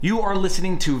You are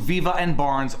listening to Viva and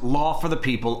Barnes, Law for the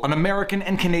People, an American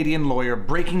and Canadian lawyer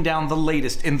breaking down the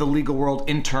latest in the legal world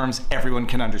in terms everyone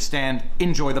can understand.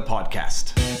 Enjoy the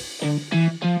podcast.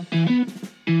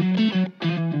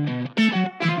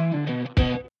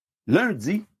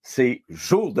 Lundi, c'est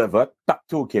jour de vote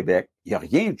partout au Québec. Il n'y a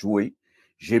rien de joué.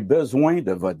 J'ai besoin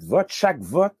de votre vote. Chaque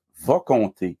vote va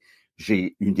compter.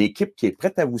 J'ai une équipe qui est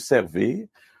prête à vous servir.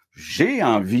 J'ai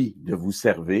envie de vous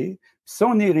servir. Si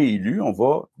on est réélu, on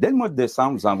va, dès le mois de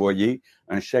décembre, vous envoyer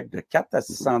un chèque de 400 à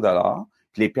 600 $.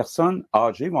 Puis les personnes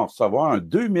âgées vont recevoir un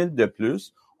 2000 de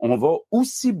plus. On va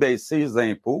aussi baisser les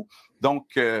impôts. Donc,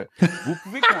 vous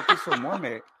pouvez compter sur moi,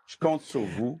 mais je compte sur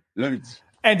vous lundi.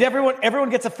 And everyone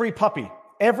gets a free puppy.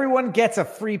 Everyone gets a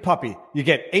free puppy. You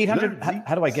get 800. Lundi,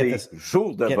 how do I get this?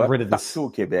 Jour de vote partout au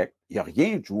Québec. Il n'y a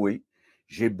rien de joué.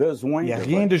 J'ai besoin de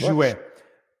rien de jouer.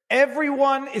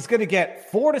 Everyone is going to get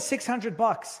 $400 to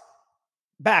 $600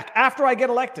 back after I get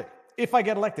elected. If I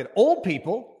get elected, old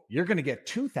people, you're going to get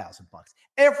 $2,000.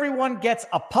 Everyone gets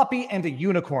a puppy and a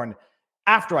unicorn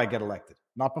after I get elected,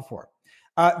 not before.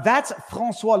 That's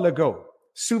François Legault,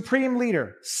 Supreme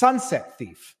Leader, Sunset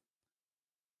Thief.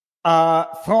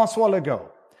 François Legault,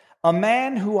 a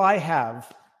man who I have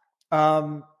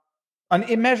an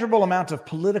immeasurable amount of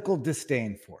political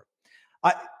disdain for.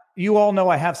 You all know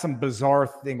I have some bizarre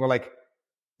thing where, like,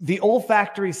 the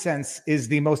olfactory sense is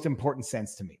the most important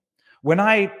sense to me. When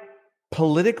I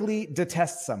politically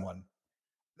detest someone,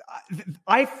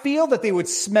 I feel that they would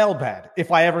smell bad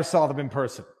if I ever saw them in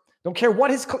person. Don't care what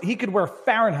he could wear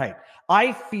Fahrenheit.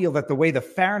 I feel that the way the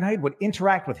Fahrenheit would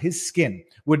interact with his skin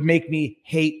would make me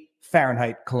hate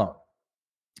Fahrenheit cologne.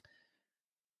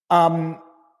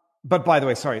 But by the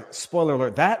way, sorry, spoiler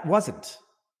alert, that was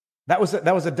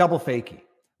a double fakie.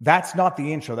 That's not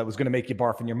the intro that was going to make you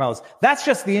barf in your mouths. That's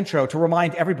just the intro to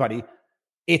remind everybody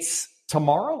it's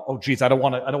tomorrow. Oh, geez, I don't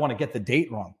want to get the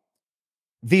date wrong.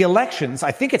 The elections,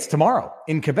 I think it's tomorrow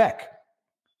in Quebec.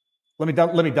 Let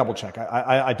me double check.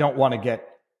 I don't want to get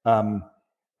I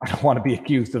don't want to be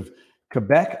accused of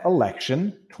Quebec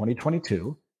election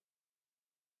 2022.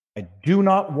 I do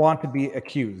not want to be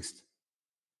accused.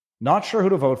 Not sure who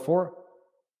to vote for.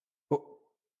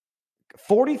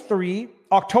 43,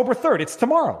 October 3rd. It's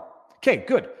tomorrow. Okay,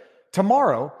 good.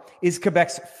 Tomorrow is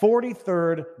Quebec's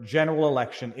 43rd general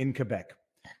election in Quebec.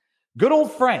 Good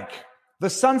old Frank, the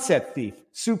Sunset Thief,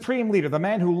 Supreme Leader, the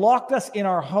man who locked us in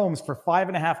our homes for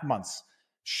 5.5 months,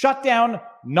 shut down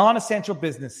non-essential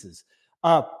businesses,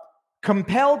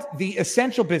 compelled the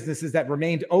essential businesses that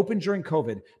remained open during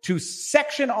COVID to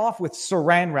section off with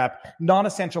saran wrap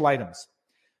non-essential items,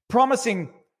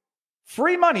 promising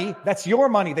free money, that's your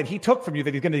money that he took from you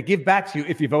that he's going to give back to you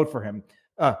if you vote for him.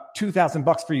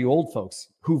 $2,000 for you old folks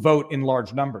who vote in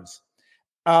large numbers.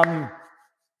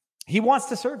 He wants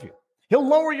to serve you. He'll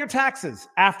lower your taxes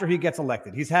after he gets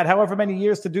elected. He's had however many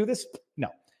years to do this. No.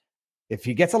 If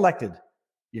he gets elected,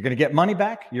 you're going to get money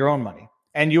back, your own money.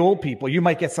 And you old people, you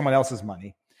might get someone else's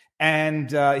money.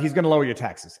 And he's going to lower your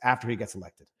taxes after he gets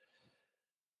elected.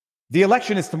 The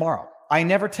election is tomorrow. I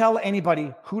never tell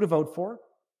anybody who to vote for.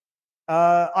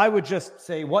 I would just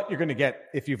say what you're going to get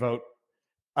if you vote.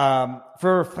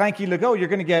 For Frankie Legault, you're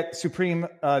going to get supreme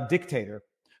dictator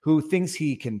who thinks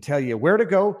he can tell you where to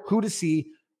go, who to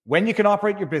see, when you can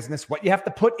operate your business, what you have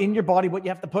to put in your body, what you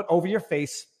have to put over your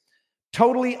face.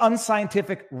 Totally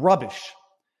unscientific rubbish,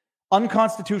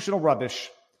 unconstitutional rubbish.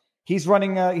 He's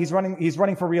running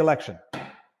for re-election.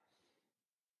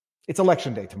 It's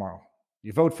election day tomorrow.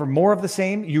 You vote for more of the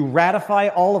same. You ratify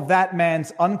all of that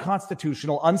man's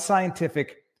unconstitutional,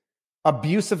 unscientific,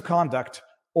 abusive conduct,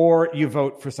 or you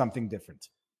vote for something different.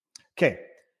 Okay.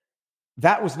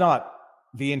 That was not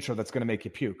the intro that's going to make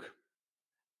you puke.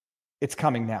 It's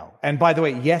coming now. And by the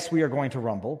way, yes, we are going to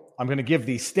rumble. I'm going to give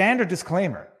the standard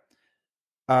disclaimer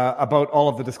about all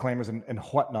of the disclaimers and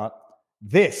whatnot.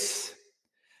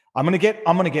 I'm going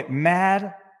to get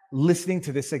mad listening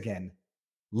to this again.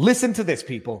 Listen to this,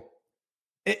 people.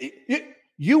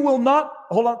 You will not,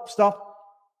 hold on, stop.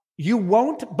 You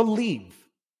won't believe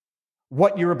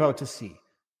what you're about to see.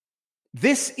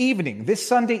 This evening, this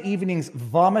Sunday evening's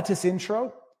vomitous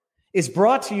intro is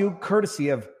brought to you courtesy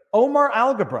of Omar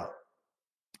Algebra,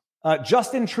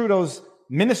 Justin Trudeau's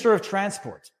Minister of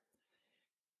Transport.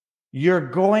 You're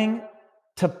going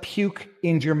to puke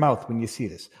into your mouth when you see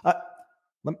this.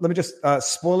 Let me just,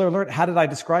 spoiler alert, how did I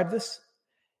describe this?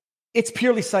 It's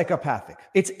purely psychopathic.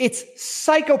 It's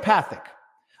psychopathic.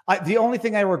 The only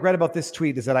thing I regret about this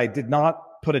tweet is that I did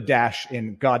not put a dash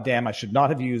in goddamn. I should not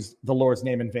have used the Lord's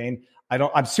name in vain.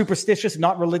 I'm superstitious,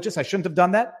 not religious. I shouldn't have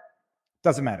done that.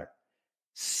 Doesn't matter.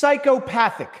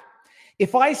 Psychopathic.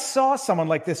 If I saw someone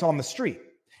like this on the street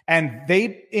and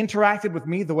they interacted with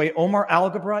me the way Omar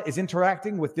Alghabra is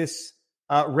interacting with this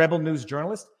Rebel News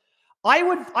journalist,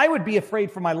 I would be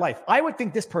afraid for my life. I would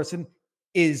think this person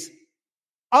is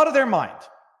out of their mind.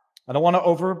 I don't want to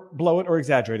overblow it or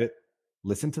exaggerate it.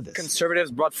 Listen to this.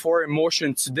 Conservatives brought forward a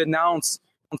motion to denounce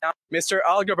Mr.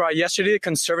 Alghabra. Yesterday,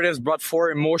 conservatives brought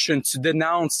forward a motion to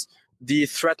denounce the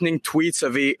threatening tweets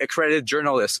of a accredited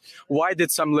journalist. Why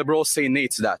did some liberals say nay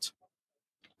to that?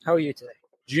 How are you today?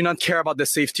 Do you not care about the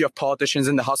safety of politicians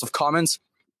in the House of Commons?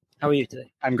 How are you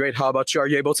today? I'm great. How about you? Are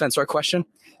you able to answer our question?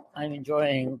 I'm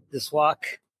enjoying this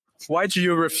walk. Why do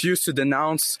you refuse to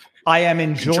denounce I am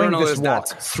enjoying journalists this walk.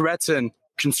 that threaten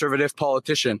conservative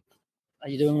politician? Are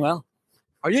you doing well?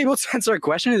 Are you able to answer our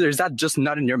question, or is that just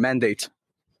not in your mandate?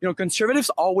 You know,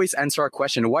 conservatives always answer our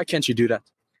question. Why can't you do that?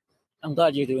 I'm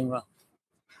glad you're doing well.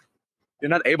 You're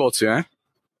not able to, eh?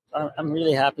 I'm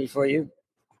really happy for you,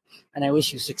 and I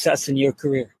wish you success in your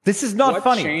career. This is not What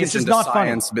funny. changed This is in the not funny.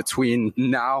 science between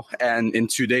now and in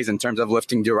 2 days in terms of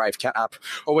lifting the arrive cap,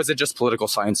 or was it just political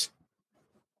science?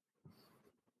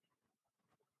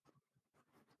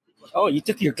 Oh, you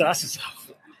took your glasses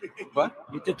off. What?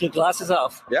 You took your glasses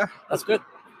off. Yeah. That's good.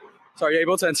 So are you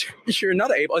able to answer? You're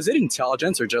not able. Is it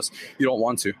intelligence or just you don't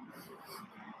want to?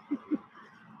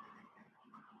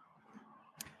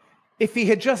 If he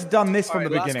had just done this from All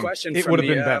the right, last beginning, question it from would have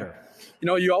me, been better. You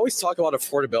know, you always talk about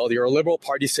affordability, or liberal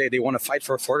parties say they want to fight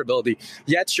for affordability,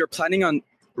 yet you're planning on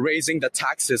raising the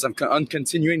taxes, on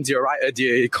continuing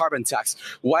the carbon tax.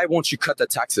 Why won't you cut the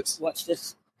taxes? Watch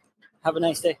this. Have a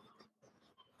nice day.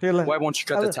 Here, Why won't you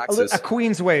cut the taxes? A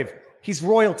Queen's wave. He's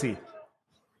royalty.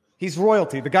 He's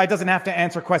royalty. The guy doesn't have to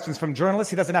answer questions from journalists.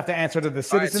 He doesn't have to answer to the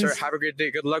All right, citizens. sir. Have a great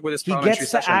day. Good luck with this He parliamentary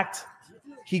gets to session. act.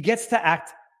 He gets to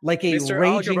act like a Mr.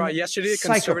 raging Alghabra, yesterday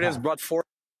conservatives psychopath. brought forward.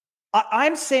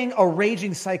 I'm saying a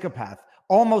raging psychopath,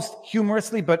 almost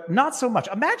humorously, but not so much.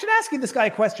 Imagine asking this guy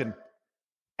a question,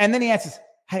 and then he answers,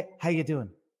 "Hey, how you doing?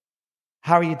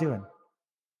 How are you doing?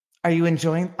 Are you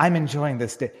enjoying? I'm enjoying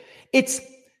this day." It's,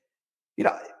 you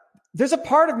know, there's a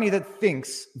part of me that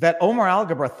thinks that Omar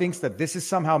Alghabra thinks that this is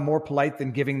somehow more polite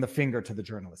than giving the finger to the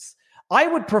journalists. I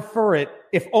would prefer it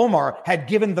if Omar had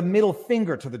given the middle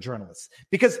finger to the journalists,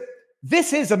 because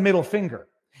this is a middle finger.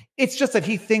 It's just that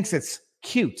he thinks it's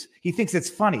cute. He thinks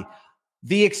it's funny.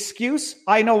 The excuse,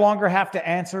 I no longer have to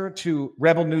answer to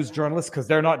Rebel News journalists because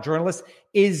they're not journalists,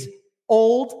 is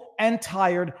old and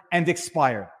tired and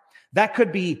expired. That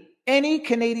could be any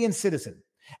Canadian citizen.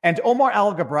 And Omar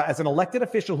Alghabra, as an elected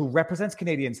official who represents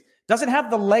Canadians, doesn't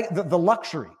have the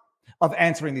luxury of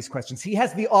answering these questions. He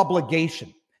has the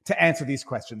obligation to answer these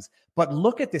questions. But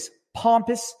look at this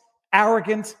pompous,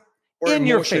 arrogant, in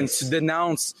your face to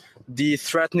denounce the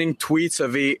threatening tweets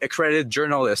of a accredited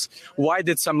journalist. Why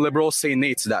did some liberals say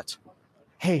nay to that?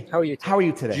 Hey, How are you today? How are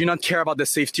you today? Do you not care about the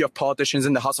safety of politicians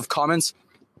in the House of Commons?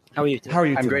 How are you today? How are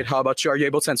you I'm today? great. How about you? Are you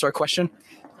able to answer our question?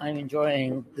 I'm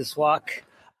enjoying this walk.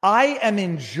 I am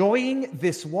enjoying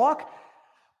this walk.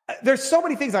 There's so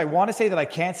many things I want to say that I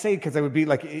can't say because it would be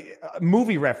like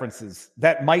movie references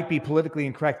that might be politically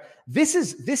incorrect. This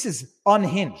is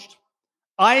unhinged.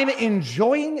 I'm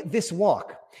enjoying this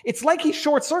walk. It's like he's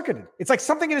short-circuited. It's like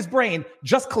something in his brain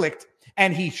just clicked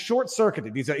and he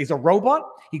short-circuited. He's a robot.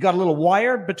 He got a little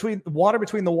water between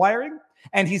the wiring,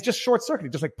 and he's just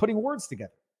short-circuited, just like putting words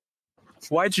together.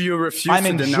 Why do you refuse I'm to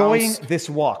enjoying denounce this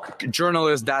walk.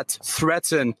 journalists that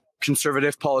threaten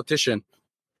conservative politician?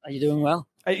 Are you doing well?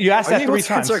 You asked Are that you able 3 to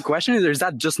times. answer our question, or is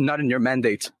that just not in your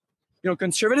mandate? You know,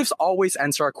 conservatives always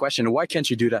answer our question. Why can't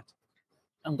you do that?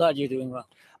 I'm glad you're doing well.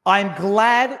 I'm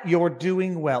glad you're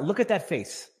doing well. Look at that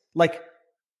face. Like,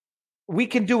 we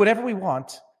can do whatever we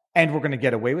want, and we're going to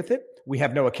get away with it. We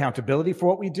have no accountability for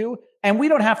what we do, and we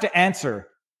don't have to answer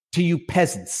to you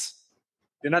peasants.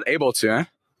 You're not able to, eh?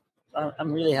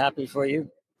 I'm really happy for you,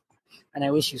 and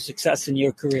I wish you success in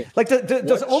your career. Like,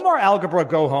 does Omar Alghabra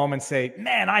go home and say,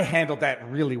 "Man, I handled that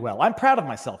really well. I'm proud of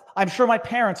myself. I'm sure my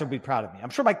parents would be proud of me. I'm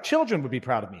sure my children would be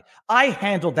proud of me. I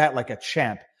handled that like a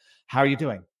champ." How are you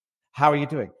doing? How are you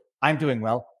doing? I'm doing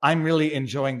well. I'm really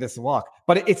enjoying this walk.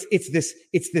 But it's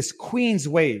this Queen's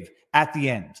wave at the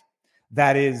end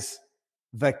that is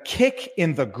the kick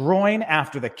in the groin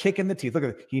after the kick in the teeth. Look at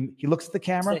it. He looks at the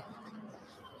camera. Stay.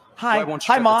 Hi, Why won't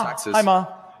you hi, cut Ma. the taxes? Hi, Ma.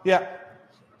 Yeah.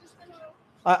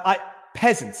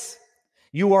 Peasants.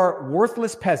 You are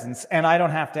worthless peasants, and I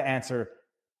don't have to answer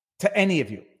to any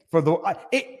of you. For the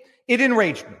it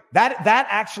enraged me. That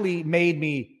actually made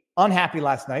me unhappy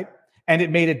last night, and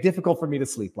it made it difficult for me to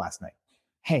sleep last night.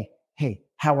 Hey,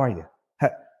 how are you?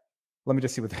 Let me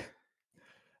just see what.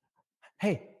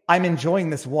 Hey, I'm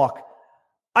enjoying this walk.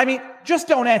 I mean, just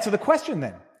don't answer the question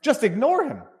then. Just ignore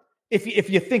him. if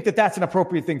you think that that's an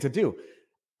appropriate thing to do.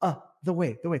 The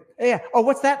way. Yeah. Oh,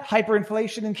 what's that?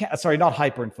 Hyperinflation in Canada. Sorry, not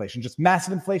hyperinflation, just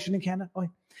massive inflation in Canada. Oh,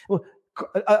 well,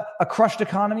 a crushed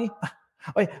economy.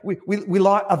 Oh, we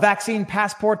lost a vaccine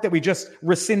passport that we just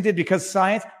rescinded because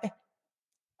science.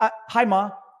 Hi,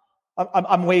 Ma.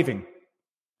 I'm waving.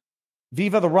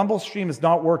 Viva, the Rumble stream is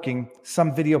not working.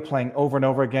 Some video playing over and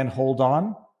over again. Hold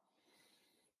on.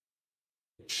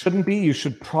 It shouldn't be. You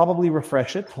should probably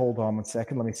refresh it. Hold on 1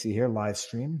 second. Let me see here. Live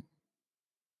stream.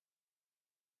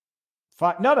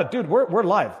 No, dude, we're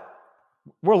live.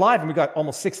 We're live, and we got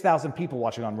almost 6,000 people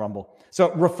watching on Rumble.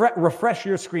 So refresh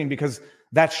your screen, because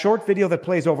that short video that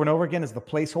plays over and over again is the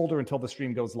placeholder until the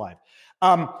stream goes live.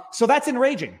 So that's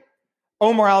enraging.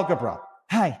 Omar Alghabra.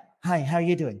 Hi, how are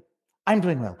you doing? I'm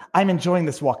doing well. I'm enjoying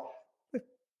this walk.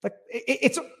 Like,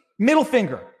 it's middle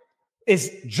finger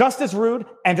is just as rude,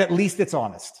 and at least it's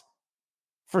honest.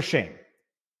 For shame.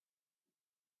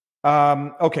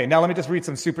 Okay, now let me just read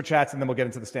some super chats and then we'll get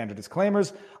into the standard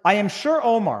disclaimers. I am sure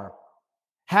Omar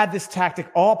had this tactic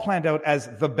all planned out as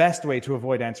the best way to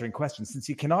avoid answering questions, since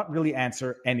he cannot really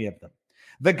answer any of them.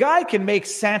 The guy can make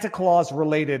Santa Claus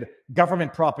related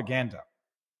government propaganda.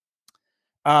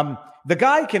 The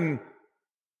guy can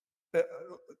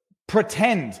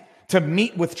pretend to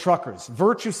meet with truckers,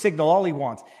 virtue signal all he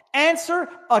wants. Answer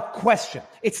a question.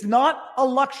 It's not a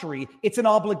luxury. It's an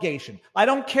obligation. I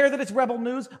don't care that it's Rebel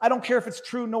News. I don't care if it's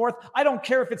True North. I don't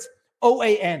care if it's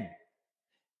OAN.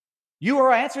 You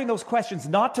are answering those questions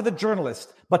not to the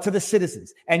journalist, but to the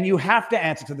citizens. And you have to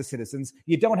answer to the citizens.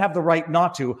 You don't have the right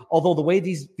not to, although the way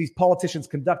these politicians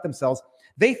conduct themselves,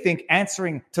 they think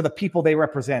answering to the people they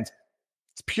represent,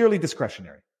 it's purely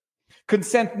discretionary.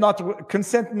 Consent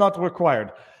not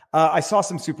required. I saw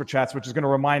some super chats, which is going to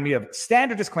remind me of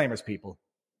standard disclaimers, people.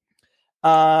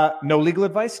 No legal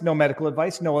advice, no medical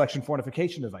advice, no election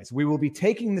fortification advice. We will be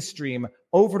taking the stream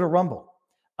over to Rumble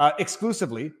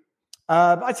exclusively.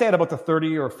 I'd say at about the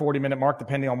 30 or 40 minute mark,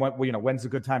 depending on when's a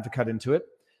good time to cut into it.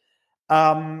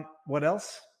 What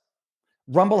else?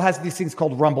 Rumble has these things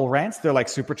called Rumble Rants. They're like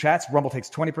super chats. Rumble takes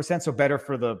 20%, so better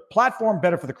for the platform,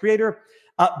 better for the creator.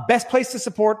 Best place to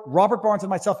support Robert Barnes and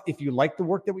myself, if you like the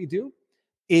work that we do,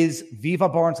 is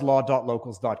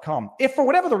vivabarneslaw.locals.com. If for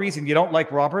whatever the reason you don't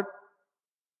like Robert,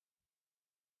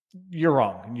 you're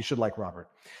wrong, and you should like Robert.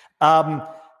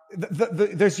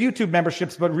 There's YouTube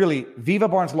memberships, but really,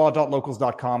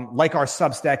 vivabarneslaw.locals.com, like our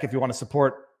Substack, if you want to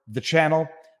support the channel,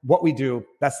 what we do,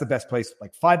 that's the best place.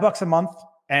 Like $5 a month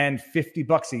and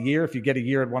 $50 a year if you get a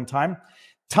year at one time.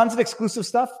 Tons of exclusive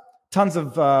stuff, tons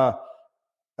of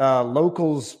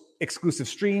locals exclusive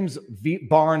streams,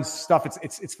 Barnes stuff.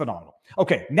 It's phenomenal.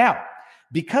 Okay, now,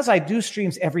 because I do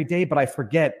streams every day, but I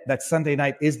forget that Sunday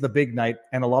night is the big night,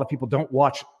 and a lot of people don't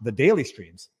watch the daily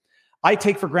streams, I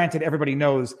take for granted everybody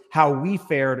knows how we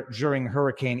fared during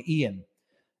Hurricane Ian.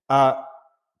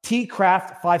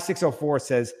 Tcraft5604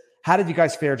 says, how did you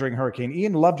guys fare during Hurricane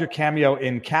Ian? Loved your cameo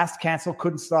in Cast Cancel.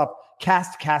 Couldn't stop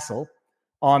Cast Castle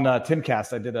on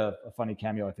Timcast. I did a funny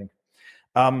cameo, I think.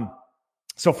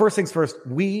 So first things first,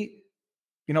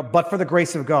 but for the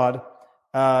grace of God,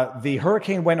 the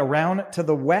hurricane went around to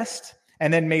the west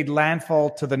and then made landfall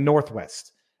to the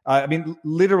northwest.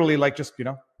 Literally, like, just,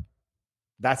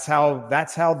 that's how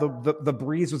the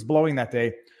breeze was blowing that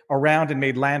day around and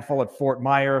made landfall at Fort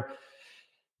Myer,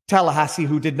 Tallahassee,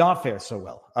 who did not fare so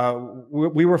well.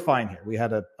 We were fine here. We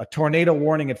had a tornado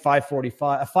warning at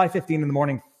 5:15 in the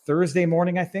morning, Thursday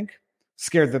morning, I think.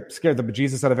 Scared the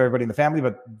bejesus out of everybody in the family,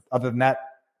 but other than that,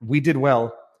 we did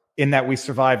well in that we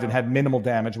survived and had minimal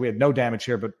damage. We had no damage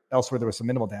here, but elsewhere there was some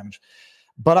minimal damage.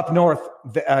 But up north,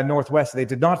 northwest, they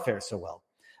did not fare so well.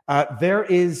 There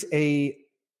is a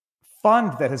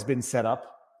fund that has been set up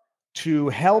to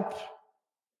help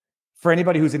for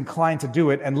anybody who's inclined to do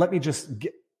it. And let me just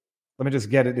get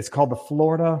it. It's called the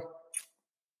Florida.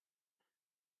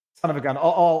 Son of a gun.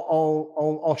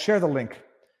 I'll share the link.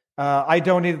 I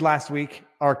donated last week.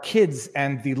 Our kids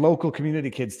and the local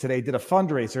community kids today did a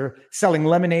fundraiser selling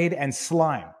lemonade and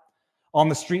slime on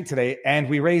the street today, and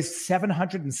we raised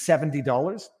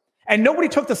 $770. And nobody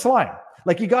took the slime.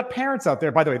 Like, you got parents out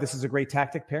there. By the way, this is a great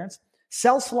tactic, parents.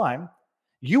 Sell slime.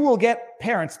 You will get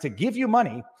parents to give you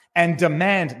money and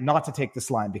demand not to take the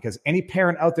slime, because any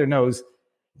parent out there knows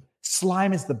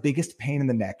slime is the biggest pain in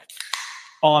the neck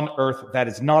on earth. That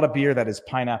is not a beer. That is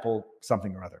pineapple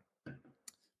something or other.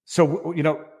 So,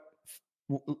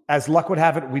 as luck would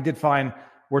have it, we did fine.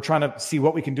 We're trying to see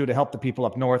what we can do to help the people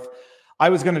up north. I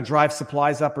was going to drive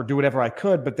supplies up or do whatever I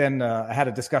could, but then I had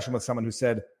a discussion with someone who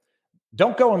said,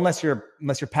 don't go unless you're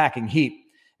packing heat.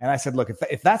 And I said, look,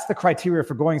 if that's the criteria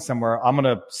for going somewhere, I'm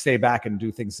going to stay back and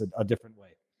do things a different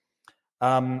way.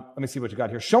 Let me see what you got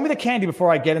here. Show me the candy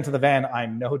before I get into the van.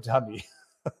 I'm no dummy.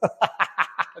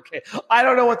 Okay. I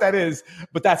don't know what that is,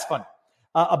 but that's funny.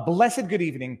 A blessed good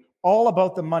evening. All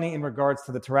about the money in regards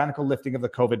to the tyrannical lifting of the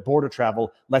COVID border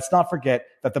travel. Let's not forget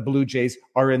that the Blue Jays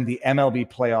are in the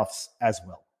MLB playoffs as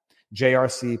well.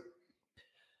 JRC,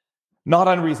 not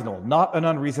unreasonable, not an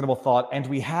unreasonable thought. And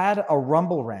we had a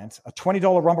Rumble rant, a $20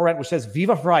 Rumble rant, which says,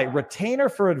 Viva Fry, retainer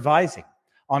for advising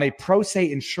on a pro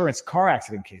se insurance car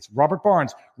accident case. Robert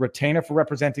Barnes, retainer for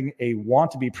representing a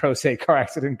want-to-be pro se car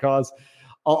accident cause.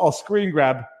 I'll screen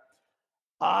grab.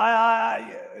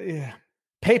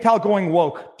 PayPal going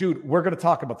woke. Dude, we're going to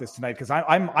talk about this tonight because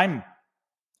I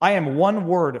am one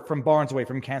word from Barnes away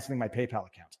from canceling my PayPal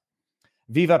account.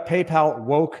 Viva PayPal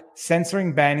woke,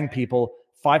 censoring, banning people,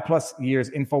 5+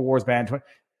 years, InfoWars ban.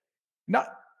 We're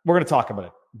going to talk about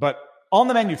it. But on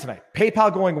the menu tonight,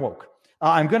 PayPal going woke.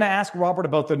 I'm going to ask Robert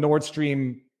about the Nord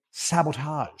Stream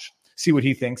sabotage. See what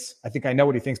he thinks. I think I know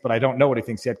what he thinks, but I don't know what he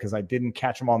thinks yet because I didn't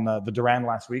catch him on the Duran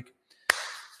last week.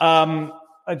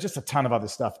 Just a ton of other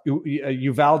stuff.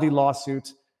 Uvalde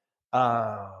lawsuit.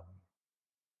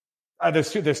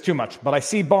 There's too much, but I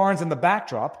see Barnes in the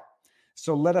backdrop.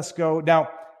 So let us go. Now,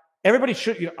 everybody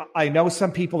should, I know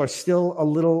some people are still a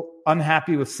little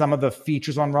unhappy with some of the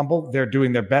features on Rumble. They're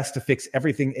doing their best to fix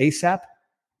everything ASAP.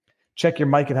 Check your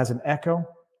mic. It has an echo.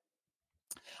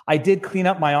 I did clean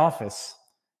up my office.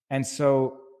 And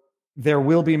so there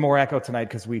will be more echo tonight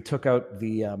because we took out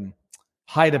the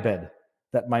hide-a-bed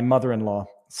that my mother-in-law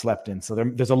slept in. So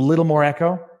there's a little more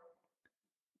echo.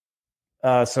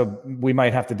 So we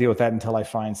might have to deal with that until I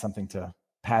find something to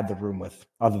pad the room with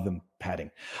other than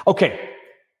padding. Okay.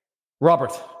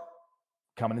 Robert,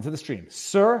 coming into the stream.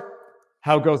 Sir,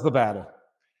 how goes the battle?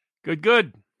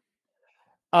 Good.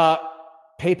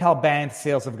 PayPal banned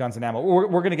sales of guns and ammo. We're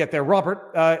going to get there.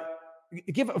 Robert,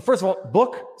 first of all,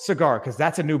 book, cigar, because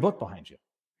that's a new book behind you.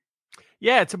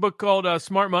 Yeah, it's a book called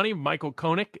Smart Money, Michael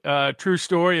Koenig. True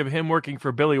story of him working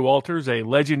for Billy Walters, a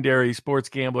legendary sports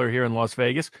gambler here in Las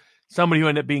Vegas. Somebody who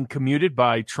ended up being commuted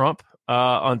by Trump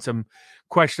on some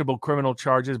questionable criminal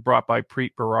charges brought by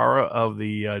Preet Bharara of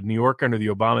the New York under the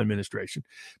Obama administration.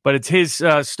 But it's his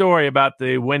story about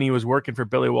when he was working for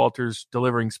Billy Walters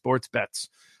delivering sports bets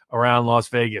around Las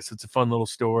Vegas. It's a fun little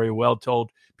story, well told.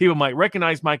 People might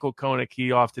recognize Michael Koenig.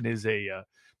 He often is a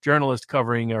journalist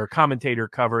covering or commentator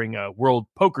covering a World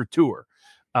Poker Tour,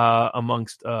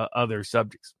 amongst other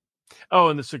subjects. Oh,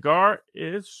 and the cigar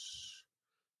is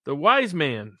the Wise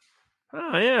Man.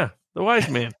 Oh, yeah, the Wise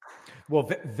Man. Well,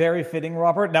 very fitting,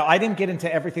 Robert. Now, I didn't get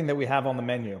into everything that we have on the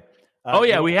menu.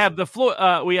 We have the Floyd.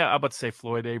 I'm about to say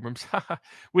Floyd Abrams.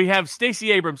 We have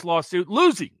Stacey Abrams' lawsuit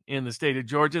losing in the state of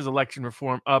Georgia's election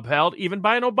reform upheld, even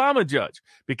by an Obama judge,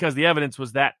 because the evidence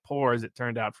was that poor, as it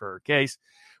turned out for her case.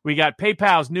 We got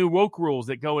PayPal's new woke rules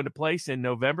that go into place in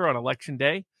November on Election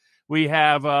Day. We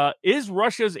have is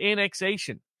Russia's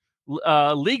annexation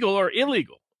legal or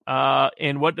illegal?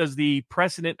 And what does the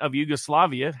precedent of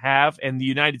Yugoslavia have and the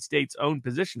United States' own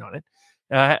position on it?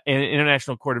 And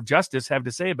International Court of Justice have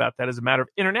to say about that as a matter of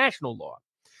international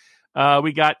law.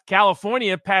 We got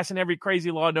California passing every crazy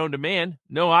law known to man.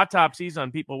 No autopsies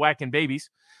on people whacking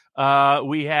babies.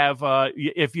 We have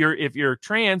if you're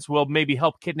trans, we'll maybe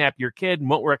help kidnap your kid and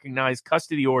won't recognize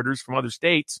custody orders from other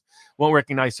states, won't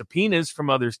recognize subpoenas from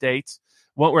other states,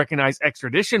 won't recognize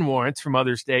extradition warrants from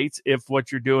other states if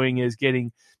what you're doing is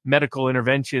getting medical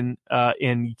intervention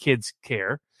in kids'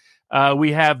 care.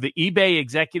 We have the eBay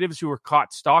executives who were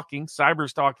caught stalking, cyber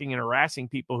stalking, and harassing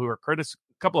people who are critical.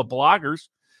 A couple of bloggers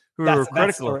who are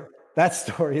critical. That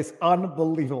story is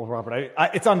unbelievable, Robert.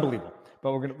 It's unbelievable.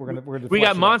 But we're gonna. We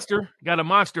got Monster. Got a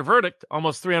monster verdict,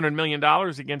 almost $300 million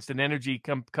against an energy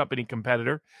company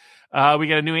competitor. We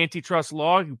got a new antitrust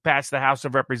law passed the House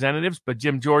of Representatives, but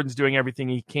Jim Jordan's doing everything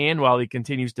he can while he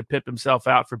continues to pip himself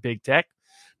out for big tech.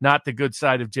 Not the good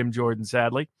side of Jim Jordan,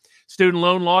 sadly. Student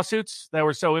loan lawsuits that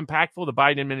were so impactful, the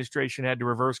Biden administration had to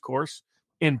reverse course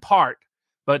in part,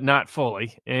 but not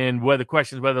fully. And the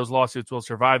question is whether those lawsuits will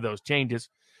survive those changes.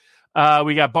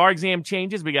 We got bar exam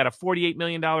changes. We got a $48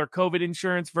 million COVID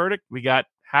insurance verdict. We got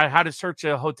how to search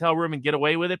a hotel room and get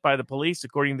away with it by the police,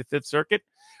 according to the Fifth Circuit.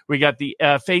 We got the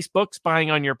Facebook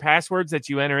spying on your passwords that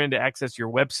you enter in to access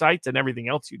your websites and everything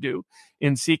else you do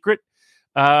in secret.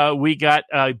 We got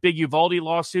a big Uvalde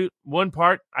lawsuit. One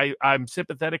part I'm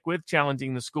sympathetic with,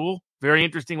 challenging the school. Very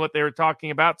interesting what they were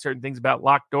talking about. Certain things about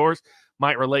locked doors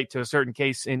might relate to a certain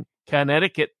case in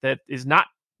Connecticut that is not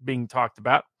being talked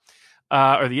about.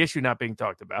 Or the issue not being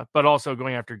talked about, but also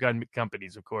going after gun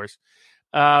companies, of course.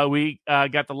 We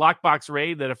got the lockbox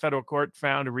raid that a federal court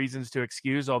found reasons to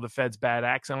excuse all the Fed's bad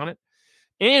acts on it.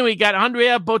 And we got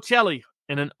Andrea Bocelli,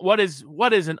 And what is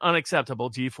an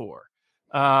unacceptable G4?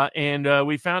 And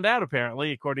we found out,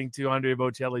 apparently, according to Andrea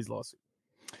Bocelli's lawsuit.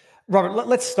 Robert,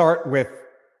 let's start with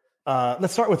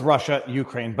Russia,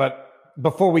 Ukraine. But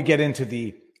before we get into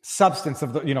the substance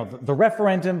of the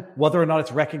referendum, whether or not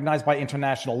it's recognized by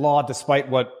international law, despite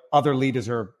what other leaders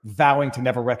are vowing to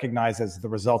never recognize as the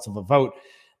results of a vote,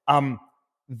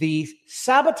 the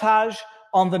sabotage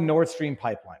on the Nord Stream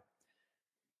pipeline.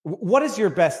 What is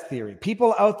your best theory?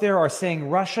 People out there are saying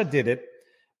Russia did it,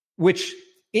 which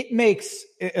it makes,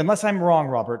 unless I'm wrong,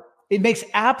 Robert, it makes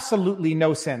absolutely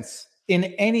no sense in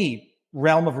any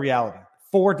realm of reality.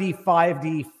 4D,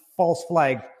 5D, false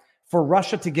flag, for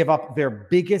Russia to give up their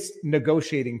biggest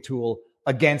negotiating tool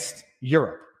against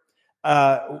Europe.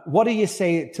 What do you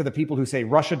say to the people who say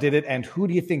Russia did it, and who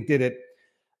do you think did it,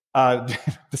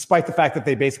 despite the fact that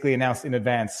they basically announced in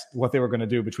advance what they were going to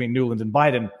do between Nuland and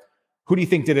Biden? Who do you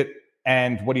think did it,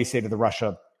 and what do you say to the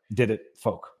Russia did it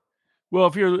folk? Well,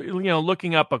 if you're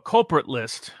looking up a culprit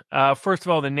list, first of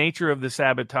all, the nature of the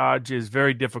sabotage is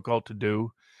very difficult to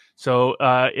do. So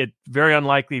it's very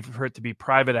unlikely for it to be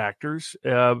private actors,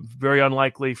 very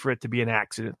unlikely for it to be an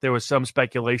accident. There was some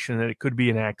speculation that it could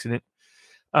be an accident,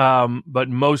 but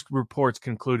most reports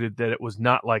concluded that it was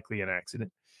not likely an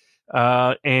accident.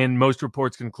 And most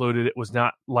reports concluded it was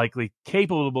not likely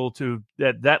capable to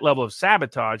that level of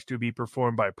sabotage to be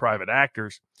performed by private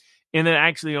actors. And then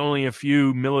actually only a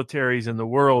few militaries in the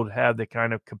world have the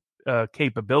kind of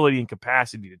capability and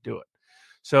capacity to do it.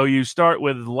 So you start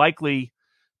with likely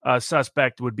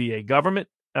suspect would be a government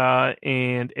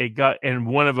and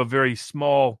one of a very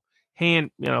small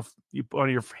hand, on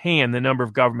your hand, the number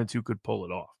of governments who could pull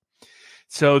it off.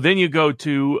 So then you go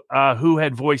to who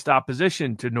had voiced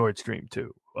opposition to Nord Stream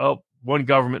 2. Well, one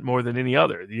government more than any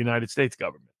other, the United States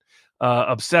government,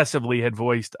 obsessively had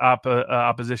voiced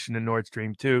opposition to Nord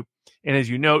Stream 2. And as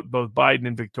you note, both Biden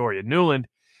and Victoria Nuland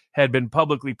had been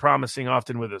publicly promising,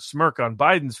 often with a smirk on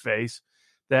Biden's face,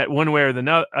 that one way or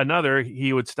another,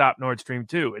 he would stop Nord Stream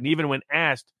 2. And even when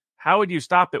asked, how would you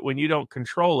stop it when you don't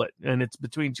control it? And it's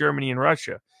between Germany and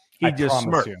Russia. He just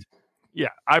smirked. Yeah,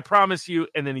 I promise you.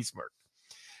 And then he smirked.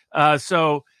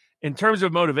 So in terms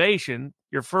of motivation,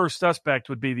 your first suspect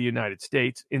would be the United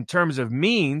States. In terms of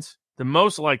means, the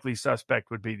most likely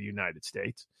suspect would be the United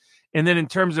States. And then in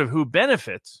terms of who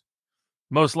benefits,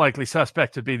 most likely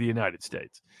suspect would be the United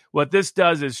States. What this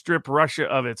does is strip Russia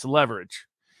of its leverage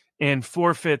and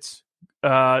forfeits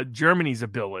Germany's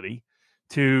ability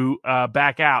to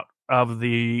back out of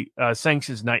the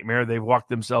sanctions nightmare they've walked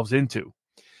themselves into,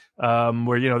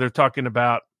 where, they're talking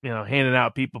about, handing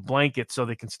out people blankets so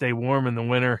they can stay warm in the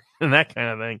winter and that kind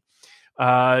of thing.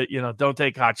 Don't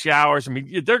take hot showers. I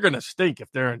mean, they're going to stink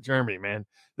if they're in Germany, man.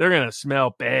 They're going to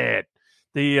smell bad.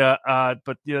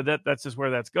 But that's just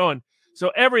where that's going. So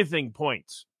everything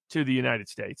points to the United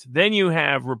States. Then you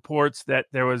have reports that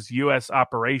there was U.S.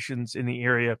 operations in the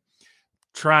area,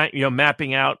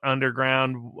 mapping out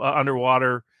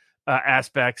underwater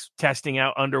aspects, testing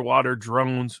out underwater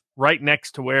drones right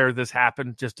next to where this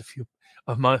happened just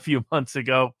a few months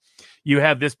ago. You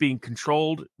have this being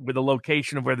controlled with the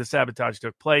location of where the sabotage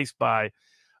took place by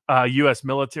U.S.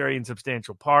 military in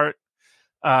substantial part.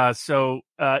 So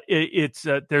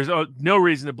there's no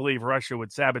reason to believe Russia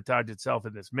would sabotage itself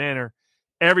in this manner.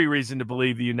 Every reason to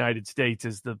believe the United States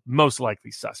is the most likely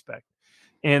suspect.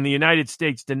 And the United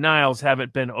States denials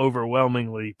haven't been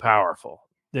overwhelmingly powerful.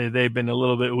 They've been a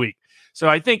little bit weak. So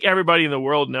I think everybody in the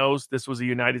world knows this was a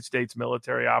United States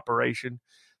military operation.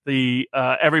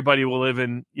 Everybody will live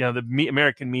in, the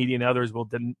American media and others will,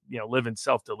 live in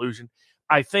self-delusion.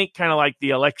 I think kind of like the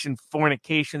election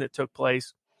fornication that took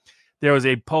place, there was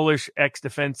a Polish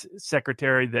ex-defense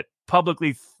secretary that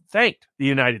publicly thanked the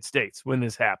United States when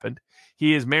this happened.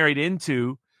 He is married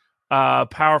into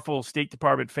powerful State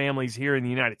Department families here in the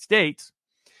United States,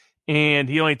 and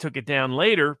he only took it down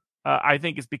later. I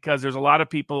think it's because there's a lot of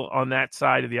people on that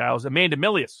side of the aisles. Amanda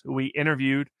Milius, who we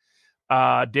interviewed,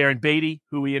 Darren Beatty,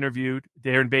 who we interviewed,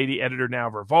 Darren Beatty, editor now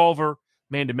of Revolver,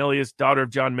 Amanda Milius, daughter of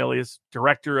John Milius,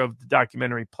 director of the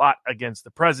documentary Plot Against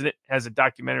the President, has a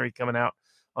documentary coming out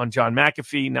on John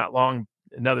McAfee not long,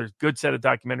 another good set of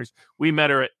documentaries. We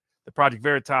met her at the Project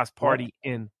Veritas party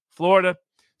in Florida.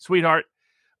 Sweetheart.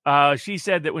 She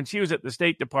said that when she was at the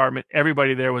State Department,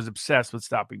 everybody there was obsessed with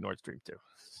stopping Nord Stream 2.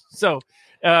 So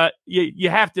you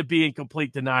have to be in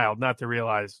complete denial not to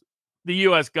realize the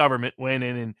U.S. government went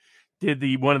in and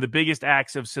did one of the biggest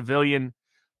acts of civilian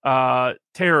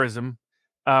terrorism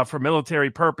for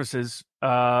military purposes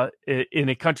in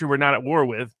a country we're not at war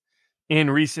with in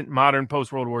recent modern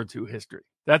post-World War II history.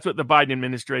 That's what the Biden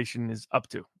administration is up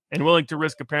to and willing to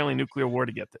risk apparently nuclear war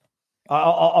to get there.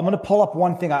 I'm going to pull up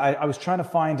one thing. I was trying to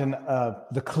find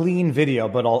the clean video,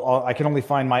 but I can only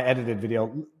find my edited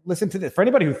video. Listen to this. For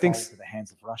anybody who thinks to the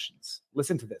hands of Russians,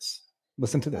 listen to this.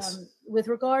 Listen to this. With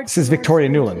regard this is Victoria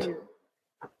Nuland.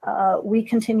 We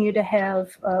continue to have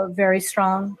very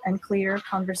strong and clear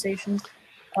conversations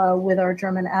with our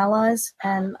German allies,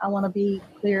 and I want to be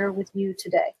clear with you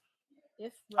today.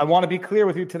 I want to be clear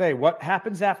with you today. What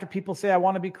happens after people say I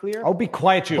want to be clear? Oh, be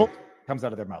quiet, you. Comes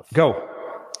out of their mouth. Go.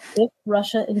 If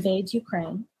Russia invades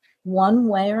Ukraine, one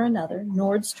way or another,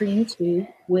 Nord Stream 2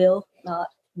 will not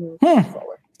move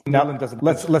forward. Now,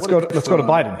 let's go to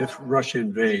Biden. If Russia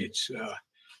invades,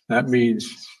 that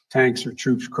means tanks or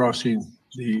troops crossing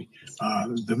the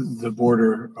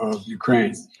border of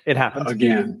Ukraine. It happens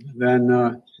again.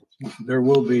 Then there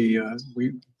will be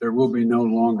no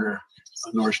longer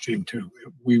a Nord Stream 2.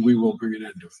 We will bring an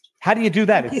end to it. How do you do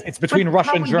that? It's between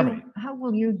Russia and Germany. How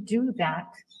will you do that?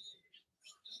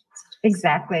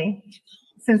 Exactly,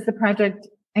 since the project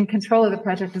and control of the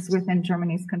project is within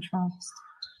Germany's control.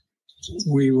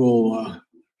 We will,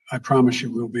 I promise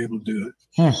you, we'll be able to do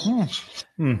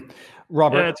it.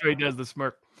 Robert. Yeah, that's where he does the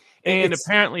smirk. And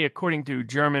apparently, according to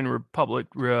German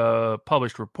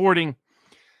published reporting,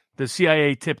 the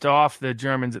CIA tipped off the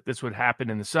Germans that this would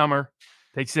happen in the summer.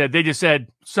 They just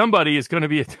said somebody is going to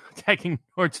be attacking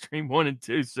Nord Stream 1 and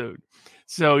 2 soon.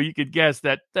 So you could guess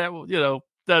that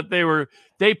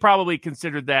they probably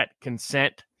considered that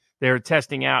consent. They were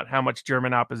testing out how much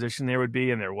German opposition there would be,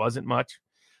 and there wasn't much.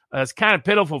 It's kind of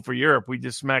pitiful for Europe. We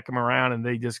just smack them around, and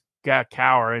they just got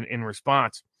cower in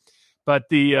response. But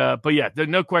there's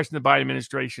no question the Biden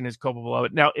administration is culpable of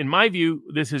it. Now, in my view,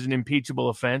 this is an impeachable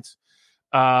offense.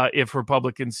 If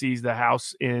Republicans seize the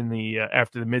House in the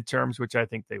after the midterms, which I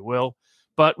think they will,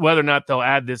 but whether or not they'll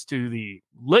add this to the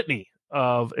litany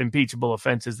of impeachable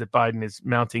offenses that Biden is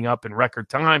mounting up in record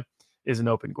time is an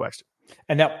open question.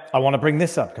 And now I want to bring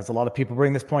this up because a lot of people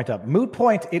bring this point up. Moot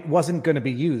point, it wasn't going to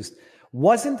be used.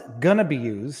 Wasn't going to be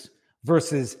used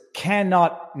versus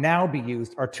cannot now be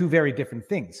used are two very different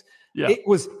things. Yeah. It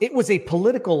was a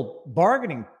political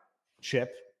bargaining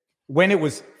chip when it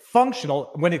was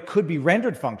functional, when it could be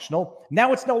rendered functional.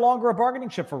 Now it's no longer a bargaining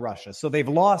chip for Russia. So they've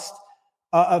lost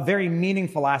a very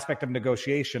meaningful aspect of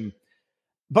negotiation.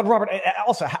 But Robert,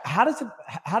 also, how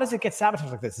does it get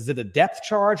sabotaged like this? Is it a depth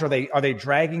charge? Are they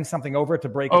dragging something over to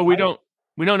break? Oh, we don't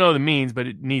know the means, but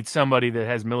it needs somebody that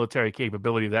has military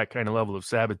capability of that kind of level of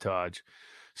sabotage.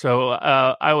 So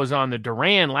I was on the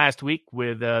Duran last week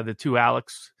with the two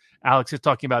Alex. Alex is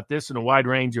talking about this and a wide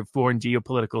range of foreign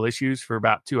geopolitical issues for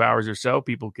about 2 hours or so.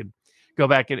 People can go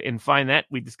back and find that.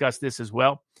 We discussed this as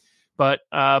well. But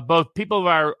both people of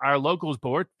our locals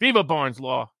board,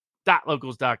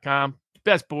 vivabarneslaw.locals.com,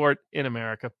 best board in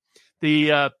America.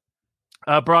 The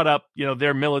brought up,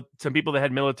 some people that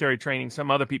had military training.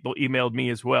 Some other people emailed me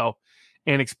as well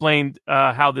and explained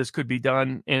how this could be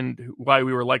done and why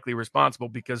we were likely responsible,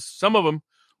 because some of them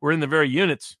were in the very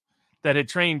units that had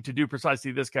trained to do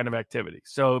precisely this kind of activity.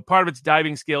 So part of its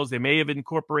diving skills, they may have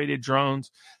incorporated drones.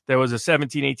 There was a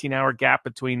 17, 18-hour gap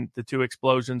between the two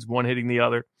explosions, one hitting the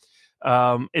other.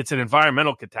 It's an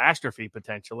environmental catastrophe,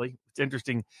 potentially. It's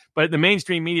interesting. But the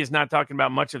mainstream media is not talking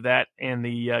about much of that, and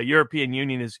the European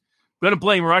Union is going to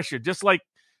blame Russia. Just like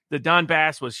the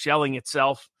Donbass was shelling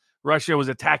itself, Russia was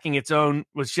attacking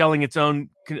shelling its own,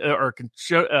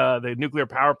 the nuclear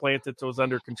power plant that it was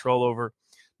under control over.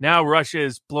 Now Russia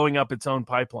is blowing up its own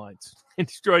pipelines and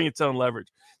destroying its own leverage.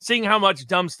 Seeing how much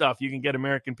dumb stuff you can get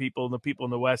American people and the people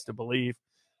in the West to believe.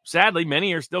 Sadly,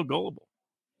 many are still gullible.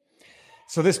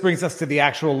 So this brings us to the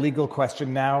actual legal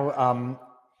question now.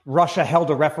 Russia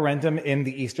held a referendum in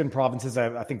the eastern provinces,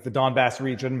 I think the Donbass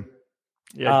region.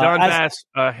 Yeah, Donbass,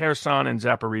 Kherson, and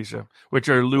Zaporizhia, which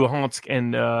are Luhansk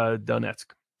and Donetsk.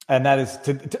 And that is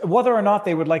to whether or not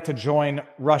they would like to join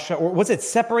Russia, or was it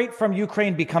separate from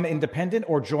Ukraine, become independent,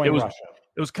 or join Russia?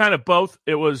 It was kind of both.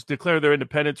 It was declare their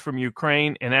independence from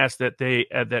Ukraine and ask that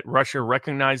that Russia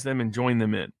recognize them and join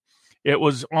them in. It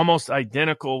was almost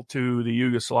identical to the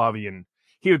Yugoslavian.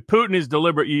 Putin is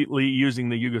deliberately using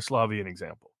the Yugoslavian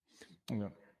example. Yeah.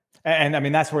 And I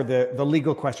mean, that's where the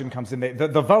legal question comes in.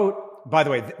 The vote, by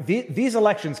the way, these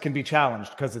elections can be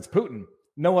challenged because it's Putin.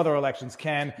 No other elections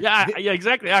can. Yeah,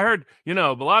 exactly. I heard, a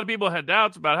lot of people had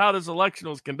doubts about how this election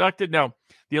was conducted. Now,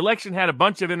 the election had a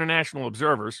bunch of international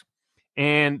observers.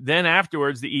 And then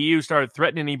afterwards, the EU started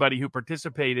threatening anybody who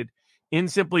participated in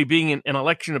simply being an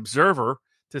election observer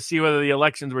to see whether the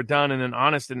elections were done in an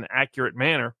honest and accurate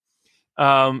manner.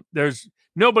 There's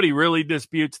nobody really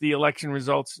disputes the election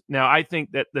results. Now, I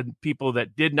think that the people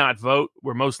that did not vote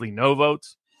were mostly no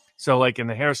votes. So like in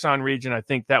the Kherson region, I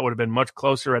think that would have been much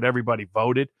closer had everybody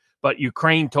voted. but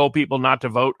Ukraine told people not to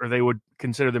vote or they would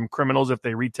consider them criminals if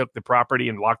they retook the property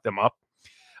and locked them up.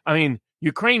 I mean,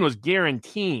 Ukraine was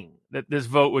guaranteeing that this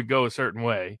vote would go a certain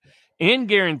way and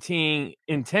guaranteeing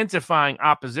intensifying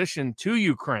opposition to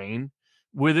Ukraine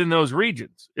within those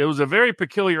regions. It was a very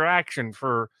peculiar action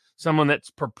for someone that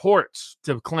purports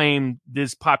to claim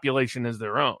this population as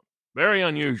their own. Very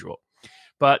unusual.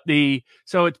 But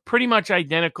so it's pretty much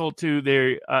identical to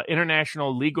their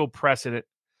international legal precedent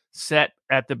set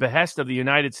at the behest of the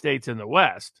United States and the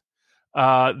West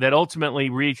that ultimately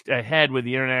reached ahead with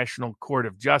the International Court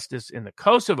of Justice in the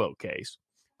Kosovo case.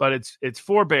 But its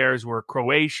forebears were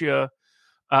Croatia,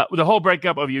 the whole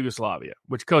breakup of Yugoslavia,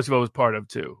 which Kosovo was part of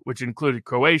too, which included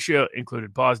Croatia,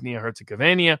 included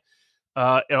Bosnia-Herzegovina.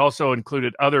 It also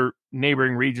included other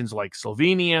neighboring regions like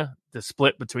Slovenia, the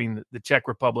split between the Czech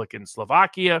Republic and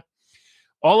Slovakia.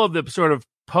 All of the sort of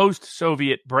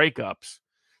post-Soviet breakups,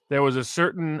 there was a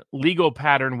certain legal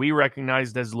pattern we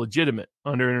recognized as legitimate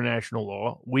under international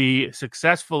law. We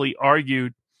successfully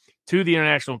argued to the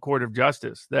International Court of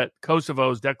Justice that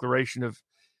Kosovo's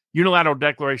unilateral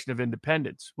declaration of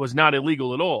independence was not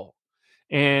illegal at all.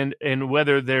 And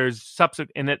whether there's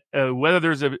whether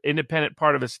there's an independent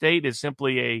part of a state is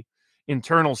simply a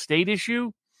internal state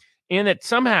issue, and that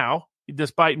somehow,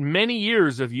 despite many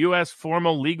years of U.S.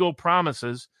 formal legal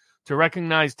promises to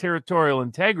recognize territorial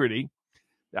integrity,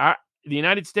 the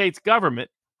United States government,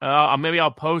 maybe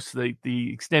I'll post the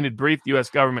extended brief the U.S.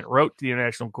 government wrote to the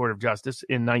International Court of Justice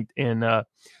in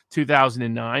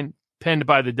 2009, penned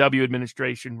by the W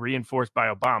administration, reinforced by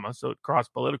Obama, so it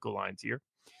crossed political lines here.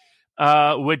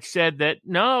 Which said that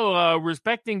no,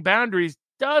 respecting boundaries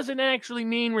doesn't actually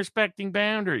mean respecting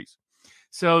boundaries.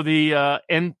 So the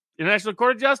International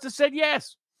Court of Justice said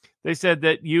yes. They said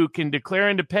that you can declare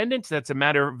independence. That's a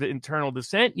matter of internal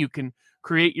dissent. You can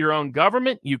create your own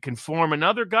government. You can form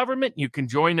another government. You can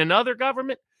join another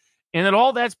government. And that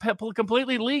all that's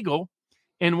completely legal.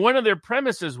 And one of their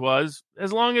premises was,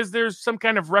 as long as there's some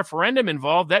kind of referendum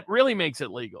involved, that really makes it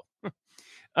legal.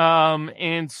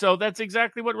 And so that's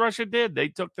exactly what Russia did. They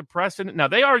took the precedent. Now,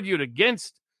 they argued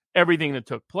against everything that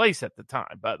took place at the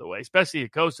time, by the way, especially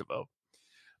at Kosovo.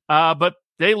 But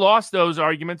they lost those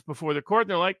arguments before the court.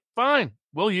 And they're like, fine,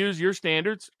 we'll use your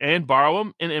standards and borrow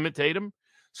them and imitate them.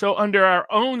 So under our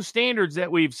own standards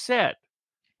that we've set,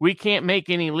 we can't make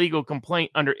any legal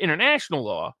complaint under international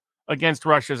law against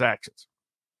Russia's actions.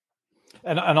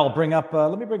 And I'll bring up,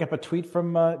 let me bring up a tweet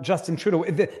from Justin Trudeau.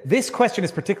 This question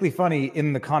is particularly funny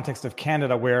in the context of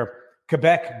Canada, where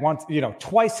Quebec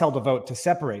twice held a vote to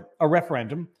separate a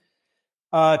referendum.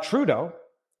 Trudeau,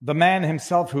 the man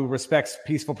himself who respects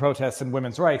peaceful protests and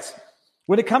women's rights,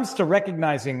 when it comes to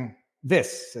recognizing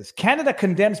this, says Canada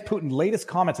condemns Putin's latest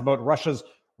comments about Russia's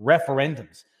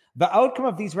referendums. The outcome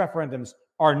of these referendums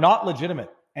are not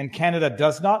legitimate, and Canada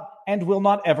does not and will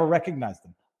not ever recognize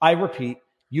them. I repeat,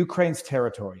 Ukraine's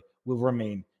territory will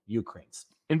remain Ukraine's.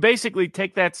 And basically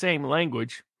take that same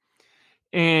language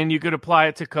and you could apply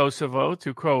it to Kosovo,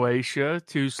 to Croatia,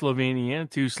 to Slovenia,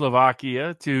 to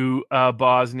Slovakia, to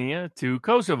Bosnia, to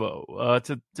Kosovo,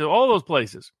 to all those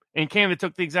places. And Canada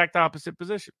took the exact opposite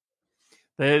position.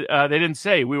 They didn't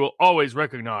say we will always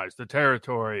recognize the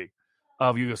territory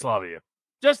of Yugoslavia.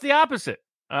 Just the opposite.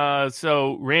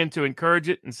 So ran to encourage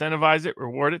it, incentivize it,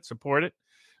 reward it, support it,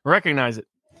 recognize it,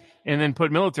 and then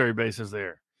put military bases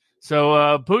there.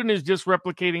 So Putin is just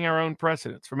replicating our own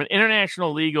precedents. From an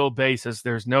international legal basis,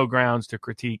 there's no grounds to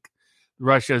critique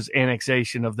Russia's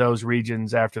annexation of those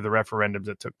regions after the referendums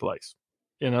that took place.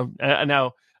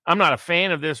 Now, I'm not a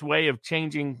fan of this way of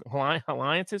changing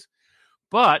alliances,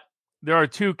 but there are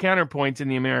two counterpoints in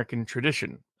the American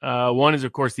tradition. One is,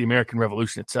 of course, the American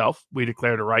Revolution itself. We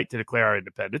declared a right to declare our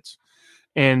independence.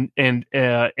 And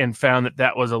found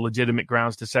that was a legitimate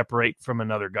grounds to separate from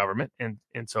another government and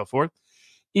so forth.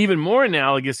 Even more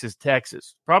analogous is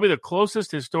Texas. Probably the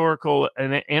closest historical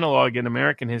analog in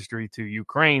American history to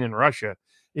Ukraine and Russia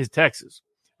is Texas.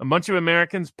 A bunch of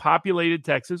Americans populated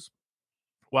Texas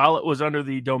while it was under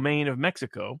the domain of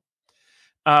Mexico.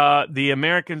 The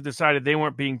Americans decided they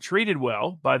weren't being treated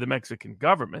well by the Mexican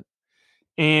government.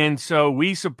 And so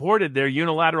we supported their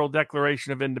unilateral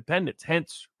declaration of independence.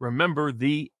 Hence, remember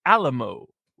the Alamo.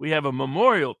 We have a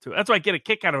memorial to it. That's why I get a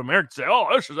kick out of Americans say, oh,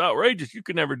 this is outrageous. You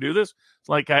could never do this. It's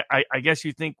like, I guess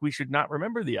you think we should not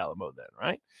remember the Alamo then,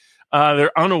 right?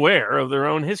 They're unaware of their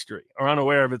own history or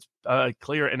unaware of its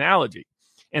clear analogy.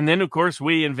 And then, of course,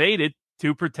 we invaded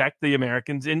to protect the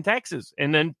Americans in Texas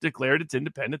and then declared its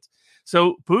independence.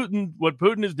 So what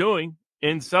Putin is doing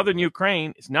in southern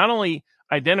Ukraine is not only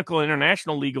identical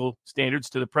international legal standards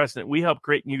to the precedent we helped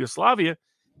create in Yugoslavia,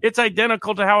 It's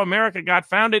identical to how America got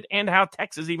founded and how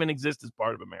Texas even exists as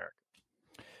part of America.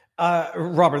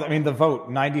 Robert, I mean, the vote,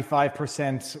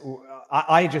 95%.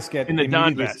 I just get in the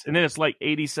Donbass, and then it's like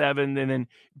 87, and then.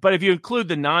 But if you include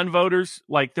the non-voters,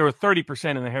 like there were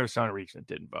 30% in the Kherson region that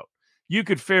didn't vote. You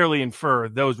could fairly infer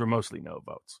those were mostly no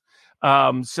votes.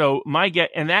 So my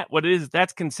get, and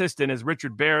that's consistent, as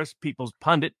Richard Barris, People's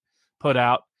Pundit, put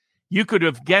out. You could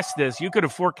have guessed this. You could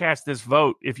have forecast this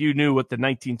vote if you knew what the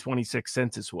 1926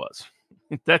 census was.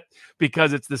 That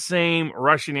because it's the same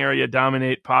Russian area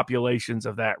dominate populations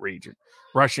of that region.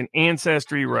 Russian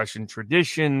ancestry, Russian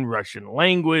tradition, Russian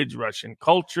language, Russian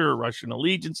culture, Russian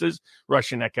allegiances,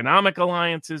 Russian economic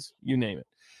alliances, you name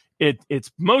it.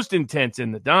 It's most intense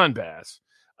in the Donbass,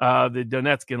 the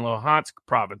Donetsk and Luhansk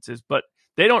provinces, but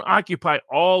they don't occupy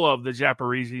all of the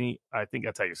Zaporizhzhia, I think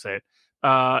that's how you say it,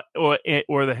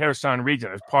 or the Kherson region.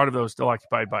 There's part of those still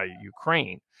occupied by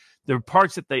Ukraine. The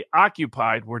parts that they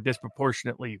occupied were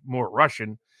disproportionately more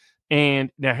Russian. And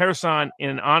now Kherson,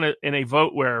 in a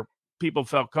vote where people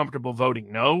felt comfortable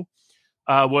voting no,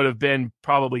 would have been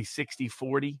probably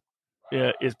 60-40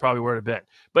 is probably where it would have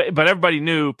been. But everybody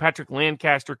knew Patrick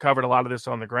Lancaster covered a lot of this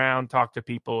on the ground, talked to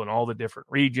people in all the different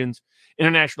regions.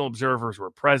 International observers were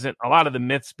present. A lot of the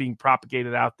myths being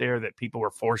propagated out there that people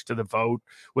were forced to the vote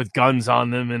with guns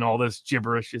on them and all this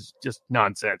gibberish is just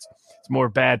nonsense. It's more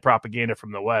bad propaganda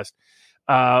from the West.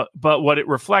 But what it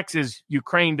reflects is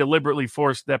Ukraine deliberately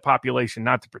forced that population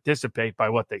not to participate by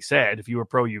what they said. If you were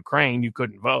pro-Ukraine, you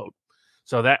couldn't vote.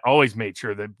 So that always made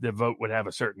sure that the vote would have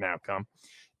a certain outcome.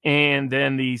 And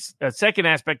then the second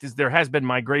aspect is there has been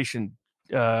migration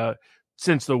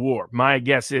since the war. My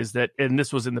guess is that, and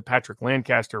this was in the Patrick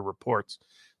Lancaster reports,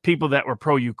 people that were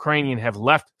pro-Ukrainian have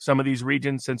left some of these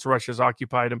regions since Russia's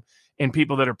occupied them, and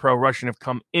people that are pro-Russian have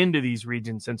come into these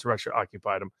regions since Russia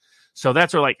occupied them. So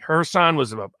that's where, like, Kherson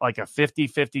was like a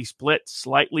 50-50 split,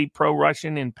 slightly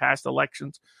pro-Russian in past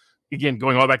elections. Again,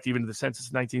 going all back to even to the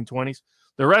census 1920s.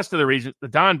 The rest of the region, the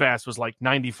Donbass, was like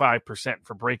 95%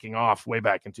 for breaking off way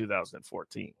back in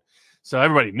 2014. So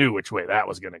everybody knew which way that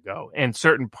was going to go. And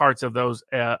certain parts of those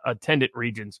attendant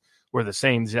regions were the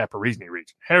same Zaporizhzhia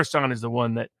region. Kherson is the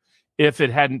one that, if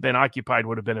it hadn't been occupied,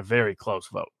 would have been a very close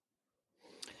vote.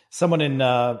 Someone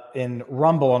in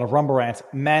Rumble, on a Rumble rant,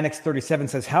 Manix37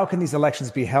 says, how can these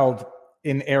elections be held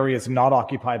in areas not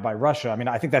occupied by Russia? I mean,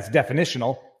 I think that's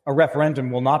definitional. A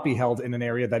referendum will not be held in an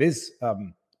area that is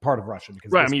part of Russia.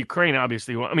 Because right. I mean, Ukraine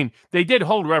obviously. I mean, they did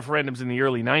hold referendums in the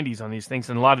early '90s on these things,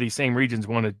 and a lot of these same regions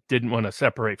didn't want to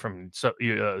separate from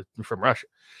Russia,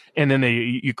 and then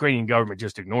the Ukrainian government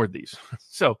just ignored these.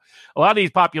 So a lot of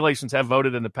these populations have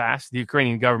voted in the past. The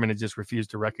Ukrainian government has just refused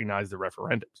to recognize the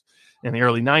referendums. In the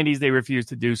early '90s, they refused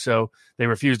to do so. They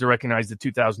refused to recognize the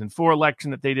 2004 election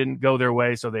that they didn't go their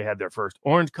way, so they had their first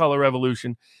orange color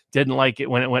revolution. Didn't like it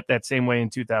when it went that same way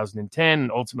in 2010,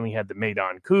 and ultimately had the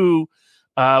Maidan coup.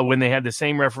 When they had the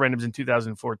same referendums in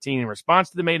 2014 in response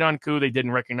to the Maidan coup, they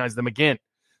didn't recognize them again.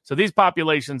 So these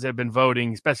populations have been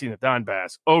voting, especially in the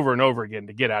Donbass, over and over again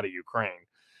to get out of Ukraine.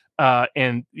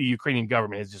 And the Ukrainian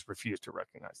government has just refused to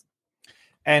recognize them.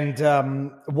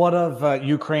 And what of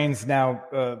Ukraine's now,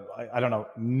 I don't know,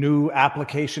 new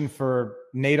application for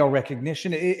NATO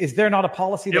recognition? Is there not a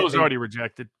policy that it was already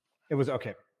rejected? It was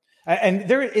okay. And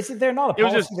there not a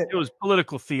policy it was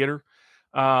political theater.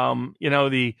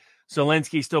 The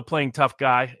Zelensky still playing tough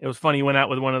guy. It was funny. He went out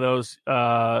with one of those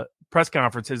press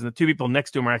conferences, and the two people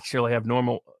next to him actually have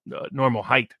normal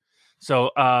height.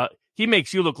 So he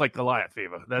makes you look like Goliath,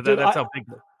 Viva. That's how big.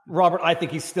 Robert, I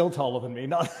think he's still taller than me.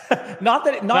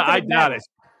 I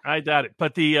doubt it.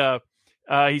 But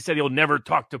he said he'll never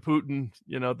talk to Putin,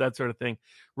 that sort of thing.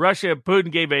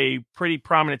 Putin gave a pretty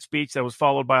prominent speech that was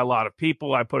followed by a lot of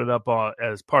people. I put it up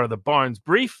as part of the Barnes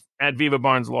Brief at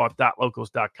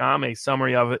vivabarneslaw.locals.com, a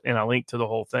summary of it, and a link to the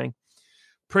whole thing.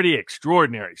 Pretty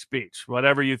extraordinary speech.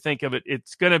 Whatever you think of it,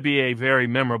 it's going to be a very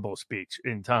memorable speech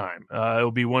in time. It'll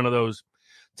be one of those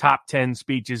top 10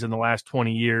 speeches in the last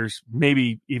 20 years,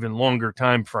 maybe even longer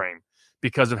time frame,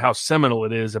 because of how seminal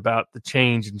it is about the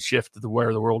change and shift of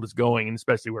where the world is going, and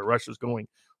especially where Russia's going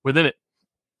within it.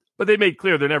 But they made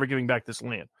clear they're never giving back this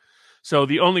land. So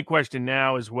the only question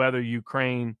now is whether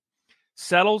Ukraine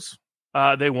settles.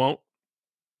 They won't,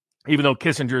 even though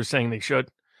Kissinger is saying they should,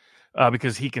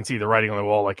 because he can see the writing on the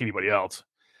wall like anybody else.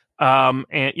 And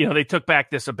they took back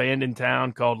this abandoned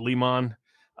town called Liman.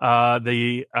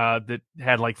 That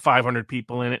had like 500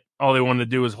 people in it. All they wanted to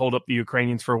do was hold up the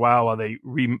Ukrainians for a while they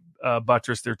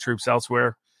buttressed their troops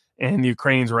elsewhere. And the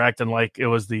Ukrainians were acting like it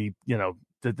was the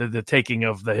taking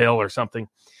of the hill or something.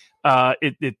 They're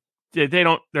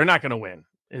not going to win.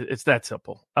 It's that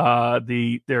simple.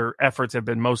 Their efforts have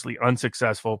been mostly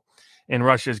unsuccessful, and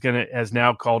Russia has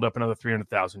now called up another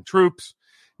 300,000 troops.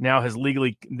 Now has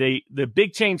legally the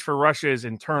big change for Russia is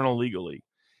internal legally.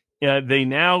 They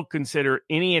now consider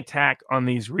any attack on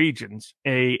these regions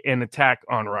an attack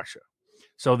on Russia.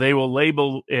 So they will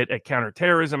label it a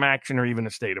counterterrorism action or even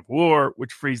a state of war,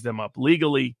 which frees them up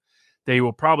legally. They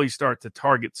will probably start to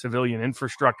target civilian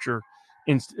infrastructure,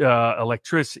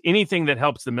 electricity, anything that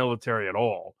helps the military at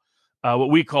all. What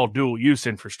we call dual use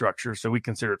infrastructure. So we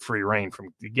consider it free reign from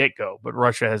the get-go. But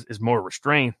Russia is more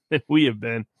restrained than we have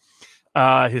been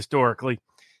historically.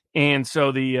 And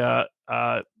so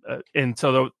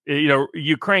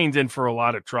Ukraine's in for a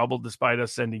lot of trouble, despite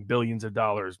us sending billions of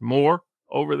dollars more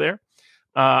over there.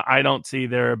 I don't see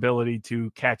their ability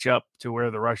to catch up to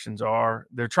where the Russians are.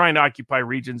 They're trying to occupy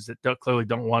regions that clearly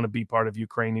don't want to be part of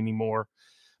Ukraine anymore.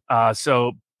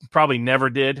 So probably never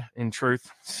did, in truth.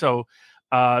 So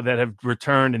that have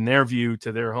returned, in their view,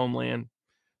 to their homeland.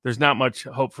 There's not much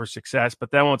hope for success,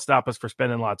 but that won't stop us from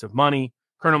spending lots of money.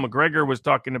 Colonel McGregor was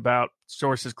talking about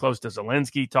sources close to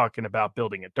Zelensky, talking about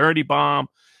building a dirty bomb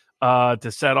to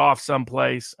set off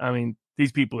someplace. I mean,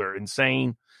 these people are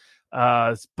insane.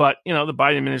 But the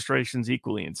Biden administration's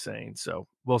equally insane. So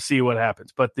we'll see what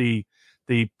happens. But the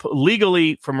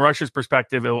legally, from Russia's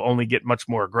perspective, it will only get much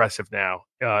more aggressive now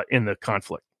in the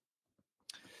conflict.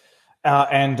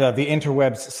 And the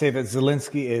interwebs say that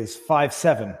Zelensky is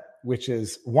 5'7", which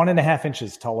is 1.5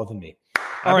 inches taller than me.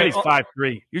 I bet he's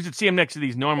 5'3". You should see him next to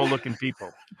these normal-looking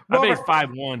people. I bet he's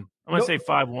 5'1". I'm going to say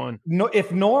 5'1". No,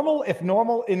 if normal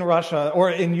in Russia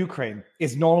or in Ukraine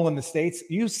is normal in the States,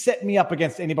 you set me up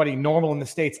against anybody normal in the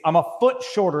States, I'm a foot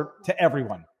shorter to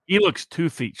everyone. He looks 2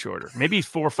 feet shorter. Maybe he's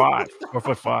 4'5",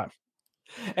 4'5".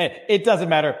 Hey, it doesn't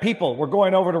matter. People, we're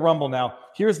going over to Rumble now.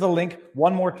 Here's the link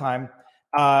one more time.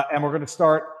 And we're going to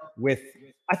start with,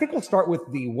 I think we'll start with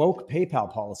the woke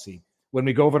PayPal policy when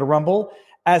we go over to Rumble.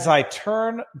 As I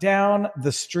turn down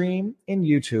the stream in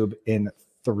YouTube in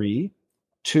 3,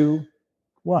 2,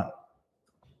 1.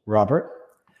 Robert,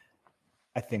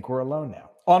 I think we're alone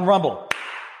now on Rumble.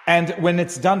 And when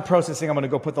it's done processing, I'm going to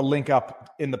go put the link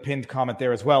up in the pinned comment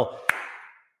there as well.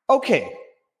 Okay,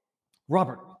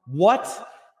 Robert, what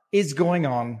is going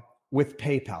on with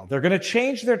PayPal? They're going to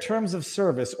change their terms of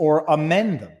service or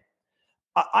amend them.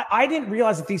 I didn't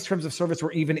realize that these terms of service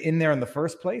were even in there in the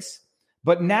first place.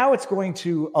 But now it's going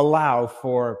to allow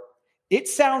for, it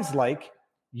sounds like,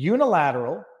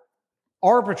 unilateral,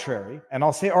 arbitrary, and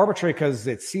I'll say arbitrary because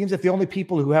it seems that the only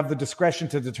people who have the discretion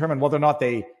to determine whether or not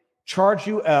they charge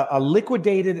you a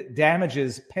liquidated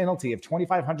damages penalty of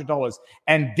 $2,500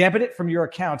 and debit it from your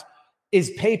account is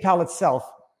PayPal itself.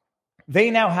 They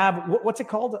now have, what's it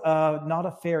called? Not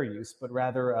a fair use, but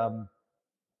rather,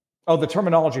 the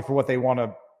terminology for what they want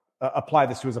to apply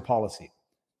this to as a policy.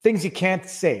 Things you can't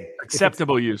say.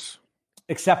 Acceptable use.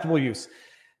 Acceptable use.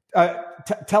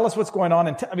 Tell us what's going on.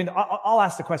 And I'll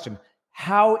ask the question.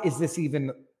 How is this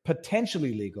even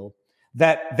potentially legal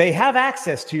that they have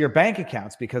access to your bank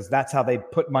accounts, because that's how they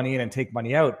put money in and take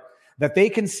money out, that they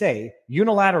can say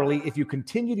unilaterally, if you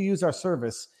continue to use our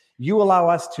service, you allow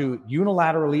us to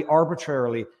unilaterally,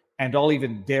 arbitrarily, and I'll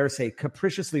even dare say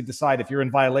capriciously decide if you're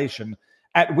in violation,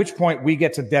 at which point we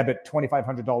get to debit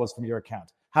 $2,500 from your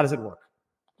account. How does it work?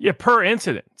 Yeah, per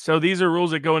incident. So these are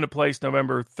rules that go into place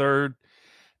November 3rd.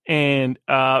 And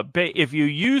if you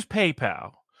use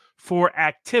PayPal for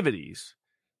activities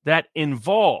that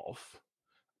involve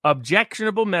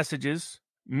objectionable messages,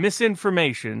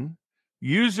 misinformation,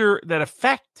 that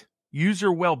affect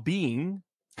user well-being,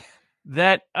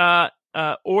 that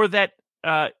or that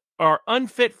are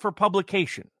unfit for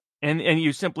publication, and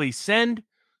you simply send,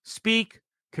 speak,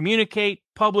 communicate,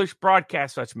 publish,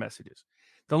 broadcast such messages.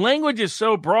 The language is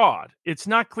so broad, it's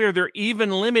not clear they're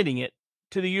even limiting it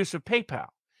to the use of PayPal.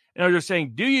 And they're just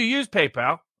saying, do you use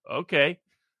PayPal? Okay.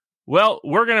 Well,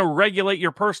 we're going to regulate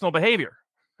your personal behavior.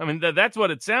 I mean, that's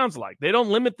what it sounds like. They don't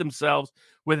limit themselves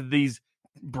with these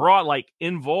broad, like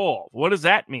involve. What does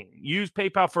that mean? Use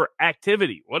PayPal for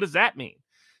activity. What does that mean?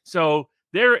 So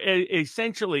they're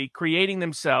essentially creating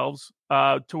themselves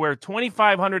to where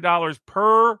 $2,500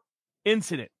 per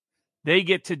incident they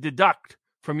get to deduct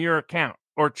from your account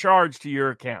or charge to your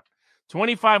account.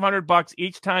 $2,500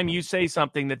 each time you say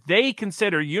something that they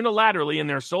consider unilaterally in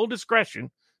their sole discretion,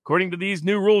 according to these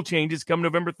new rule changes come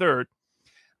November 3rd,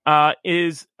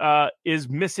 is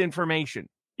misinformation,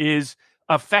 is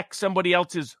affect somebody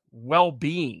else's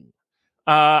well-being.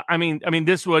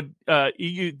 This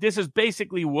is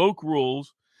basically woke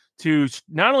rules to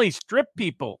not only strip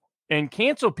people and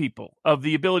cancel people of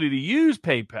the ability to use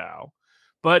PayPal,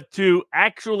 but to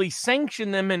actually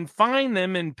sanction them and fine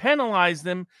them and penalize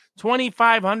them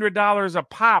 $2,500 a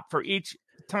pop for each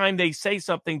time they say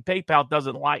something PayPal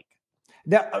doesn't like.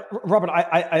 Now, Robert,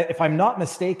 I, if I'm not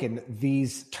mistaken,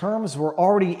 these terms were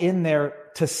already in there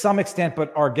to some extent,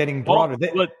 but are getting broader.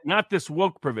 But not this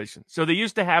woke provision. So they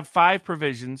used to have 5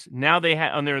 provisions. Now they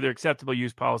have under their acceptable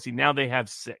use policy. Now they have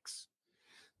 6.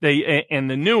 And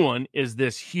the new one is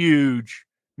this huge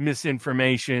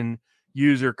misinformation,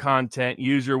 user content,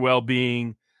 user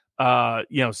well-being,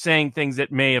 saying things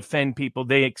that may offend people.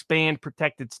 They expand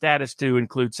protected status to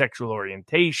include sexual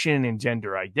orientation and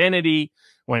gender identity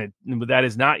when that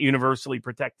is not universally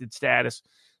protected status.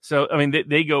 So, I mean,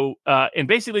 they go and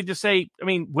basically just say, I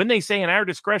mean, when they say in our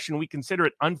discretion, we consider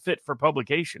it unfit for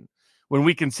publication. When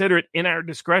we consider it in our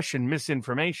discretion,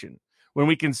 misinformation. When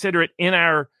we consider it in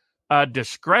our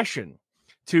discretion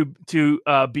to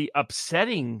be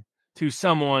upsetting to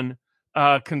someone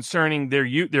concerning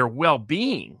their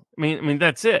well-being. I mean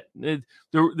that's it.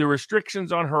 The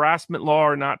restrictions on harassment law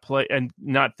are not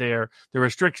there. The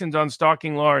restrictions on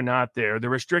stalking law are not there. The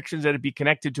restrictions that it be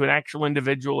connected to an actual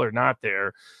individual are not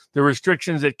there. The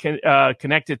restrictions that can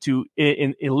connected to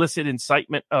illicit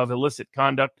incitement of illicit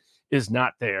conduct is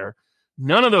not there.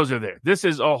 None of those are there. This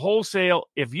is a wholesale.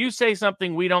 If you say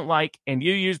something we don't like and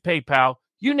you use PayPal,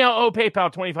 you now owe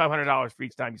PayPal $2,500 for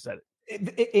each time you said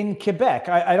it. In Quebec,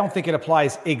 I don't think it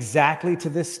applies exactly to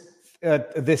this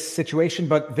situation,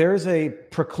 but there's a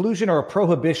preclusion or a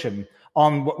prohibition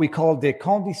on what we call des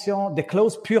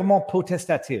clauses purement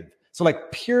potestatives. So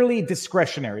like purely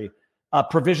discretionary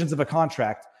provisions of a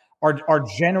contract are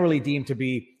generally deemed to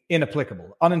be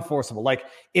inapplicable, unenforceable. Like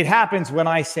it happens when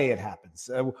I say it happens,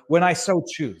 when I so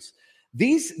choose.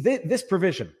 This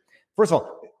provision, first of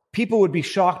all, people would be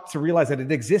shocked to realize that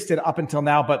it existed up until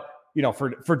now, but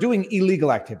for doing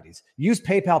illegal activities, use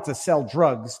PayPal to sell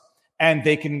drugs, and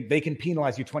they can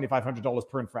penalize you $2,500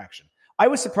 per infraction. I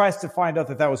was surprised to find out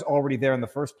that was already there in the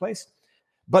first place.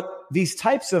 But these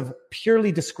types of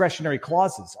purely discretionary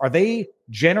clauses, are they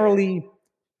generally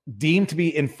deemed to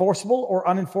be enforceable or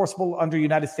unenforceable under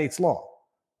United States law?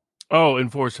 Oh,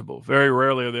 enforceable. Very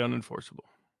rarely are they unenforceable.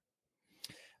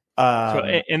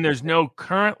 And there's no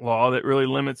current law that really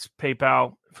limits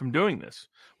PayPal from doing this.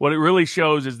 What it really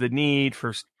shows is the need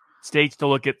for states to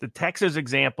look at the Texas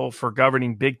example for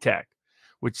governing big tech,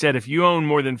 which said if you own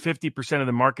more than 50% of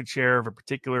the market share of a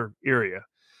particular area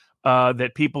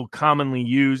that people commonly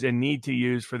use and need to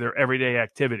use for their everyday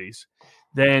activities,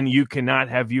 then you cannot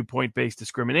have viewpoint-based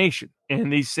discrimination.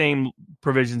 And these same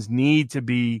provisions need to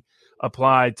be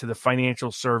applied to the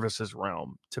financial services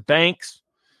realm, to banks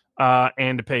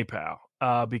and to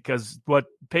PayPal, because what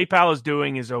PayPal is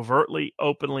doing is overtly,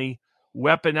 openly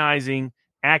weaponizing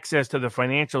access to the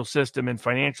financial system and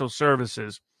financial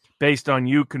services based on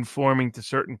you conforming to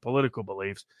certain political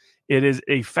beliefs. It is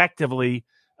effectively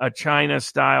a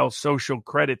China-style social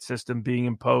credit system being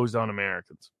imposed on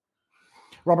Americans.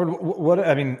 Robert,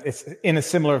 it's in a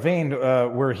similar vein.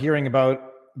 We're hearing about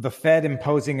the Fed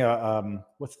imposing a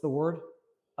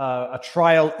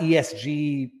trial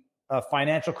ESG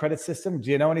financial credit system.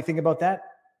 Do you know anything about that?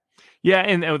 Yeah,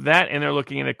 and they're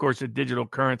looking at, of course, a digital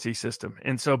currency system.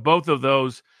 And so both of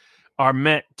those are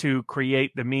meant to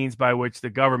create the means by which the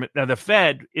government... Now, the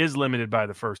Fed is limited by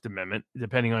the First Amendment,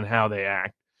 depending on how they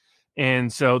act.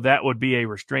 And so that would be a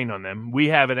restraint on them. We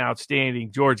have an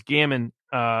outstanding... George Gammon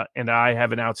and I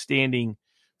have an outstanding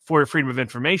Freedom of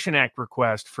Information Act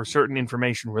request for certain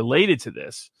information related to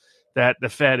this that the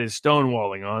Fed is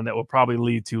stonewalling on that will probably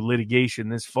lead to litigation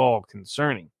this fall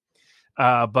concerning.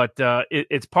 But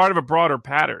it's part of a broader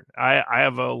pattern. I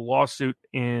have a lawsuit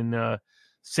in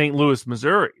St. Louis,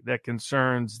 Missouri, that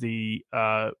concerns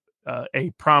a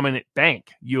prominent bank,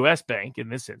 U.S. bank in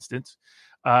this instance,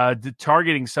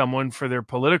 targeting someone for their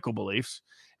political beliefs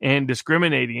and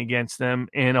discriminating against them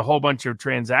in a whole bunch of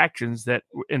transactions that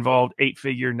involved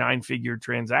 8-figure, 9-figure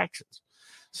transactions.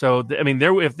 So,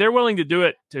 if they're willing to do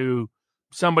it to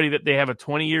somebody that they have a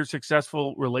 20-year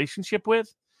successful relationship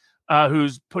with,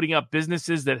 who's putting up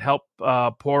businesses that help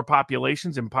poor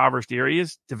populations, impoverished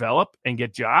areas develop and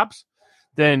get jobs,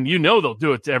 then they'll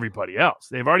do it to everybody else.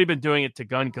 They've already been doing it to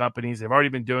gun companies. They've already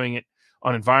been doing it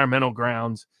on environmental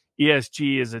grounds.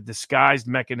 ESG is a disguised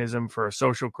mechanism for a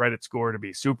social credit score to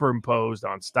be superimposed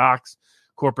on stocks,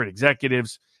 corporate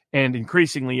executives, and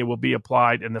increasingly it will be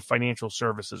applied in the financial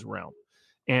services realm.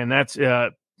 And that's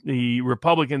the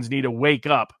Republicans need to wake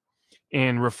up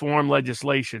and reform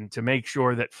legislation to make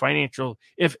sure that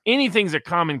if anything's a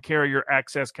common carrier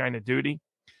access kind of duty,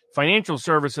 financial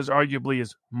services arguably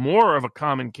is more of a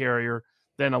common carrier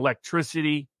than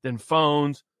electricity, than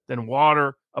phones, than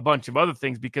water, a bunch of other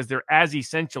things, because they're as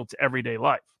essential to everyday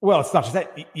life. Well, it's not just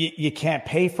that. You can't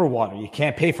pay for water. You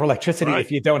can't pay for electricity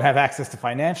if you don't have access to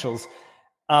financials.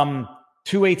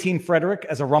 218 Frederick,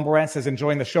 as a Rumble rant, says,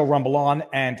 enjoying the show, Rumble on.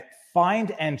 And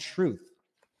Find and Truth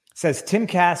says,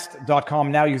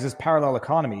 timcast.com now uses Parallel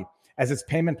Economy as its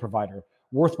payment provider.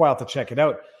 Worthwhile to check it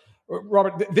out.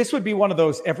 Robert, this would be one of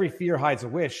those every fear hides a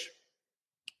wish.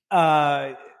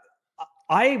 I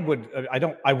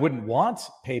wouldn't want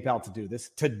PayPal to do this,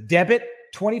 to debit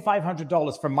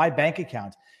 $2,500 from my bank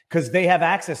account because they have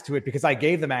access to it, because I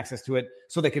gave them access to it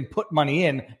so they can put money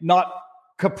in, not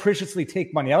capriciously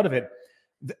take money out of it.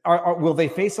 Will they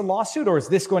face a lawsuit, or is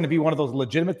this going to be one of those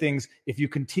legitimate things? If you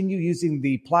continue using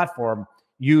the platform,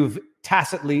 you've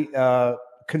tacitly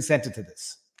consented to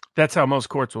this. That's how most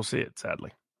courts will see it,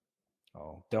 sadly.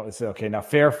 Oh, don't say okay. Now,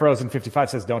 Fair Frozen 55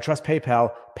 says, "Don't trust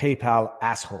PayPal. PayPal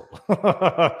asshole."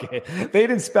 Okay, they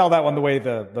didn't spell that one the way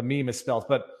the meme is spelled,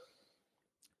 but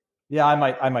yeah, I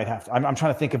might have to. I'm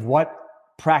trying to think of what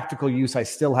practical use I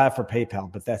still have for PayPal,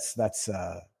 but that's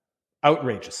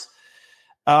outrageous.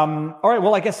 All right,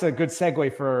 well, I guess a good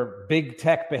segue for big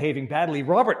tech behaving badly.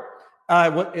 Robert,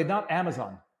 not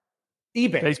Amazon,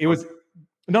 eBay. Facebook. It was.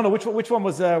 No. Which one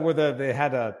was where they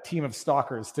had a team of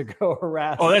stalkers to go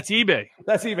harass? Oh, that's eBay.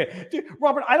 That's eBay. Dude,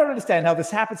 Robert, I don't understand how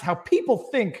this happens. How people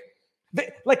think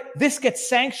this gets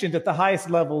sanctioned at the highest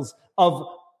levels of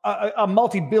a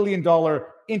multi-billion-dollar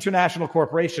international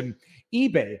corporation.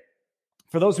 eBay,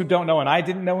 for those who don't know, and I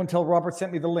didn't know until Robert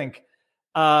sent me the link.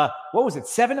 What was it?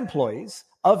 7 employees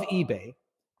of eBay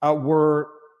were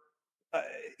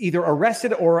either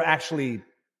arrested or actually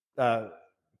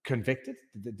convicted.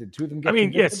 Did 2 of them get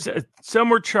convicted? Yes,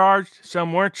 some were charged,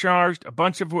 some weren't charged. A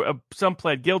bunch of some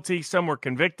pled guilty, some were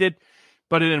convicted,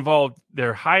 but it involved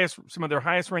some of their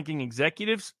highest ranking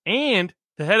executives and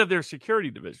the head of their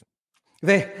security division. For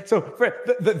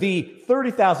the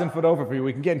 30,000-foot overview,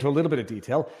 we can get into a little bit of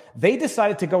detail. They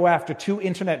decided to go after 2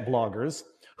 internet bloggers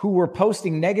who were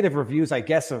posting negative reviews, I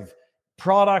guess, of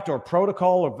product or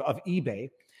protocol of eBay.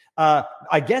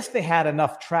 I guess they had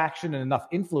enough traction and enough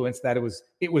influence that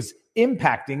it was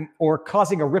impacting or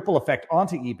causing a ripple effect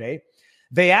onto eBay.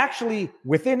 They actually,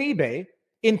 within eBay,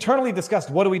 internally discussed,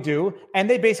 what do we do? And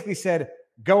they basically said,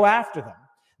 go after them.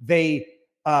 They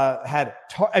had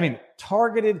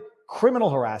targeted criminal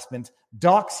harassment,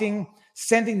 doxing,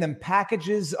 sending them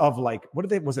packages of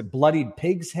was it bloodied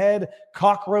pig's head,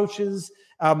 cockroaches,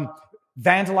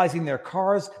 vandalizing their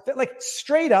cars,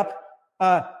 straight up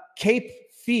Cape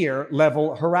Fear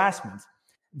level harassment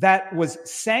that was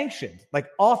sanctioned,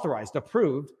 authorized,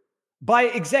 approved by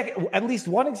at least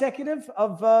one executive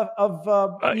of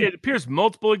it appears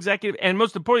multiple executives, and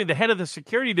most importantly, the head of the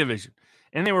security division.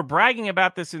 And they were bragging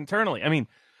about this internally. I mean,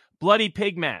 bloody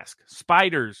pig mask,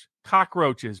 spiders,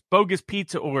 cockroaches, bogus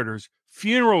pizza orders,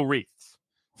 funeral wreaths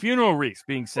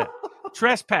being sent,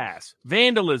 trespass,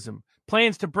 vandalism,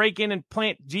 plans to break in and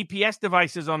plant GPS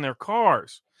devices on their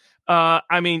cars.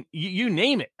 You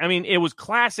name it. It was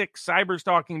classic cyber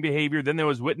stalking behavior. Then there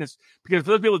was witness, because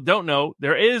for those people that don't know,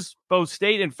 there is both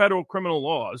state and federal criminal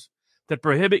laws that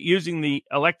prohibit using the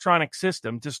electronic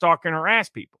system to stalk and harass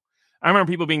people. I remember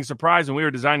people being surprised when we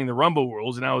were designing the Rumble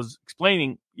rules, and I was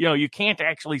explaining, you can't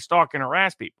actually stalk and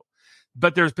harass people,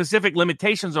 but there's specific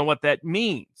limitations on what that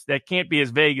means. That can't be as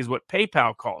vague as what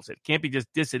PayPal calls it. It can't be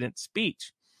just dissident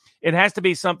speech. It has to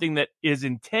be something that is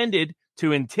intended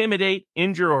to intimidate,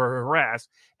 injure, or harass,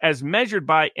 as measured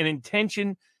by an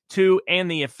intention to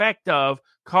and the effect of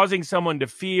causing someone to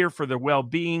fear for their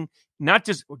well-being, not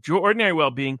just ordinary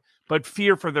well-being, but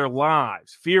fear for their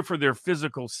lives, fear for their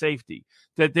physical safety,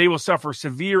 that they will suffer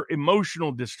severe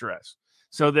emotional distress.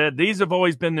 So that these have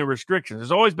always been the restrictions.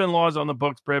 There's always been laws on the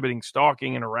books prohibiting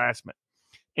stalking and harassment.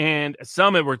 And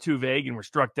some were too vague and were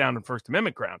struck down in First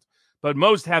Amendment grounds. But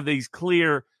most have these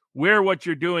clear, where what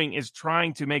you're doing is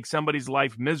trying to make somebody's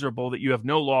life miserable that you have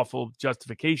no lawful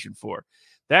justification for.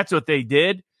 That's what they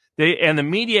did. And the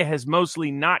media has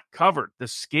mostly not covered the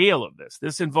scale of this.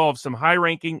 This involves some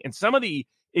high-ranking, and some of the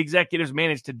executives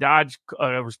managed to dodge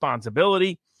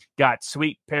responsibility, got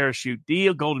sweet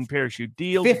golden parachute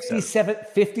deals.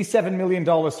 $57 million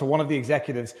to one of the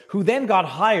executives, who then got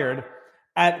hired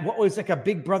at what was a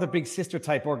big brother, big sister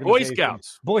type organization.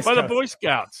 By the Boy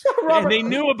Scouts. And they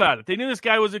knew about it. They knew this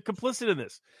guy was complicit in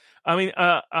this.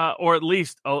 Or at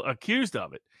least accused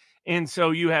of it. And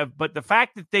so but the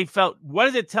fact that they felt, what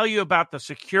does it tell you about the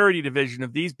security division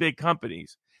of these big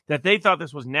companies, that they thought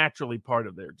this was naturally part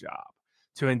of their job?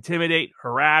 To intimidate,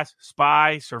 harass,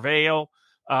 spy, surveil,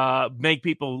 make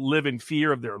people live in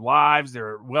fear of their lives,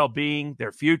 their well-being,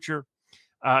 their future.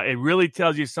 It really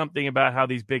tells you something about how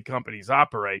these big companies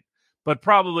operate, but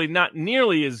probably not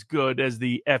nearly as good as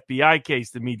the FBI case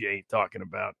the media ain't talking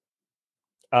about.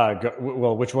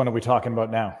 Well, which one are we talking about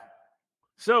now?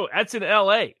 So that's in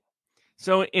L.A.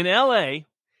 So in L.A.,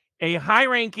 a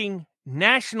high-ranking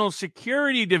National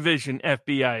Security Division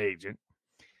FBI agent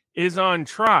is on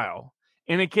trial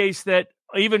in a case that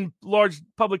even large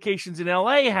publications in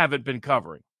L.A. haven't been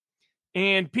covering.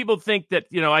 And people think that,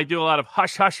 I do a lot of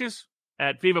hush-hushes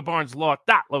at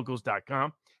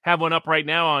vivabarneslaw.locals.com. Have one up right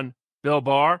now on Bill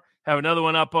Barr. Have another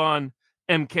one up on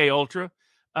MK Ultra.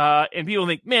 And people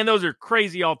think, man, those are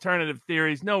crazy alternative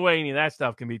theories. No way any of that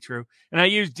stuff can be true. And I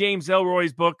use James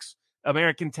Ellroy's books, the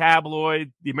American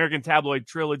Tabloid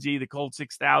Trilogy, The Cold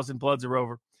 6000, Bloods Are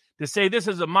Over, to say this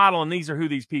is a model and these are who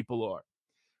these people are.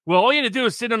 Well, all you had to do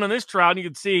is sit in on this trial and you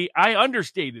could see I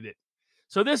understated it.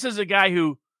 So this is a guy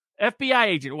who, FBI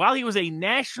agent, while he was a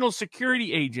national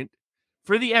security agent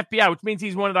for the FBI, which means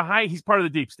he's he's part of the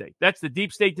deep state. That's the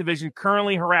deep state division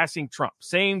currently harassing Trump.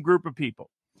 Same group of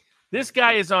people. This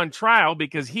guy is on trial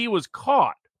because he was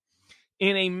caught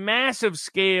in a massive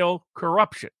scale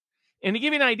corruption. And to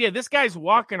give you an idea, this guy's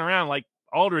walking around like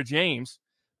Aldrich Ames,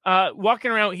 walking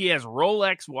around. He has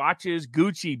Rolex watches,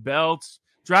 Gucci belts,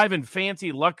 driving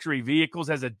fancy luxury vehicles,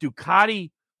 has a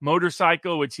Ducati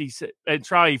motorcycle, which he said and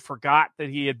probably forgot that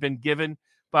he had been given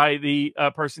by the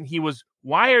person. He was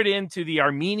wired into the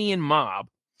Armenian mob,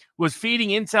 was feeding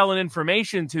intel and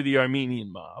information to the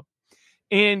Armenian mob.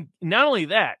 And not only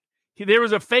that, there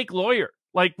was a fake lawyer.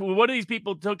 Like one of these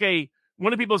people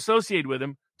one of the people associated with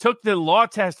him took the law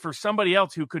test for somebody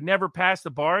else who could never pass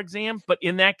the bar exam, but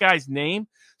in that guy's name.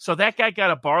 So that guy got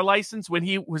a bar license when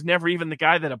he was never even the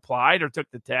guy that applied or took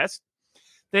the test.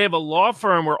 They have a law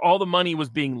firm where all the money was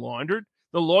being laundered.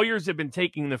 The lawyers have been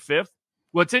taking the fifth.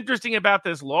 What's interesting about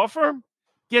this law firm?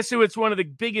 Guess who it's one of the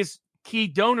biggest key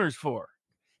donors for?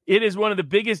 It is one of the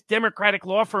biggest Democratic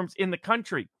law firms in the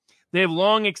country. They have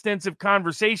long, extensive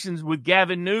conversations with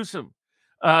Gavin Newsom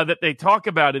that they talk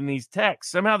about in these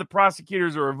texts. Somehow the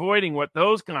prosecutors are avoiding what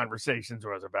those conversations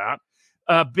was about.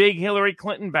 Big Hillary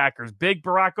Clinton backers, big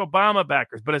Barack Obama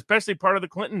backers, but especially part of the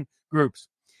Clinton groups.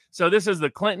 So this is the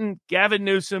Clinton, Gavin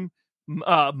Newsom,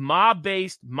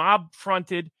 mob-based,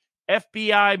 mob-fronted,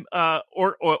 FBI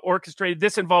orchestrated.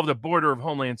 This involved a border of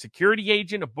Homeland Security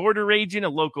agent, a border agent, a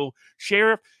local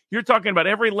sheriff. You're talking about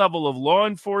every level of law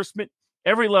enforcement,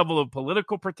 every level of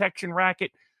political protection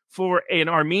racket for an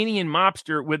Armenian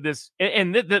mobster with this.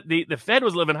 And the Fed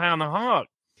was living high on the hog.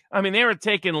 I mean, they were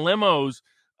taking limos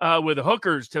with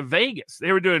hookers to Vegas.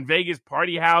 They were doing Vegas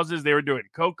party houses. They were doing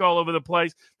coke all over the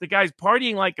place. The guy's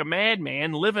partying like a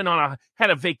madman, had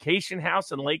a vacation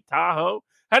house in Lake Tahoe.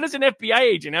 How does an FBI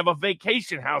agent have a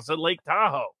vacation house at Lake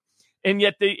Tahoe? And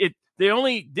yet they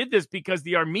only did this because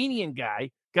the Armenian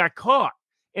guy got caught.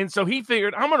 And so he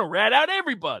figured, I'm going to rat out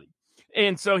everybody.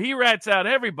 And so he rats out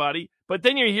everybody. But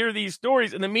then you hear these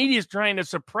stories and the media is trying to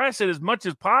suppress it as much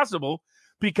as possible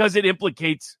because it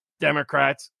implicates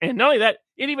Democrats. And not only that,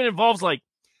 it even involves like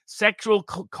sexual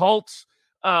cults.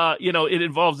 It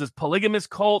involves this polygamous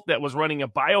cult that was running a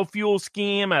biofuel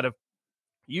scheme out of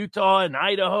Utah and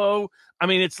Idaho. I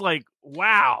mean, it's like,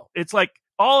 wow. It's like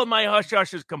all of my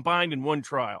hush-hushes combined in one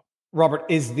trial. Robert,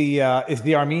 is the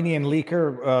Armenian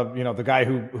leaker, the guy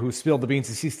who spilled the beans,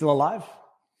 is he still alive?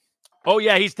 Oh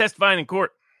yeah, he's testifying in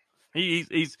court.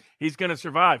 He's going to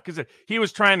survive because he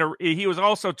was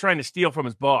also trying to steal from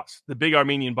his boss, the big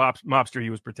Armenian mobster he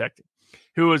was protecting,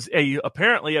 who was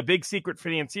apparently a big secret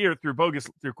financier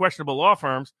through questionable law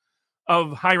firms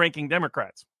of high-ranking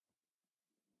Democrats.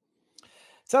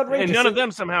 It's outrageous. And none of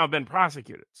them somehow have been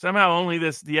prosecuted. Somehow only the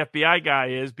FBI guy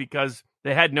is, because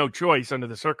they had no choice under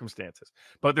the circumstances.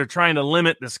 But they're trying to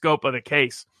limit the scope of the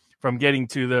case from getting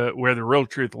to where the real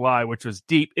truth lie, which was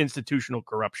deep institutional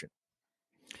corruption.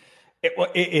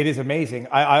 It is amazing.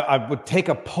 I would take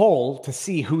a poll to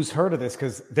see who's heard of this,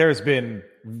 because there's been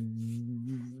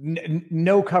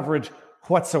no coverage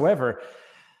whatsoever.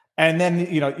 And then,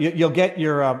 you'll get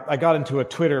your, I got into a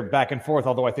Twitter back and forth,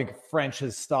 although I think French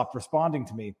has stopped responding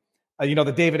to me.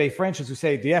 The David A. Frenches who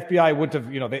say the FBI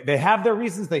wouldn't have, they have their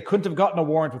reasons. They couldn't have gotten a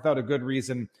warrant without a good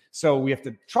reason. So we have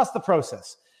to trust the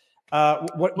process.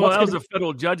 That was a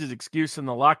federal judge's excuse in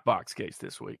the lockbox case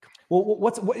this week.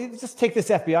 Well, just take this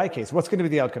FBI case. What's going to be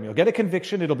the outcome? You'll get a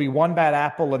conviction. It'll be one bad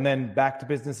apple and then back to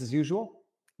business as usual.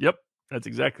 Yep. That's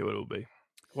exactly what it will be.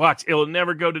 Watch. It will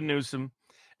never go to Newsom.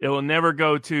 It will never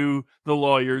go to the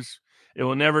lawyers. It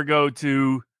will never go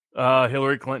to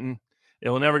Hillary Clinton. It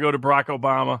will never go to Barack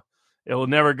Obama. It will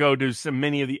never go to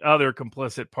many of the other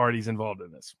complicit parties involved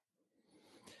in this.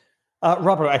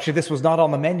 Robert, actually, this was not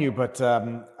on the menu, but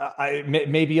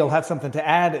maybe you'll have something to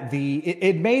add.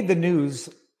 It made the news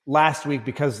last week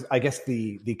because I guess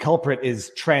the culprit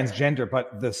is transgender,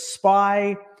 but the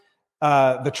spy,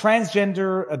 the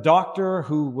transgender doctor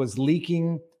who was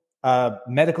leaking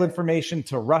medical information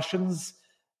to Russians.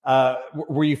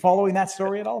 Were you following that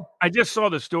story at all? I just saw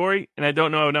the story, and I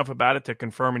don't know enough about it to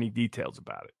confirm any details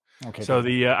about it. Okay. So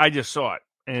I just saw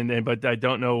it, but I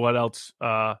don't know what else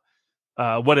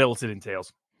it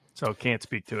entails. So can't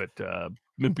speak to it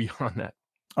beyond that.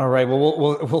 All right.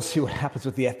 Well, we'll see what happens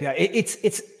with the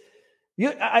FBI.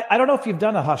 I don't know if you've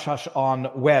done a hush hush on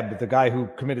Webb, the guy who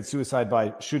committed suicide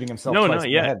by shooting himself twice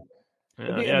in the head.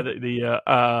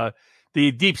 The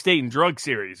Deep State and Drug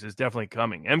series is definitely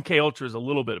coming. MK Ultra is a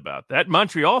little bit about that.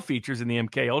 Montreal features in the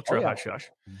MK Ultra hush hush.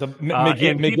 The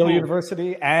McGill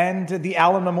University and the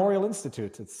Allen Memorial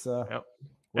Institute. It's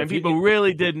and people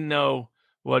really didn't know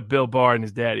what Bill Barr and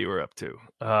his daddy were up to.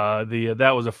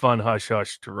 That was a fun hush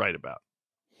hush to write about.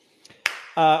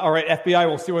 All right, FBI.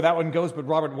 We'll see where that one goes. But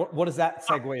Robert, what does that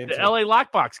segue into? The LA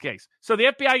lockbox case. So the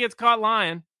FBI gets caught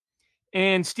lying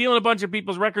and stealing a bunch of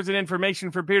people's records and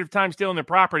information for a period of time, stealing their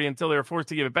property until they were forced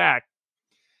to give it back.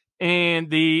 And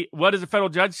what does the federal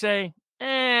judge say?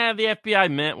 The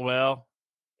FBI meant well,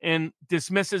 and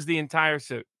dismisses the entire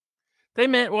suit. They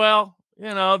meant well,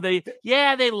 they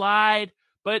lied,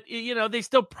 but they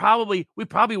still we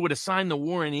probably would have signed the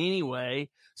warrant anyway.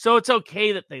 So it's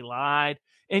okay that they lied.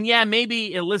 And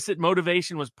maybe illicit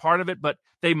motivation was part of it, but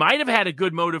they might have had a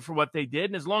good motive for what they did.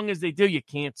 And as long as they do, you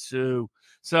can't sue.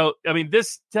 So,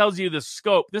 this tells you the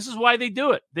scope. This is why they do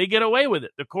it. They get away with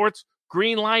it. The courts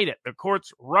green light it. The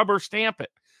courts rubber stamp it.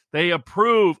 They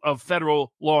approve of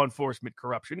federal law enforcement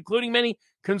corruption, including many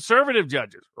conservative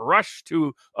judges rush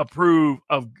to approve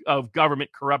of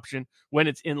government corruption when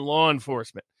it's in law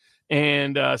enforcement.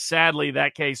 And sadly,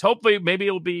 that case, hopefully, maybe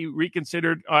it'll be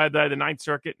reconsidered by the Ninth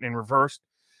Circuit and reversed.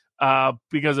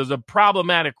 Because there's a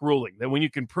problematic ruling that when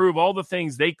you can prove all the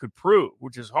things they could prove,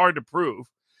 which is hard to prove,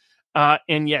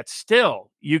 and yet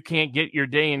still you can't get your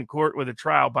day in court with a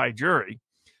trial by jury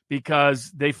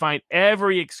because they find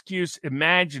every excuse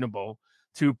imaginable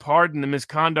to pardon the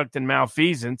misconduct and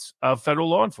malfeasance of federal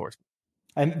law enforcement.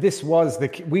 And this was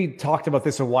we talked about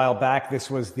this a while back.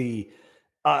 This was the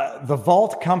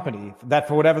vault company that,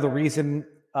 for whatever the reason,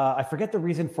 I forget the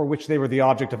reason for which they were the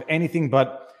object of anything,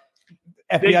 but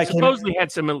FBI they supposedly had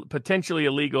some potentially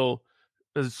illegal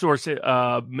source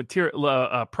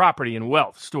material, property and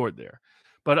wealth stored there,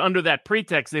 but under that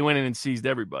pretext, they went in and seized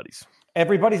everybody's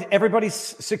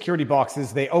security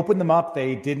boxes. They opened them up.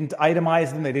 They didn't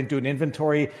itemize them. They didn't do an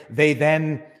inventory.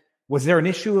 Was there an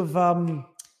issue of? And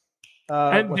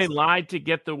they lied to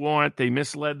get the warrant. They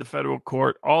misled the federal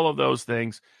court. All of those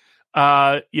things.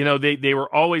 They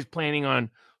were always planning on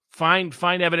find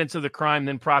evidence of the crime,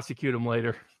 then prosecute them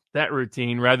later. That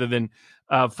routine, rather than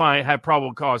have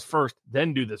probable cause first,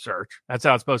 then do the search. That's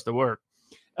how it's supposed to work.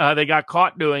 They got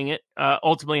caught doing it.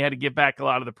 Ultimately, had to give back a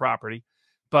lot of the property,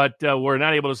 but were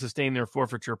not able to sustain their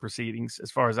forfeiture proceedings,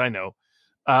 as far as I know.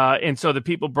 And so the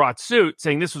people brought suit,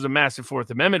 saying this was a massive Fourth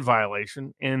Amendment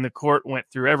violation, and the court went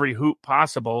through every hoop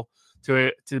possible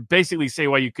to basically say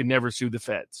why you could never sue the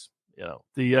feds. They're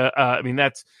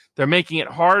making it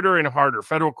harder and harder.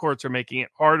 Federal courts are making it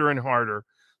harder and harder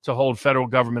to hold federal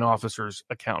government officers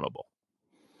accountable.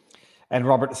 And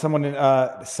Robert,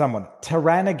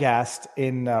 Tyranagast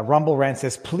in Rumble Rant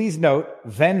says, please note,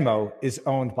 Venmo is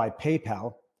owned by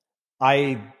PayPal.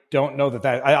 I don't know that.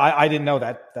 I didn't know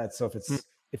that. So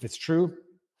if it's true,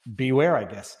 beware, I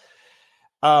guess.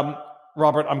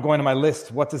 Robert, I'm going to my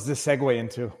list. What does this segue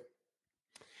into?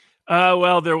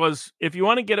 If you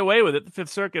want to get away with it, the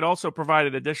Fifth Circuit also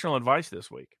provided additional advice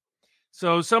this week.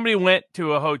 So somebody went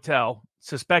to a hotel,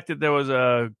 suspected there was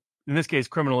in this case,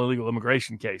 criminal illegal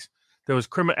immigration case. There was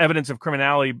evidence of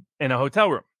criminality in a hotel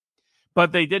room,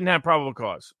 but they didn't have probable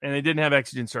cause and they didn't have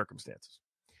exigent circumstances.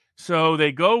 So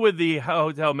they go with the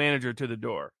hotel manager to the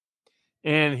door.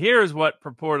 And here's what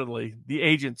purportedly the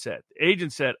agent said. The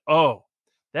agent said, "Oh,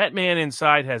 that man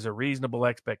inside has a reasonable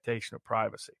expectation of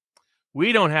privacy.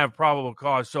 We don't have probable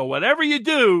cause. So whatever you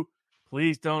do,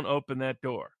 please don't open that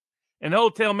door." And the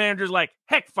hotel manager's like,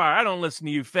 "Heck fire, I don't listen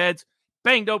to you feds."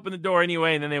 Banged open the door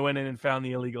anyway, and then they went in and found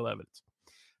the illegal evidence.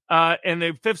 And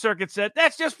the Fifth Circuit said,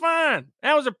 that's just fine.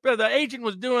 The agent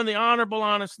was doing the honorable,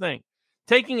 honest thing,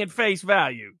 taking at face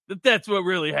value that's what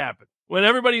really happened. When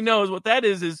everybody knows what that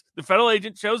is the federal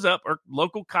agent shows up, or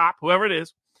local cop, whoever it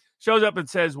is, shows up and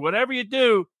says, whatever you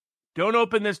do, don't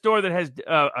open this door that has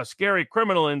a scary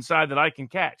criminal inside that I can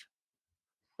catch.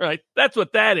 Right? That's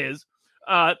what that is.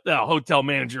 the hotel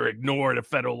manager ignored a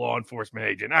federal law enforcement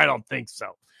agent. I don't think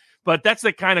so. But that's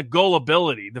the kind of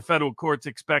gullibility the federal courts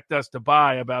expect us to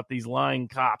buy about these lying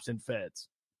cops and feds.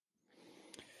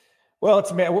 Well,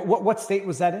 it's what state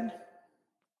was that in?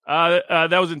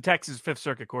 That was in Texas, Fifth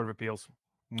Circuit Court of Appeals.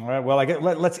 All right. Well, I guess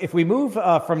let's if we move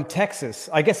from Texas,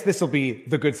 I guess this will be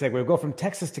the good segue. We'll go from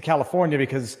Texas to California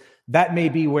because that may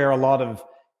be where a lot of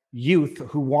youth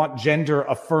who want gender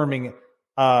affirming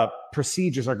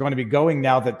procedures are going to be going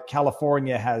now that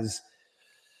California has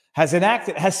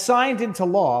signed into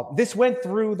law. This went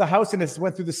through the House and this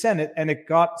went through the Senate, and it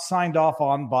got signed off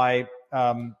on by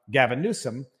Gavin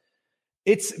Newsom.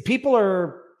 People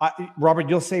are. Robert,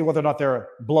 you'll say whether or not they're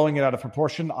blowing it out of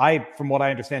proportion. From what I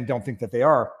understand, don't think that they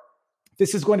are.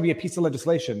 This is going to be a piece of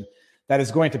legislation that is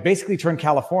going to basically turn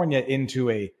California into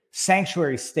a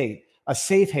sanctuary state, a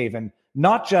safe haven,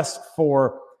 not just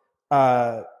for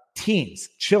teens,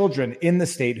 children in the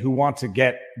state who want to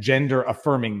get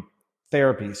gender-affirming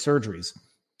therapy, surgeries,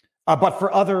 but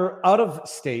for other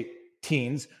out-of-state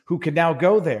teens who can now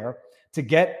go there to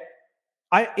get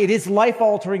it is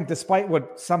life-altering, despite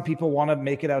what some people want to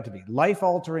make it out to be.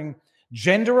 Life-altering,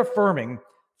 gender-affirming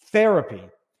therapy,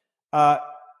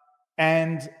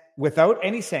 and without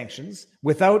any sanctions,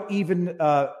 without even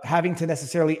having to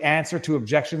necessarily answer to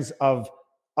objections of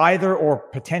either or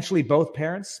potentially both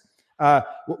parents.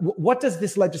 What does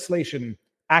this legislation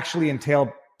actually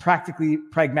entail,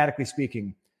 pragmatically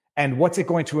speaking? And what's it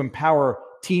going to empower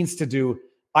teens to do,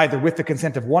 either with the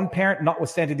consent of one parent,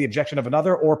 notwithstanding the objection of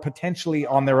another, or potentially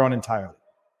on their own entirely?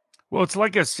 Well, it's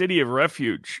like a city of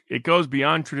refuge. It goes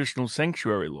beyond traditional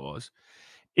sanctuary laws.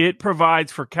 It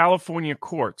provides for California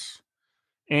courts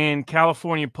and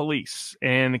California police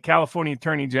and the California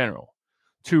Attorney General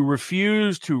to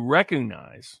refuse to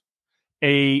recognize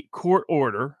a court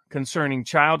order concerning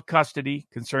child custody,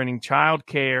 concerning child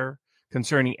care,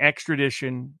 concerning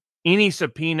extradition, any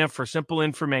subpoena for simple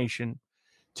information,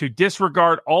 to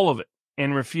disregard all of it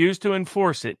and refuse to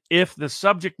enforce it if the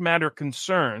subject matter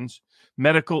concerns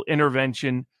medical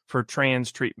intervention for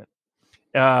trans treatment.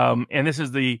 And this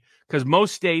is because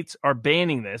most states are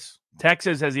banning this.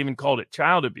 Texas has even called it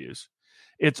child abuse.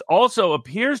 It also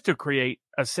appears to create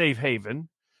a safe haven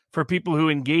for people who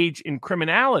engage in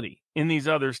criminality in these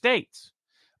other states.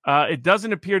 It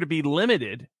doesn't appear to be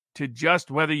limited to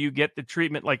just whether you get the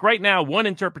treatment. Like right now, one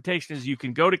interpretation is you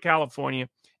can go to California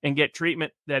and get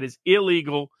treatment that is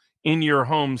illegal in your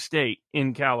home state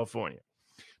in California.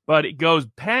 But it goes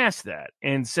past that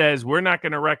and says we're not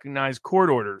going to recognize court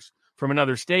orders from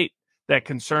another state that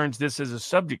concerns this as a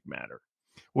subject matter.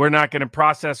 We're not going to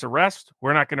process arrests.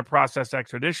 We're not going to process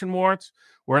extradition warrants.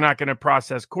 We're not going to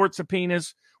process court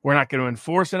subpoenas. We're not going to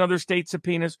enforce another state's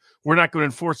subpoenas. We're not going to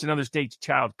enforce another state's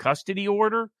child custody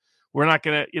order. We're not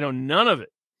going to, none of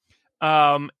it.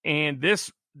 And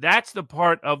that's the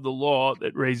part of the law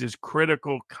that raises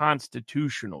critical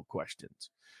constitutional questions,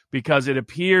 because it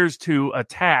appears to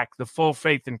attack the full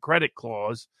faith and credit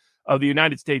clause of the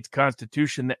United States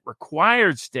Constitution that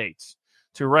requires states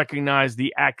to recognize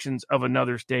the actions of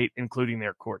another state, including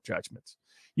their court judgments.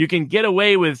 You can get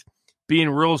away with being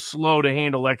real slow to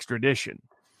handle extradition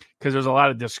because there's a lot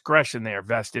of discretion there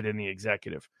vested in the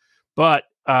executive, but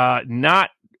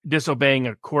not disobeying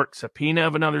a court subpoena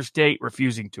of another state,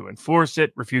 refusing to enforce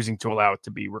it, refusing to allow it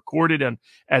to be recorded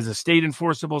as a state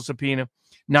enforceable subpoena,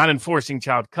 not enforcing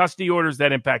child custody orders.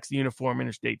 That impacts the Uniform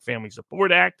Interstate Family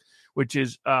Support Act, which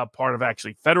is part of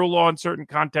actually federal law in certain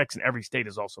contexts, and every state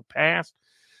has also passed.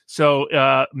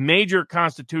 So major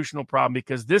constitutional problem,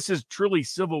 because this is truly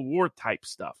Civil War type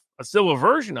stuff, a civil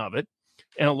version of it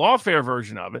and a lawfare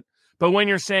version of it. But when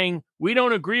you're saying, we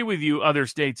don't agree with you, other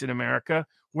states in America,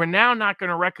 we're now not going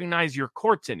to recognize your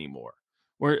courts anymore.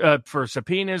 We're for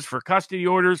subpoenas, for custody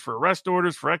orders, for arrest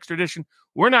orders, for extradition.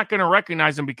 We're not going to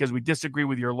recognize them because we disagree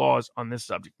with your laws on this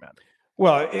subject matter.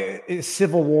 Well, it's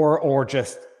civil war or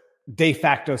just de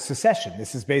facto secession.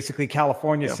 This is basically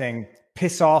California saying,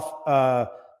 piss off,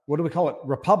 what do we call it?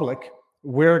 Republic.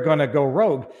 We're going to go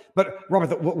rogue. But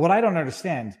Robert, what I don't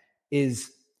understand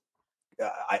is,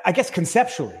 I guess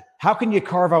conceptually, how can you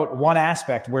carve out one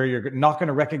aspect where you're not going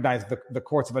to recognize the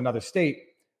courts of another state,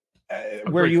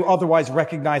 where you otherwise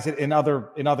recognize it in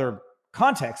other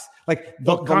contexts? Like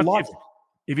the logic.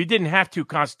 If you didn't have to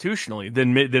constitutionally,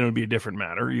 then it would be a different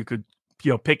matter. You could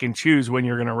pick and choose when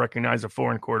you're going to recognize a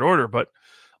foreign court order. But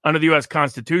under the U.S.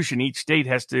 Constitution, each state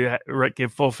has to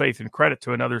give full faith and credit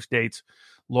to another state's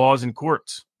laws and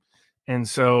courts. And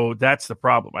so that's the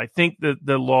problem. I think that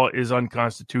the law is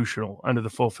unconstitutional under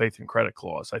the full faith and credit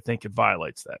clause. I think it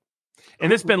violates that.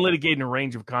 And it's been litigated in a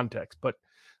range of contexts. But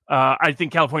I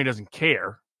think California doesn't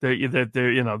care.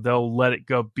 They'll let it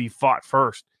go be fought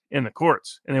first in the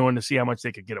courts, and they wanted to see how much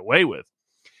they could get away with.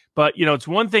 But, it's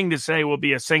one thing to say we'll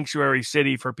be a sanctuary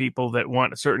city for people that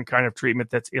want a certain kind of treatment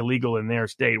that's illegal in their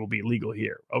state will be legal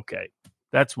here. Okay.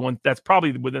 That's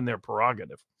probably within their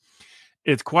prerogative.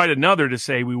 It's quite another to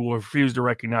say we will refuse to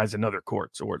recognize another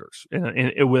court's orders.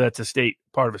 And that's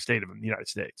part of a state of the United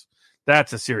States.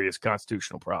 That's a serious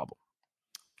constitutional problem.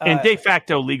 And de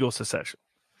facto legal secession.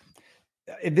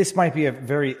 This might be a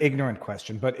very ignorant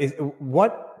question, but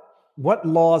what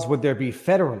laws would there be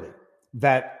federally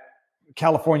that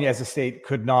California as a state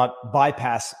could not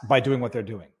bypass by doing what they're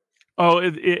doing?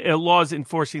 Laws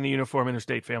enforcing the Uniform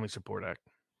Interstate Family Support Act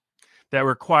that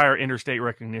require interstate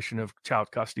recognition of child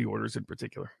custody orders in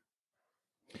particular.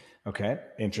 Okay,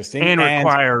 interesting. And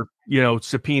require,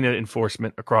 subpoena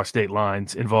enforcement across state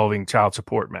lines involving child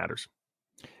support matters.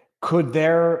 Could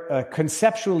there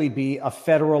conceptually be a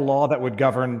federal law that would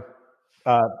govern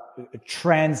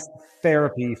trans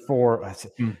therapy for...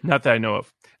 Not that I know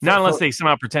of. Not unless they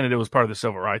somehow pretended it was part of the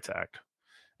Civil Rights Act.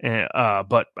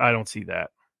 But I don't see that.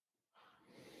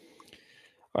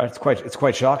 It's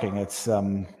quite shocking. It's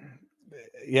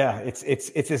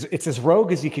it's as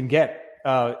rogue as you can get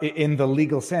in the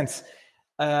legal sense,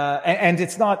 and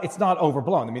it's not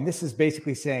overblown. I mean, this is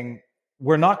basically saying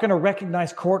we're not going to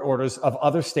recognize court orders of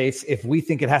other states if we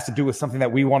think it has to do with something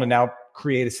that we want to now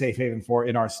create a safe haven for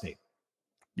in our state.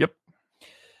 Yep.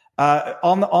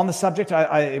 On the subject,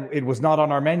 it was not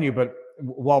on our menu, but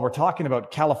while we're talking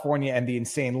about California and the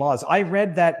insane laws, I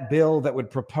read that bill that would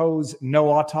propose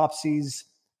no autopsies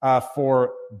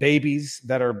for babies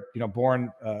that are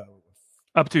born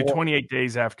up to 28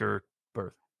 days after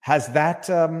birth. Has that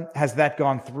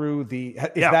gone through the?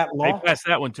 That law? They passed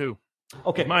that one too.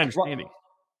 Okay, my understanding.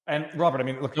 And Robert, I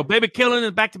mean, look, so baby killing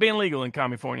is back to being legal in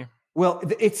California. Well,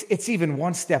 it's even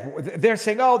one step. They're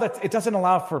saying, that it doesn't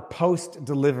allow for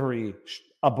post-delivery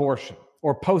abortion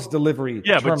or post-delivery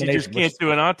termination. But you just can't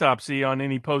do an autopsy on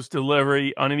any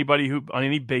post-delivery on any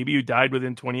baby who died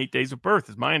within 28 days of birth.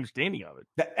 Is my understanding of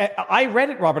it. I read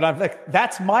it, Robert. I'm like,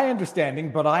 that's my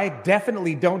understanding, but I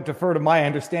definitely don't defer to my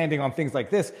understanding on things like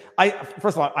this.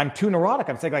 First of all, I'm too neurotic.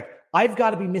 I'm saying I've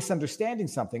got to be misunderstanding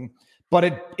something, but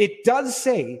it does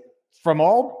say from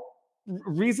all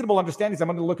reasonable understandings, I'm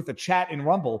going to look at the chat in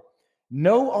Rumble,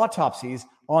 no autopsies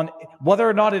on whether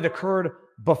or not it occurred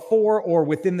before or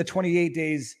within the 28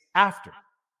 days after.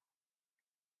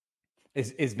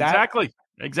 Is that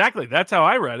exactly? That's how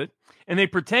I read it. And they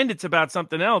pretend it's about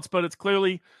something else, but it's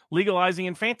clearly legalizing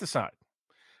infanticide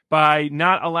by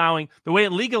not allowing. The way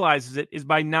it legalizes it is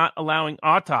by not allowing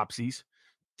autopsies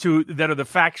that are the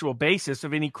factual basis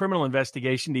of any criminal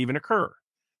investigation to even occur.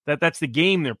 That's the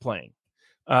game they're playing.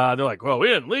 They're like, well, we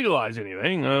didn't legalize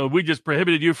anything. We just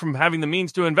prohibited you from having the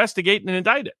means to investigate and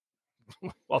indict it.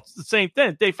 Well, it's the same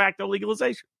thing, de facto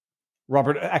legalization.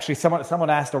 Robert, actually, someone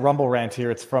asked a Rumble rant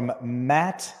here. It's from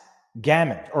Matt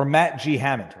Gammond or Matt G.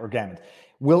 Hammond or Gammond.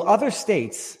 Will other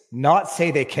states not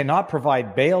say they cannot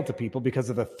provide bail to people because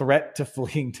of the threat to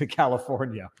fleeing to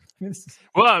California?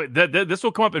 Well, this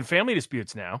will come up in family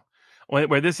disputes now,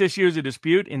 where this issue is a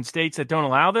dispute in states that don't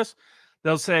allow this.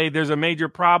 They'll say there's a major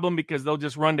problem because they'll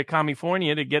just run to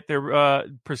California to get their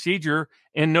procedure,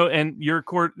 and your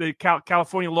court, the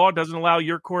California law doesn't allow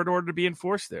your court order to be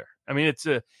enforced there. I mean,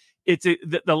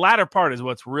 the latter part is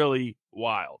what's really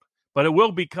wild, but it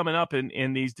will be coming up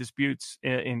in these disputes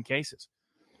in cases,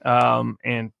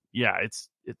 and yeah,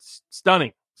 it's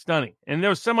stunning. And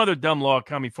there was some other dumb law,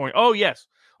 California. Oh yes,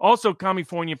 also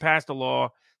California passed a law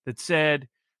that said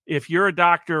if you're a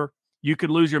doctor, you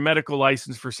could lose your medical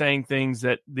license for saying things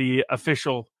that the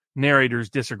official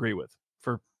narrators disagree with,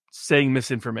 for saying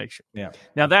misinformation. Yeah.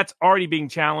 Now, that's already being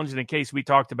challenged in a case we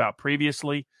talked about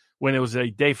previously when it was a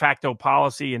de facto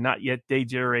policy and not yet de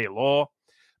jure law.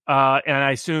 And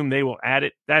I assume they will add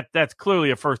it. That's clearly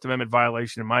a First Amendment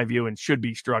violation in my view and should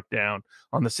be struck down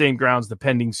on the same grounds the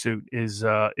pending suit is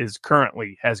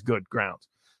currently has good grounds.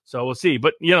 So we'll see.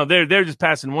 But, they're just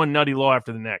passing one nutty law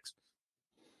after the next.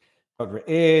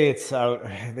 It's out.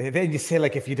 Then you say,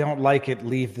 if you don't like it,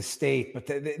 leave the state. But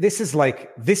this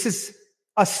is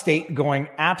a state going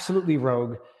absolutely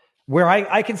rogue, where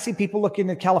I can see people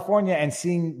looking at California and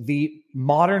seeing the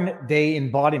modern day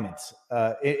embodiments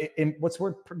in what's the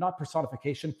word? Not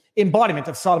personification, embodiment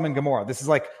of Sodom and Gomorrah. This is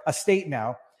like a state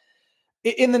now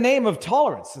in the name of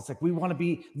tolerance. It's like we want to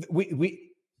be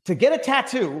to get a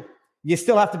tattoo, you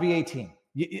still have to be 18.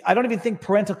 I don't even think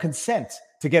parental consent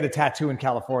to get a tattoo in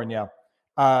California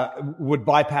would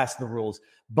bypass the rules,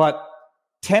 but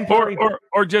temporary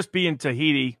or just be in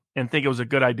Tahiti and think it was a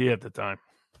good idea at the time.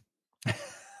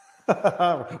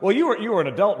 Well, you were an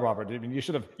adult, Robert. I mean, you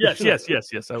should have. Yes,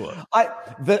 I was.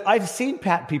 I've seen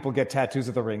people get tattoos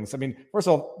of the rings. I mean, first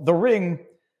of all, the ring.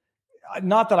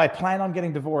 Not that I plan on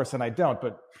getting divorced, and I don't.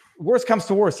 But worst comes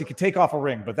to worst, you could take off a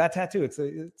ring. But that tattoo,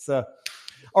 it's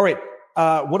all right.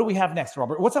 What do we have next,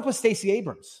 Robert? What's up with Stacey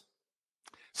Abrams?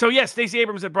 So yes, Stacey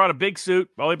Abrams had brought a big suit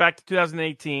all the way back to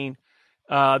 2018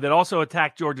 that also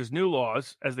attacked Georgia's new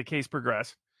laws as the case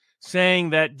progressed,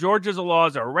 saying that Georgia's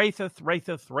laws are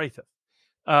racist.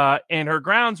 And her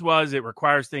grounds was it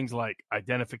requires things like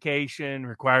identification,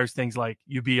 requires things like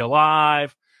you be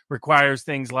alive, requires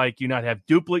things like you not have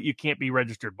duplicate, you can't be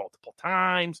registered multiple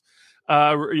times,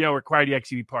 required you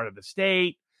actually be part of the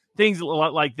state, things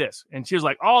like this. And she was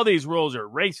like, all these rules are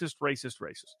racist.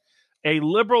 A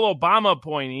liberal Obama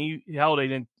appointee held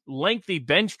a lengthy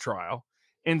bench trial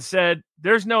and said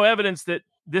there's no evidence that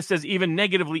this has even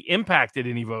negatively impacted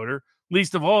any voter,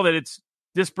 least of all that it's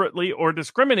disparately or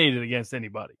discriminated against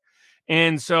anybody.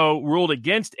 And so ruled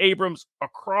against Abrams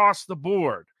across the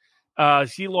board.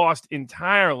 She lost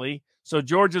entirely. So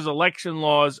Georgia's election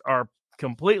laws are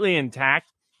completely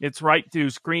intact. Its right to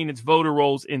screen its voter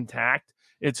rolls intact.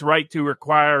 Its right to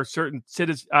require certain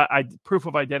proof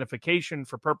of identification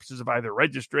for purposes of either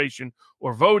registration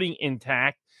or voting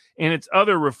intact, and its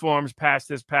other reforms passed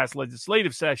this past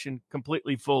legislative session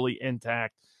completely, fully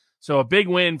intact. So a big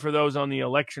win for those on the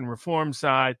election reform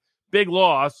side. Big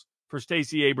loss for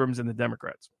Stacey Abrams and the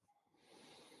Democrats.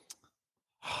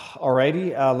 All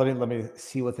righty. Let me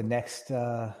see what the next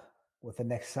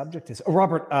subject is. Oh,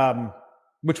 Robert,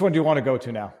 which one do you want to go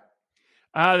to now?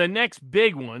 The next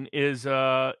big one is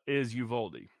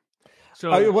Uvalde.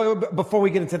 So before we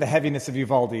get into the heaviness of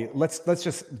Uvalde, let's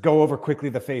just go over quickly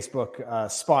the Facebook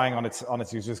spying on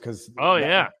its users because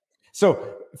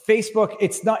So Facebook,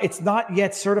 it's not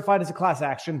yet certified as a class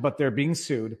action, but they're being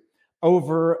sued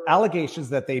over allegations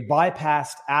that they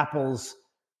bypassed Apple's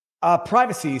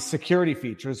privacy security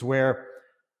features. Where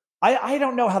I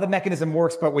don't know how the mechanism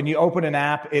works, but when you open an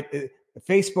app,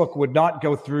 Facebook would not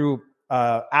go through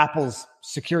Apple's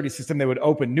security system. They would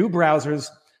open new browsers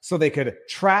so they could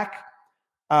track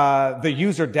the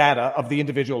user data of the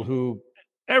individual who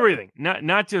everything,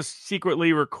 not just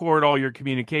secretly record all your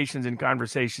communications and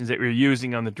conversations that you're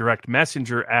using on the direct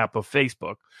messenger app of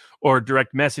Facebook or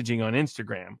direct messaging on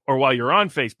Instagram or while you're on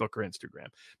Facebook or Instagram.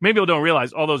 Maybe people don't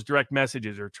realize all those direct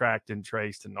messages are tracked and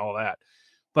traced and all that.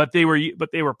 But they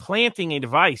were planting a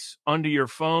device under your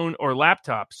phone or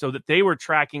laptop so that they were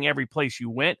tracking every place you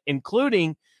went,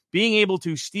 including being able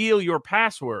to steal your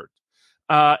password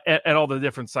at all the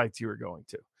different sites you were going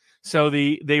to. So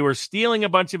they were stealing a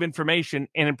bunch of information,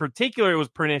 and in particular, it was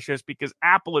pernicious because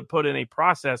Apple had put in a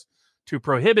process to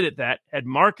prohibit that, had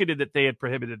marketed that they had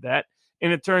prohibited that,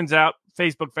 and it turns out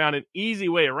Facebook found an easy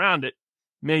way around it.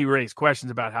 May raise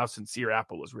questions about how sincere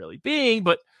Apple was really being,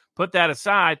 but put that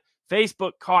aside.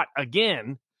 Facebook caught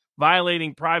again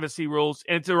violating privacy rules.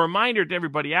 And it's a reminder to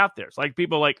everybody out there. It's like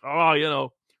people like,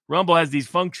 Rumble has these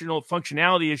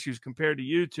functionality issues compared to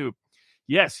YouTube.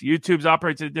 Yes, YouTube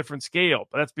operates at a different scale,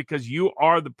 but that's because you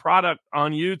are the product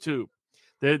on YouTube.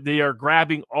 They are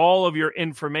grabbing all of your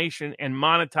information and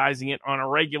monetizing it on a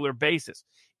regular basis.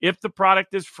 If the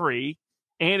product is free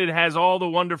and it has all the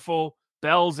wonderful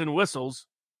bells and whistles,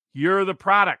 you're the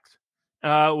product.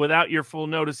 Without your full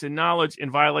notice and knowledge in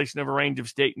violation of a range of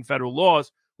state and federal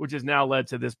laws, which has now led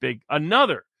to this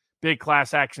another big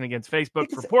class action against Facebook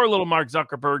for poor little Mark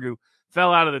Zuckerberg, who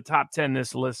fell out of the top 10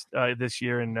 this list this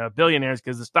year in billionaires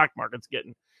because the stock market's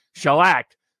getting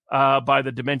shellacked by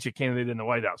the dementia candidate in the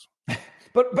White House.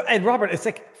 But and Robert, it's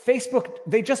like Facebook,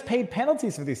 they just paid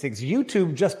penalties for these things.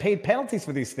 YouTube just paid penalties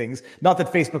for these things. Not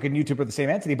that Facebook and YouTube are the same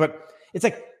entity, but it's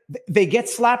like they get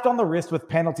slapped on the wrist with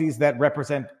penalties that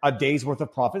represent a day's worth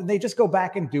of profit, and they just go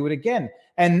back and do it again.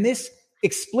 And this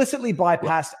explicitly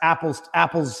bypassed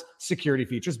Apple's security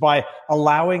features by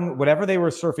allowing whatever they were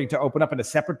surfing to open up in a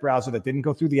separate browser that didn't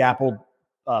go through the Apple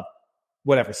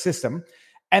system.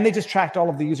 And they just tracked all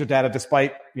of the user data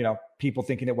despite, people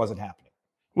thinking it wasn't happening.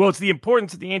 Well, it's the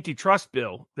importance of the antitrust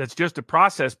bill that's just a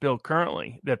process bill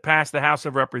currently that passed the House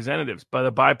of Representatives by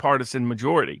the bipartisan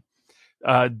majority.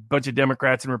 A bunch of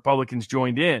Democrats and Republicans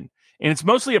joined in. And it's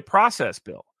mostly a process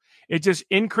bill. It just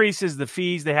increases the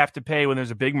fees they have to pay when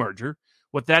there's a big merger.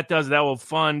 What that does, that will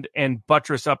fund and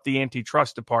buttress up the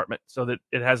antitrust department so that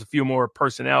it has a few more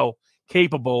personnel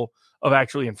capable of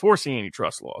actually enforcing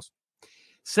antitrust laws.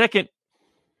 Second,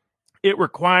 it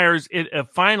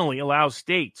finally allows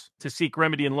states to seek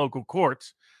remedy in local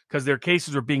courts because their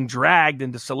cases are being dragged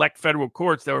into select federal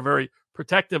courts that were very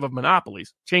protective of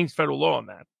monopolies. Changed federal law on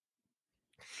that.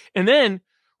 And then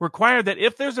require that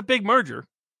if there's a big merger,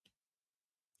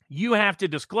 you have to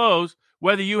disclose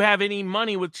whether you have any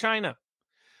money with China.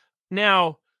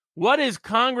 Now, what is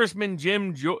Congressman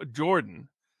Jim Jordan,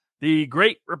 the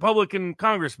great Republican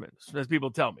congressman, as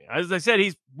people tell me? As I said,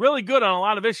 he's really good on a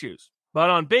lot of issues, but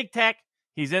on big tech,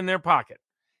 he's in their pocket.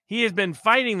 He has been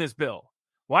fighting this bill.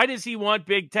 Why does he want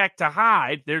big tech to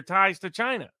hide their ties to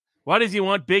China? Why does he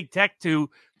want big tech to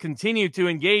continue to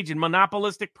engage in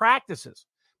monopolistic practices?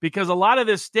 Because a lot of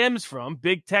this stems from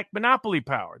big tech monopoly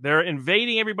power. They're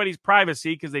invading everybody's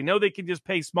privacy because they know they can just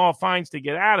pay small fines to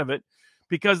get out of it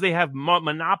because they have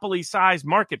monopoly-sized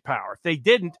market power. If they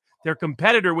didn't, their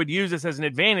competitor would use this as an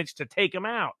advantage to take them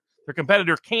out. Their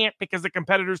competitor can't because the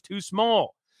competitor's too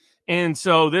small. And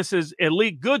so this is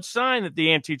a good sign that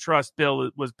the antitrust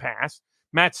bill was passed.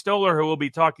 Matt Stoller, who we'll be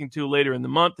talking to later in the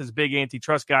month, is a big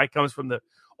antitrust guy, comes from the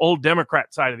old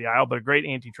Democrat side of the aisle, but a great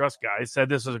antitrust guy, said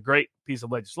this is a great piece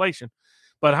of legislation,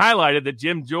 but highlighted that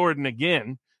Jim Jordan,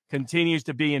 again, continues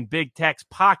to be in big tech's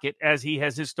pocket as he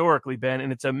has historically been,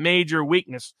 and it's a major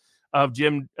weakness of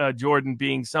Jim Jordan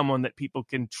being someone that people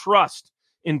can trust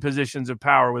in positions of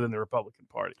power within the Republican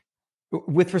Party.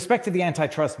 With respect to the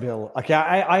antitrust bill, okay,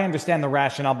 I understand the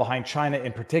rationale behind China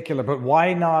in particular, but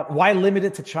why limit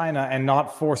it to China and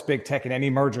not force big tech in any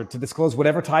merger to disclose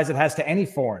whatever ties it has to any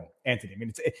foreign entity? I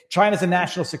mean, China's a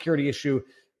national security issue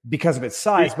because of its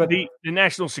size, but the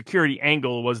national security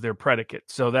angle was their predicate,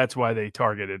 so that's why they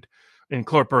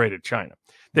incorporated China.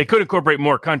 They could incorporate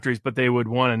more countries, but they would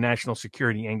want a national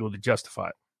security angle to justify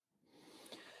it.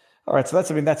 All right, so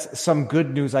that's some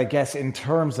good news, I guess, in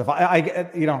terms of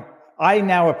I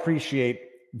now appreciate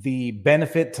the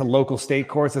benefit to local state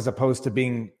courts as opposed to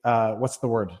being,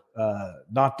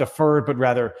 not deferred, but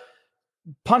rather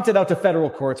punted out to federal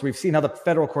courts. We've seen how the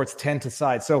federal courts tend to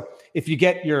side. So if you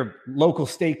get your local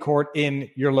state court in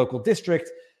your local district,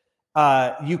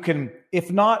 you can,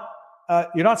 if not,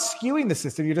 you're not skewing the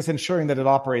system. You're just ensuring that it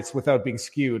operates without being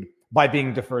skewed by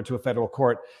being deferred to a federal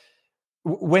court.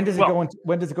 When does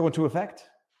it go into effect?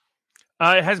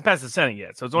 It hasn't passed the Senate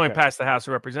yet, so it's only passed the House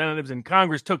of Representatives, and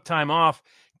Congress took time off,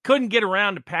 couldn't get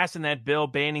around to passing that bill,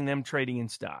 banning them trading in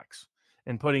stocks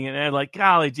and putting it in like,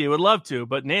 golly gee, would love to,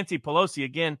 but Nancy Pelosi,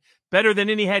 again, better than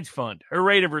any hedge fund. Her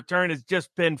rate of return has just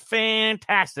been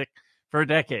fantastic for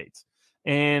decades.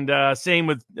 And same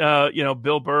with,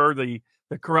 Bill Burr, the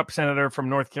corrupt senator from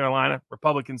North Carolina,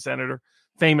 Republican senator,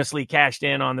 famously cashed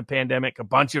in on the pandemic. A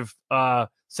bunch of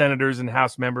senators and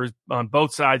House members on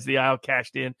both sides of the aisle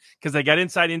cashed in because they got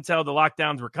inside intel the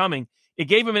lockdowns were coming. It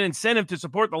gave them an incentive to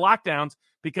support the lockdowns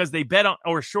because they bet on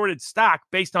or shorted stock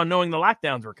based on knowing the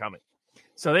lockdowns were coming.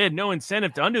 So they had no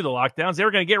incentive to undo the lockdowns. They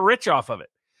were going to get rich off of it,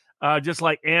 just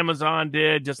like Amazon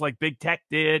did, just like big tech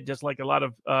did, just like a lot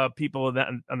of people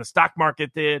on the stock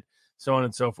market did, so on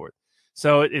and so forth.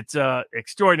 So it's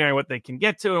extraordinary what they can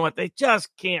get to and what they just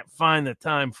can't find the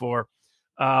time for.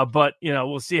 But,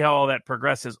 we'll see how all that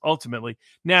progresses ultimately.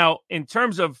 Now, in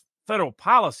terms of federal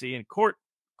policy and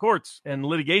courts and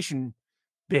litigation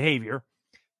behavior,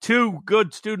 2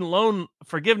 good student loan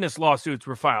forgiveness lawsuits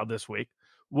were filed this week.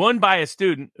 One by a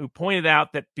student who pointed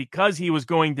out that because he was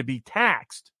going to be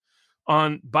taxed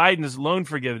on Biden's loan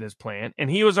forgiveness plan,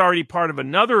 and he was already part of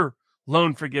another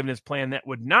loan forgiveness plan that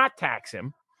would not tax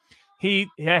him, he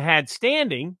had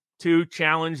standing to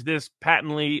challenge this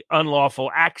patently unlawful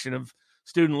action of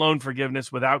student loan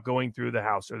forgiveness without going through the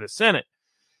House or the Senate,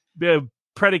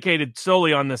 predicated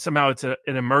solely on this. Somehow it's an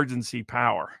emergency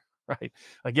power, right?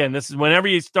 Again, this is whenever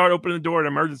you start opening the door to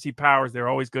emergency powers, they're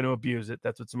always going to abuse it.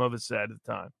 That's what some of us said at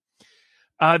the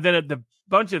time. Then the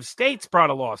bunch of states brought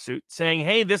a lawsuit saying,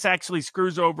 hey, this actually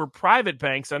screws over private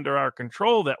banks under our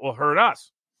control that will hurt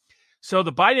us. So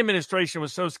the Biden administration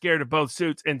was so scared of both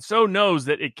suits and so knows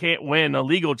that it can't win a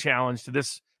legal challenge to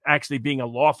this actually being a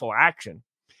lawful action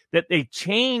that they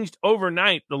changed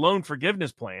overnight the loan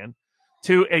forgiveness plan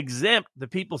to exempt the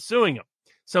people suing them.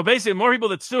 So basically, more people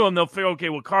that sue them, they'll figure, okay,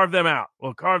 we'll carve them out.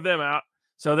 We'll carve them out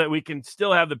so that we can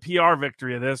still have the PR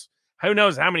victory of this. Who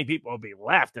knows how many people will be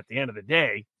left at the end of the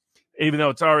day, even though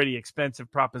it's already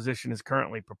expensive proposition is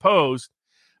currently proposed.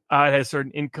 It has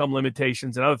certain income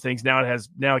limitations and other things. Now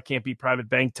it can't be private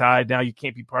bank tied. Now you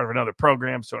can't be part of another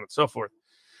program, so on and so forth.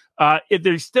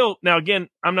 There's still, now again,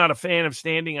 I'm not a fan of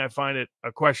standing. I find it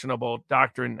a questionable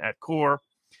doctrine at core.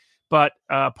 But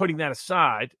putting that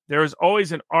aside, there is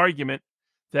always an argument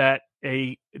that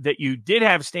you did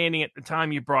have standing at the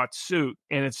time you brought suit,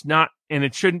 and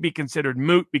it shouldn't be considered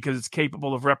moot because it's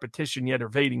capable of repetition yet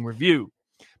evading review.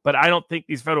 But I don't think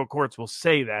these federal courts will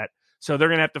say that. So they're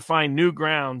going to have to find new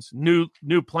grounds, new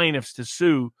plaintiffs to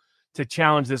sue to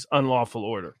challenge this unlawful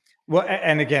order. Well,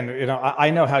 and again, I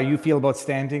know how you feel about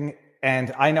standing.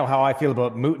 and I know how I feel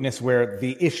about mootness, where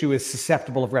the issue is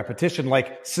susceptible of repetition,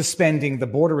 like suspending the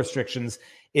border restrictions.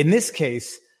 In this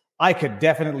case, I could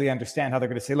definitely understand how they're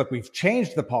going to say, look, we've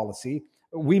changed the policy.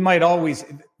 We might always,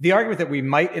 the argument that we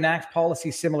might enact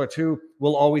policy similar to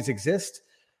will always exist,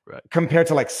 right, compared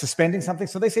to like suspending something.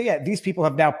 So they say, yeah, these people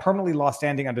have now permanently lost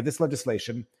standing under this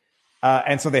legislation.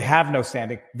 And so they have no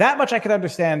standing. That much I could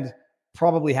understand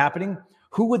probably happening.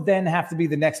 Who would then have to be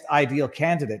the next ideal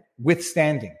candidate with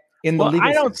standing in the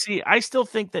legal system? I still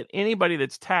think that anybody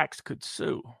that's taxed could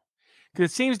sue.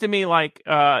 Because it seems to me like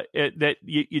that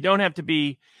you don't have to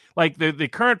be, like the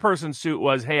current person's suit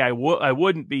was, hey, I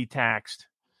wouldn't be taxed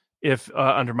if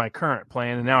under my current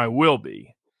plan, and now I will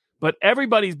be. But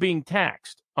everybody's being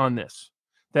taxed on this.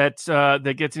 That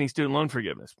gets any student loan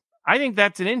forgiveness. I think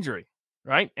that's an injury,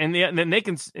 right? And then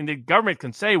the government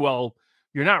can say, well,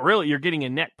 you're not really, you're getting a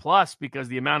net plus because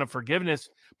the amount of forgiveness.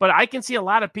 But I can see a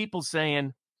lot of people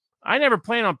saying, I never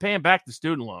plan on paying back the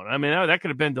student loan. I mean, that could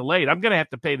have been delayed. I'm going to have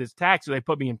to pay this tax, so they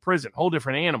put me in prison. Whole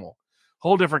different animal,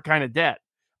 whole different kind of debt.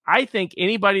 I think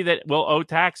anybody that will owe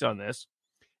tax on this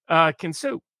can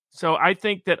sue. So I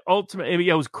think that ultimately,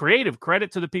 it was creative.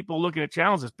 Credit to the people looking at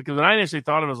challenges, because when I initially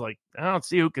thought it, I was like, I don't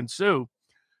see who can sue.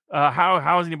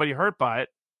 How is anybody hurt by it?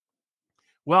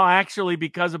 Well, actually,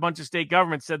 because a bunch of state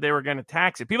governments said they were going to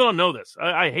tax it. People don't know this.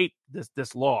 I hate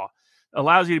this law. It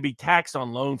allows you to be taxed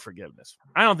on loan forgiveness.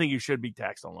 I don't think you should be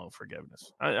taxed on loan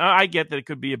forgiveness. I get that it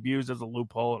could be abused as a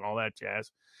loophole and all that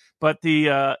jazz. But they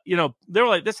were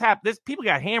like, this people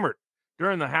got hammered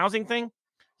during the housing thing.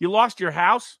 You lost your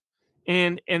house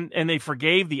and they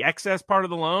forgave the excess part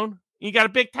of the loan. You got a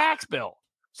big tax bill.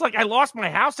 It's like, I lost my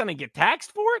house and I get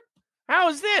taxed for it? How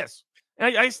is this?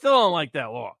 And I still don't like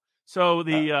that law. So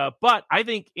but I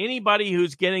think anybody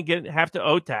who's going to have to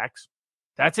owe tax,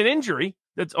 that's an injury.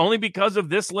 That's only because of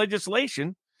this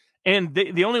legislation. And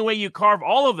the only way you carve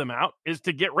all of them out is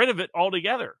to get rid of it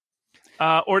altogether.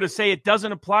 Or to say it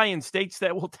doesn't apply in states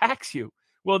that will tax you.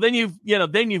 Well, then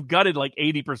you've gutted like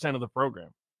 80% of the program.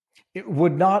 It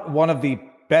would not one of the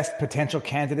best potential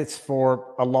candidates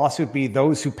for a lawsuit be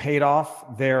those who paid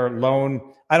off their loan,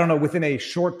 I don't know, within a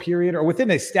short period or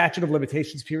within a statute of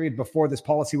limitations period before this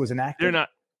policy was enacted?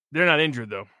 They're not injured,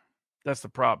 though. That's the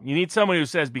problem. You need someone who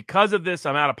says, because of this,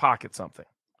 I'm out of pocket something.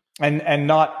 And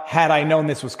not, had I known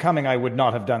this was coming, I would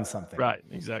not have done something. Right,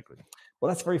 exactly. Well,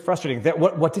 that's very frustrating.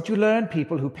 What did you learn,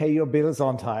 people who pay your bills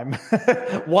on time?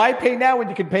 Why pay now when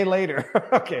you can pay later?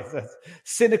 Okay, so that's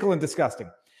cynical and disgusting.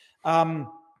 All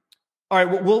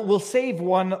right, we'll save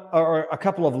one or a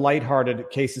couple of lighthearted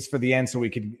cases for the end so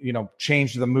we could,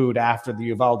 change the mood after the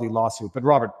Uvalde lawsuit. But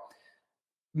Robert,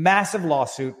 massive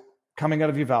lawsuit coming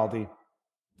out of Uvalde.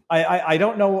 I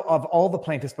don't know of all the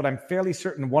plaintiffs, but I'm fairly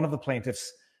certain one of the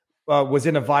plaintiffs was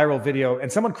in a viral video.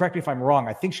 And someone correct me if I'm wrong.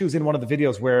 I think she was in one of the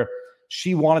videos where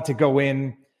she wanted to go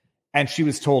in and she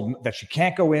was told that she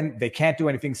can't go in. They can't do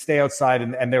anything. Stay outside.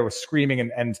 And they were screaming.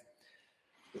 And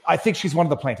I think she's one of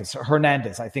the plaintiffs.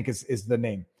 Hernandez, I think is the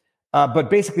name. But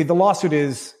basically the lawsuit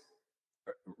is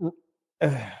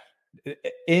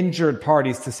injured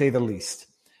parties, to say the least,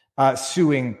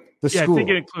 suing the school. I think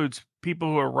it includes people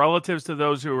who are relatives to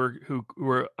those who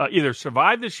were either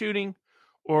survived the shooting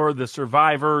or the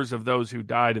survivors of those who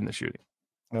died in the shooting.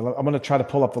 I'm going to try to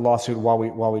pull up the lawsuit while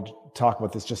we talk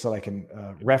about this, just so I can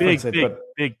reference it.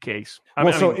 Big case.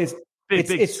 It's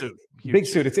big suit. Big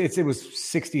suit. It was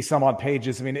 60 some odd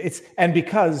pages. I mean,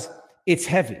 because it's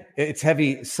heavy. It's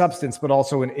heavy substance, but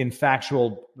also in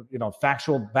factual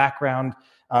background.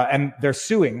 And they're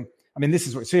suing. I mean, this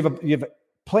is so you have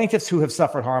plaintiffs who have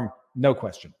suffered harm, no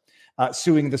question.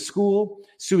 Suing the school,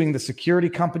 suing the security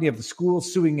company of the school,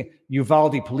 suing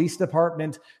Uvalde Police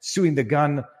Department, suing the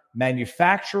gun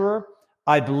manufacturer.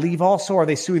 I believe also, are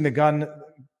they suing the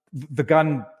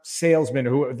gun salesman,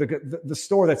 who the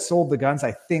store that sold the guns,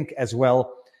 I think, as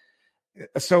well.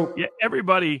 So yeah,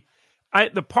 everybody,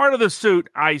 the part of the suit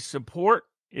I support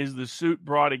is the suit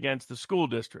brought against the school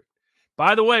district.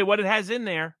 By the way, what it has in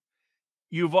there,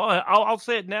 I'll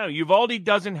say it now. Uvalde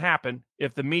doesn't happen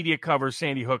if the media covers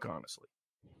Sandy Hook, honestly.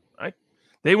 Right?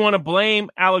 They want to blame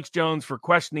Alex Jones for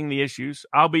questioning the issues.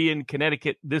 I'll be in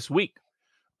Connecticut this week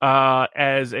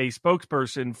as a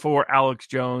spokesperson for Alex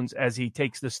Jones as he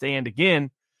takes the stand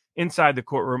again inside the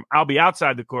courtroom. I'll be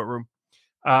outside the courtroom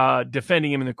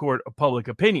defending him in the court of public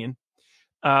opinion.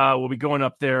 We'll be going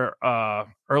up there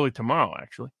early tomorrow,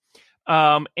 actually.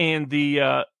 But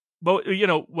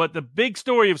what the big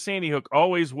story of Sandy Hook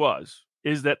always was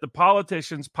is that the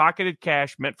politicians pocketed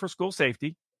cash meant for school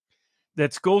safety.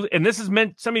 That schools, and this is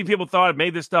meant, so many people thought I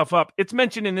made this stuff up. It's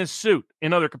mentioned in this suit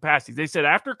in other capacities. They said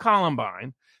after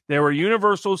Columbine, There were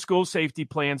universal school safety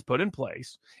plans put in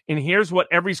place, and here's what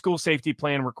every school safety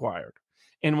plan required.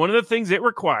 And one of the things it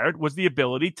required was the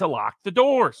ability to lock the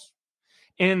doors.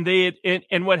 And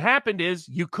what happened is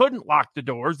you couldn't lock the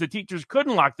doors. The teachers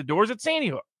couldn't lock the doors at Sandy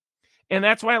Hook. And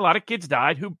that's why a lot of kids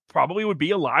died who probably would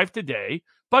be alive today,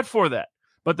 but for that.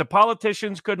 But the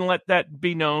politicians couldn't let that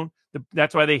be known.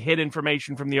 That's why they hid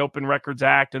information from the Open Records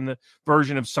Act and the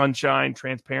version of sunshine,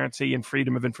 transparency, and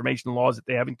freedom of information laws that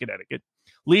they have in Connecticut,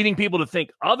 leading people to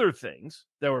think other things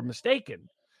that were mistaken,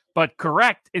 but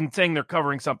correct in saying they're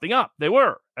covering something up. They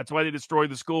were. That's why they destroyed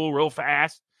the school real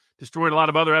fast, destroyed a lot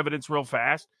of other evidence real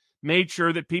fast, made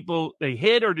sure that they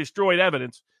hid or destroyed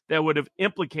evidence that would have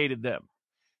implicated them.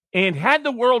 And had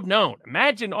the world known,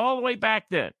 imagine all the way back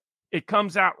then, it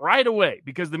comes out right away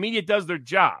because the media does their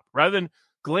job. Rather than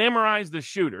glamorize the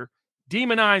shooter,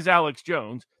 demonize Alex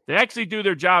Jones, they actually do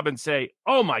their job and say,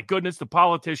 oh my goodness, the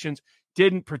politicians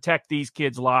didn't protect these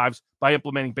kids' lives by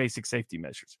implementing basic safety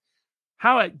measures.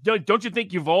 Don't you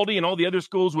think Uvalde and all the other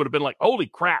schools would have been like, holy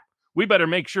crap, we better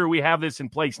make sure we have this in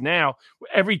place now?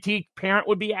 Every parent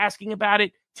would be asking about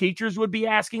it. Teachers would be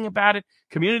asking about it.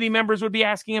 Community members would be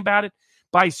asking about it.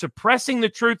 By suppressing the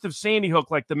truth of Sandy Hook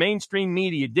like the mainstream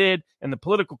media did and the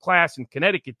political class in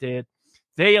Connecticut did,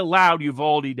 they allowed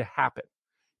Uvalde to happen.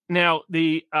 Now,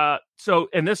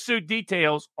 and this suit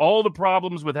details all the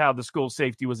problems with how the school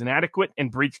safety was inadequate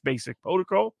and breached basic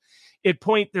protocol.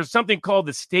 There's something called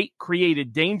the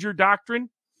state-created danger doctrine.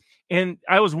 And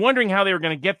I was wondering how they were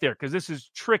going to get there because this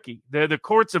is tricky. The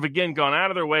courts have, again, gone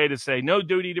out of their way to say no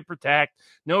duty to protect,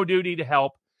 no duty to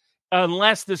help,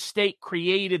 unless the state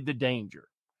created the danger,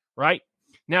 right?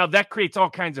 Now, that creates all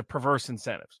kinds of perverse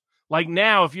incentives. Like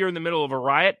now, if you're in the middle of a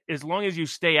riot, as long as you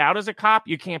stay out as a cop,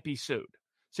 you can't be sued.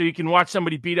 So you can watch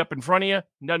somebody beat up in front of you.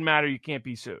 Doesn't matter. You can't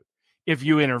be sued. If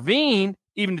you intervene,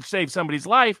 even to save somebody's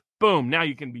life, boom, now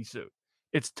you can be sued.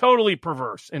 It's totally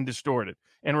perverse and distorted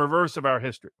and reverse of our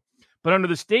history. But under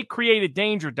the state-created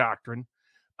danger doctrine,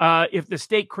 if the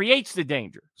state creates the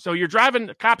danger, so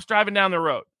the cop's driving down the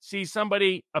road, sees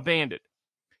somebody abandoned.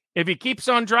 If he keeps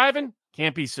on driving,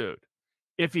 can't be sued.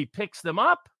 If he picks them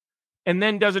up and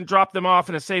then doesn't drop them off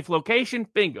in a safe location,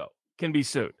 bingo, can be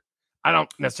sued. I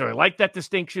don't necessarily like that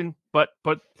distinction, but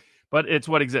it's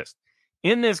what exists.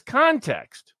 In this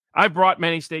context, I've brought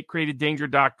many state-created danger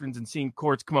doctrines and seen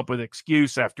courts come up with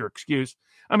excuse after excuse.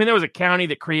 I mean, there was a county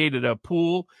that created a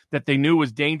pool that they knew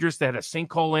was dangerous that had a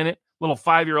sinkhole in it. Little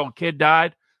 5-year-old kid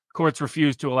died. Courts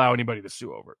refused to allow anybody to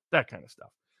sue over it, that kind of stuff.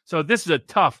 So this is a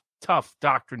tough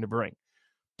doctrine to bring.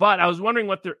 But I was wondering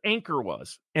what their anchor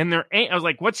was. And I was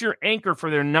like, what's your anchor for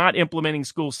their not implementing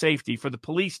school safety, for the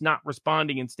police not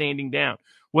responding and standing down?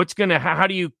 How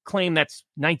do you claim that's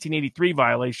 1983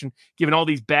 violation, given all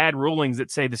these bad rulings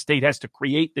that say the state has to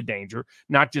create the danger,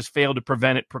 not just fail to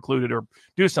prevent it, preclude it, or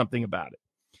do something about it?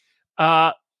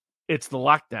 It's the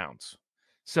lockdowns.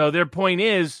 So their point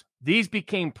is, these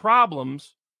became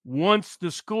problems once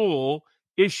the school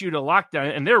issued a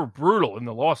lockdown, and they're brutal in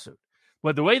the lawsuit.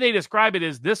 But the way they describe it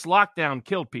is this lockdown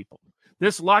killed people.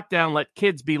 This lockdown let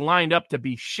kids be lined up to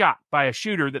be shot by a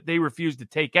shooter that they refused to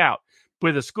take out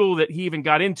with a school that he even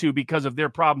got into because of their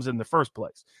problems in the first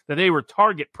place. That they were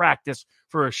target practice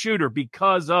for a shooter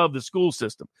because of the school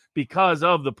system, because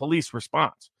of the police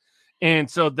response. And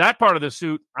so that part of the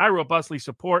suit, I robustly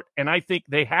support, and I think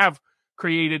they have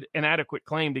created an adequate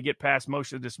claim to get past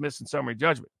motion to dismiss and summary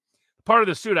judgment. Part of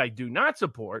the suit I do not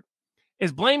support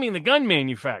is blaming the gun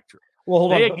manufacturer. Well,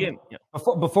 hold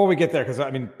on. Before we get there, because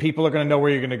I mean, people are going to know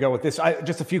where you're going to go with this.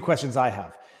 Just a few questions I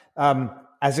have.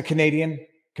 As a Canadian,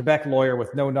 Quebec lawyer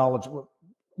with no knowledge,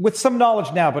 with some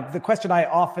knowledge now, but the question I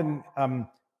often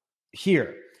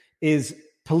hear is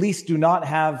police do not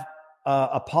have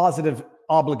a positive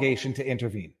obligation to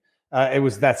intervene. It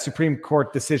was that Supreme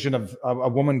Court decision of a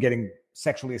woman getting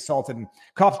sexually assaulted, and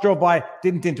cops drove by,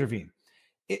 didn't intervene.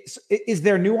 Is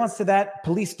there nuance to that?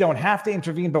 Police don't have to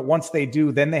intervene, but once they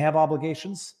do, then they have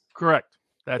obligations? Correct.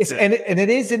 That's it. And it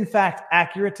is, in fact,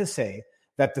 accurate to say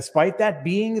that despite that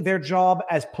being their job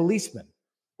as policemen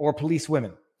or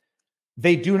policewomen,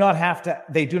 they do not have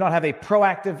a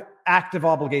proactive, active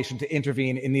obligation to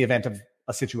intervene in the event of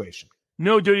a situation.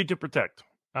 No duty to protect.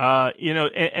 So,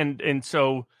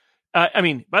 I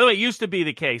mean, by the way, it used to be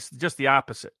the case, just the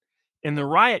opposite. In the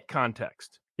riot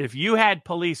context, if you had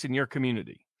police in your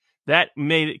community, that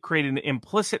created an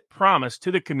implicit promise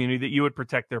to the community that you would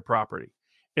protect their property.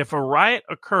 If a riot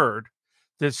occurred,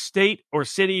 the state or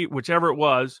city, whichever it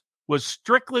was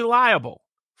strictly liable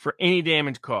for any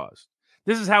damage caused.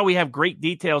 This is how we have great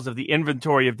details of the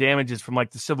inventory of damages from like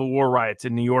the Civil War riots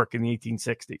in New York in the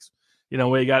 1860s.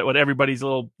 where you got what everybody's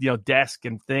little, desk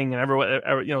and thing, and everyone,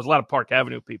 there's a lot of Park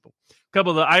Avenue people. A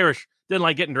couple of the Irish didn't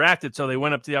like getting drafted, so they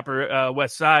went up to the Upper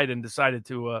West Side and decided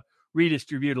to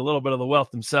redistribute a little bit of the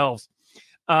wealth themselves,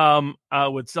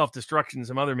 with self-destruction and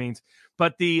some other means.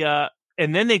 But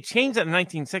and then they changed that in the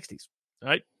 1960s,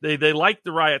 right? They liked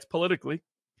the riots politically.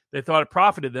 They thought it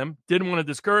profited them, didn't want to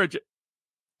discourage it,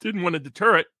 didn't want to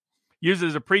deter it, used it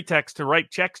as a pretext to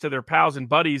write checks to their pals and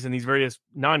buddies in these various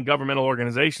non-governmental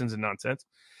organizations and nonsense.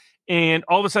 And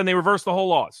all of a sudden, they reversed the whole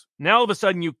laws. Now, all of a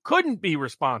sudden, you couldn't be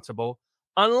responsible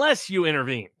unless you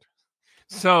intervened.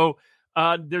 So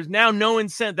there's now no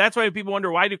incentive. That's why people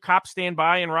wonder, why do cops stand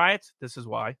by in riots? This is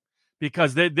why.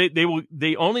 Because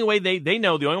the only way they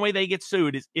know, the only way they get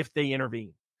sued is if they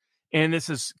intervene. And this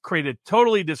has created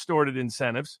totally distorted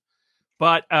incentives.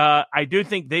 But I do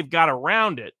think they've got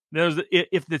around it.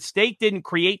 If the state didn't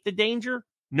create the danger,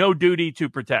 no duty to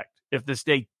protect. If the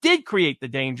state did create the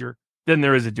danger, then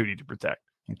there is a duty to protect.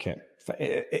 Okay.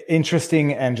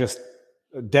 Interesting and just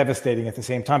devastating at the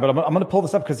same time. But I'm going to pull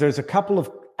this up because there's a couple of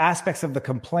aspects of the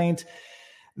complaint.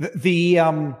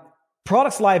 The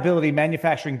products liability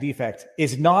manufacturing defect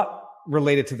is not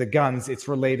related to the guns. It's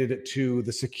related to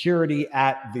the security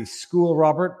at the school,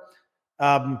 Robert.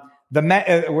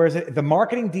 Where is it? The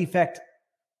marketing defect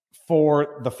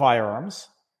for the firearms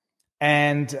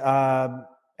and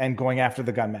going after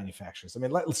the gun manufacturers. I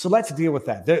mean, let's deal with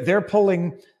that. They're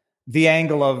pulling the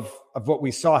angle of what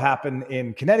we saw happen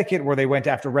in Connecticut, where they went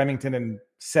after Remington and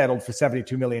settled for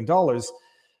 $72 million.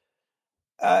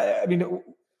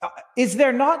 Is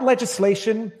there not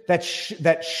legislation that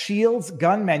shields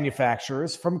gun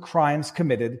manufacturers from crimes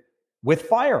committed with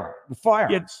firearms?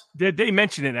 Yeah, they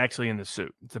mention it actually in the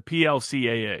suit. It's the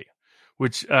PLCAA,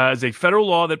 which is a federal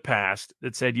law that passed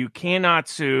that said you cannot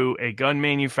sue a gun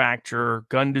manufacturer,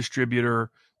 gun distributor,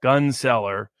 gun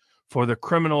seller for the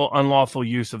criminal unlawful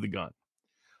use of the gun.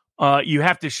 You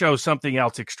have to show something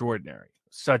else extraordinary,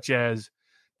 such as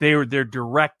their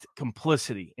direct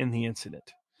complicity in the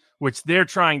incident, which they're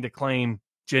trying to claim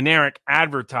generic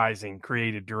advertising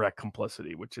created direct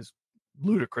complicity, which is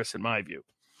ludicrous in my view.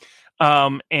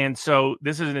 And so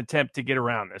this is an attempt to get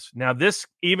around this. Now, this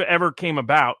ever came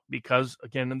about because,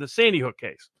 again, in the Sandy Hook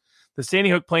case, the Sandy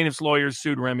Hook plaintiffs' lawyers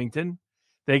sued Remington.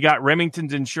 They got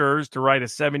Remington's insurers to write a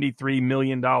 $73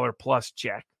 million plus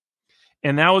check.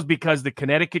 And that was because the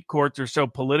Connecticut courts are so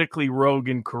politically rogue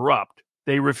and corrupt,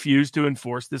 they refused to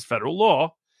enforce this federal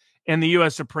law. And the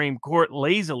U.S. Supreme Court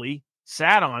lazily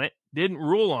sat on it, didn't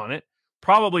rule on it,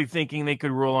 probably thinking they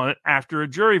could rule on it after a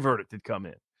jury verdict had come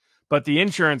in. But the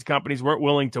insurance companies weren't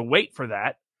willing to wait for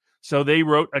that, so they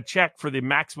wrote a check for the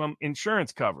maximum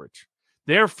insurance coverage.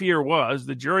 Their fear was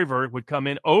the jury verdict would come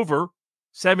in over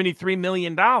 $73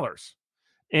 million.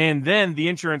 And then the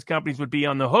insurance companies would be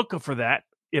on the hook for that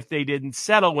if they didn't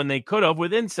settle when they could have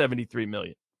within $73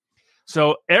 million.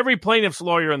 So every plaintiff's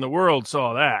lawyer in the world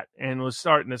saw that and was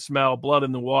starting to smell blood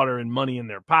in the water and money in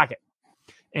their pocket.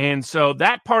 And so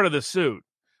that part of the suit,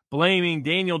 blaming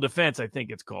Daniel Defense, I think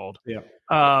it's called,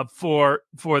 for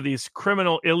this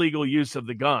criminal illegal use of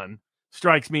the gun,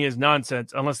 strikes me as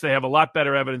nonsense unless they have a lot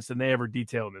better evidence than they ever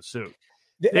detail in the suit.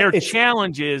 Their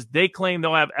challenge is they claim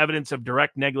they'll have evidence of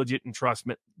direct negligent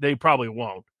entrustment. They probably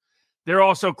won't. They're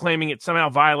also claiming it somehow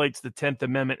violates the 10th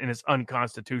Amendment and is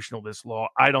unconstitutional, this law.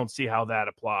 I don't see how that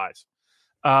applies.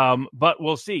 But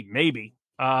we'll see, maybe.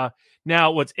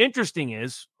 Now, what's interesting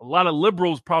is a lot of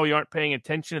liberals probably aren't paying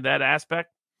attention to that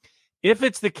aspect. If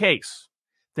it's the case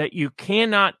that you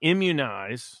cannot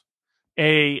immunize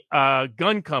a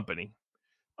gun company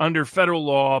under federal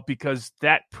law because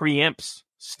that preempts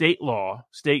state law,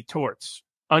 state torts,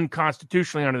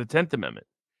 unconstitutionally under the 10th Amendment,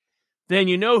 then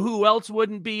you know who else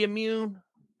wouldn't be immune?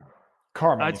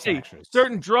 Car I'd manufacturers. say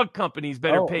certain drug companies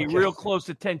better pay real close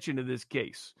attention to this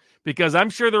case, because I'm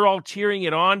sure they're all cheering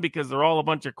it on because they're all a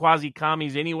bunch of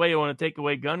quasi-commies anyway who want to take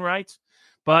away gun rights.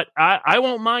 But I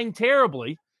won't mind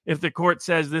terribly if the court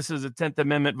says this is a 10th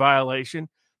Amendment violation,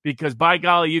 because by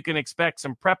golly, you can expect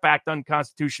some PrEP Act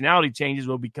unconstitutionality changes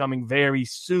will be coming very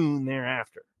soon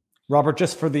thereafter. Robert,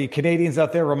 just for the Canadians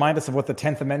out there, remind us of what the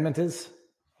 10th Amendment is.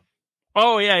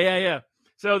 Oh, yeah.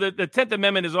 So the 10th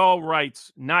Amendment is all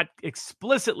rights not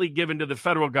explicitly given to the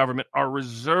federal government are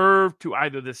reserved to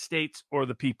either the states or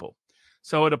the people.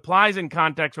 So it applies in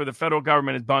contexts where the federal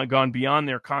government has gone beyond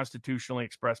their constitutionally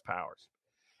expressed powers.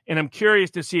 And I'm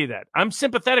curious to see that. I'm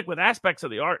sympathetic with aspects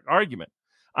of the argument.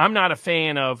 I'm not a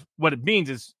fan of what it means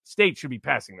is states should be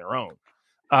passing their own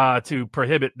to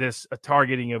prohibit this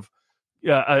targeting of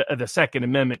the Second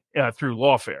Amendment through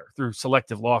lawfare, through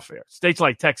selective lawfare. States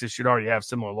like Texas should already have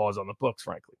similar laws on the books,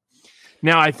 frankly.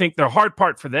 Now, I think the hard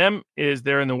part for them is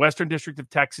they're in the Western District of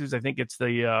Texas. I think it's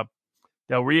the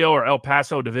Del Rio or El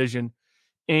Paso division.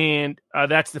 And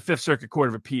that's the Fifth Circuit Court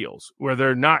of Appeals, where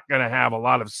they're not going to have a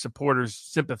lot of supporters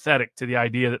sympathetic to the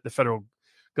idea that the federal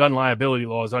gun liability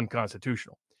law is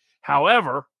unconstitutional.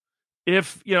 However,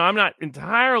 if, I'm not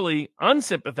entirely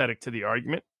unsympathetic to the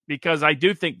argument, because I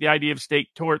do think the idea of state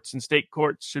torts and state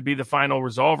courts should be the final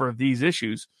resolver of these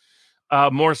issues,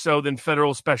 more so than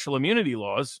federal special immunity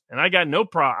laws. And I got no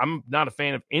problem. I'm not a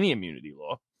fan of any immunity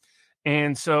law.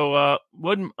 And so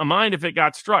wouldn't mind if it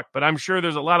got struck. But I'm sure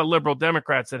there's a lot of liberal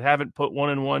Democrats that haven't put one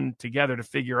and one together to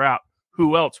figure out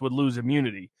who else would lose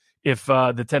immunity if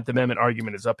the 10th Amendment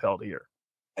argument is upheld here.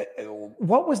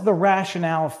 What was the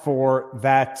rationale for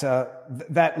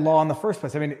that law in the first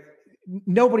place? I mean,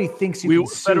 nobody thinks you can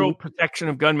sue. Federal protection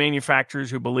of gun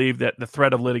manufacturers who believe that the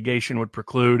threat of litigation would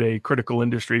preclude a critical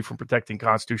industry from protecting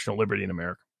constitutional liberty in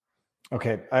America.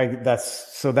 Okay,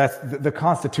 that's the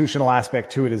constitutional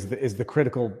aspect to it is the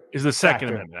critical is the Second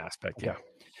factor. Amendment aspect. Okay. Yeah,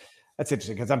 that's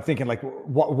interesting because I'm thinking like,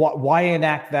 why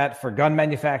enact that for gun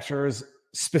manufacturers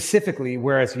specifically,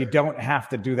 whereas you don't have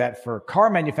to do that for car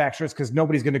manufacturers because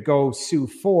nobody's going to go sue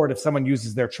Ford if someone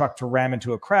uses their truck to ram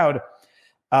into a crowd.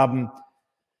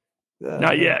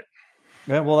 Not yet.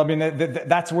 Well, I mean,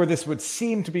 that's where this would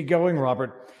seem to be going,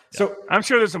 Robert. So I'm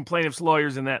sure there's some plaintiffs'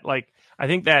 lawyers in that. Like, I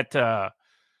think that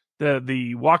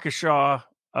the Waukesha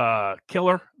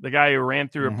killer, the guy who ran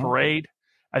through a parade,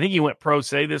 I think he went pro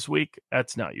se this week.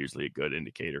 That's not usually a good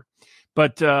indicator,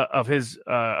 but of his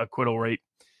acquittal rate.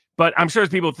 But I'm sure there's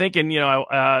people thinking,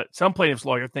 some plaintiffs'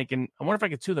 lawyer thinking, I wonder if I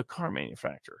could sue the car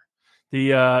manufacturer.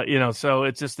 So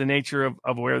it's just the nature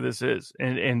of where this is,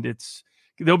 and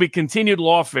there'll be continued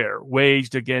lawfare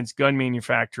waged against gun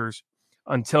manufacturers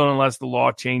until and unless the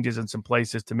law changes in some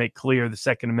places to make clear the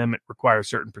Second Amendment requires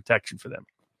certain protection for them.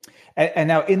 And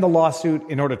now in the lawsuit,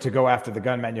 in order to go after the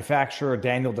gun manufacturer,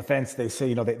 Daniel Defense, they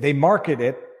say, they market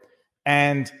it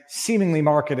and seemingly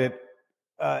market it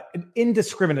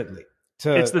indiscriminately.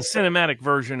 It's the cinematic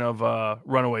version of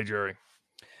Runaway Jury.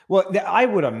 Well, I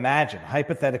would imagine,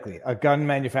 hypothetically, a gun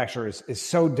manufacturer is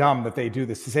so dumb that they do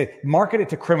this to say, market it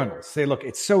to criminals. Say, look,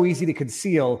 it's so easy to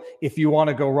conceal. If you want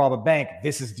to go rob a bank,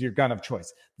 this is your gun of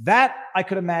choice. That, I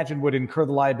could imagine, would incur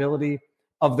the liability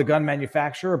of the gun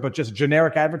manufacturer, but just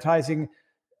generic advertising.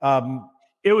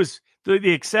 It was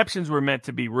the exceptions were meant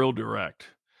to be real direct.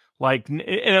 Like,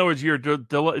 in other words, you're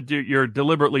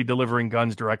deliberately delivering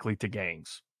guns directly to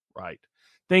gangs, right?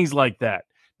 Things like that.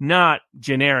 Not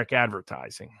generic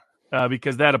advertising,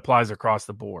 because that applies across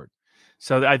the board.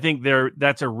 So I think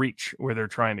that's a reach where they're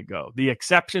trying to go. The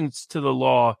exceptions to the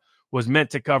law was meant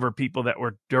to cover people that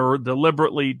were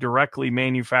deliberately, directly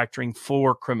manufacturing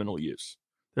for criminal use.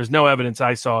 There's no evidence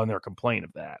I saw in their complaint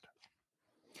of that.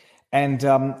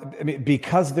 And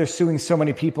because they're suing so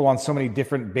many people on so many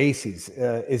different bases,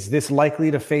 is this likely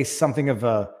to face something of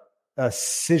a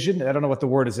scission? I don't know what the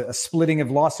word is, a splitting of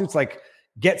lawsuits, like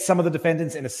get some of the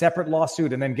defendants in a separate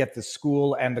lawsuit and then get the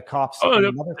school and the cops.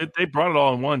 They brought it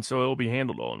all in one, so it will be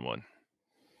handled all in one.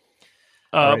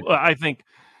 Right. I think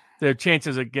the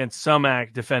chances against some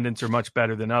defendants are much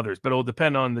better than others, but it will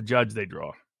depend on the judge they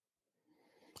draw.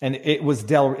 And it was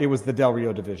the Del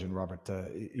Rio division, Robert.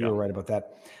 You're right about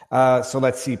that. So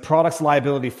let's see. Products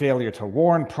liability failure to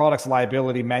warn, products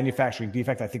liability manufacturing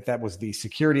defect. I think that was the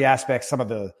security aspect. Some of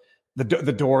the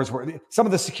doors were, some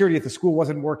of the security at the school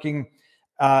wasn't working.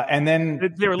 And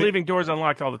then they were leaving doors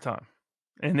unlocked all the time,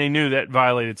 and they knew that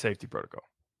violated safety protocol.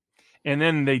 And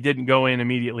then they didn't go in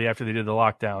immediately after they did the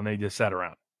lockdown. They just sat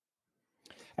around,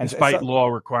 and despite law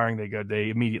requiring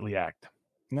they immediately act.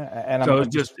 And so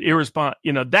it's just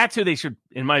irresponsible. That's who they should,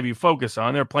 in my view, focus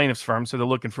on. They're plaintiffs' firms, so they're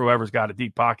looking for whoever's got a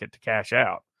deep pocket to cash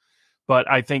out. But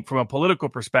I think from a political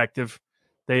perspective,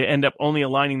 they end up only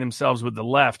aligning themselves with the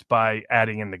left by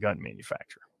adding in the gun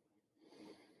manufacturer.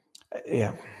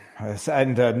 Yeah.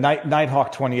 And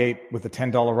Nighthawk 28 with the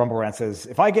 $10 Rumble Rant says,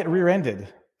 if I get rear-ended,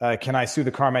 can I sue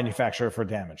the car manufacturer for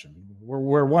damage?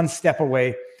 We're one step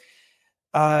away.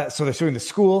 So they're suing the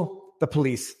school, the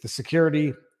police, the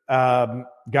security, gun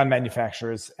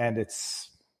manufacturers, and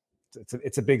it's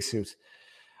a big suit.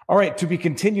 All right, to be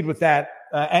continued with that.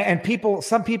 And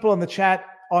some people in the chat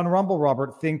on Rumble,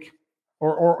 Robert, think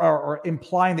or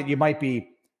implying that you might be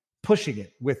pushing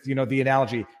it with, the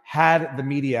analogy, had the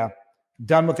media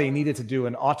done what they needed to do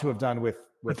and ought to have done with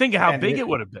think of how big it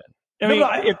would have been.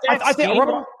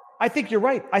 I think you're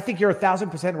right. I think you're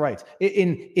 1,000% right.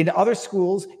 In other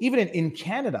schools, even in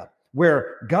Canada,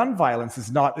 where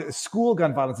school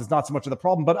gun violence is not so much of the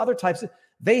problem, but other types,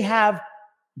 they have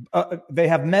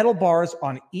metal bars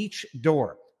on each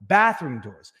door bathroom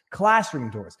doors, classroom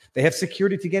doors. They have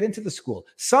security to get into the school.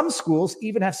 Some schools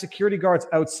even have security guards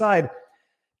outside,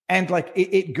 and like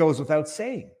it goes without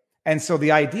saying. And so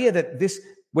the idea that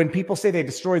when people say they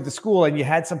destroyed the school, and you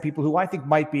had some people who I think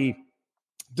might be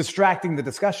distracting the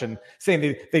discussion,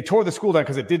 saying they tore the school down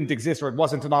because it didn't exist or it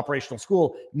wasn't an operational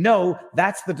school. No,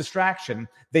 that's the distraction.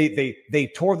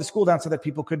 They tore the school down so that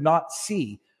people could not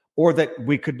see, or that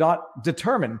we could not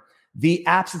determine the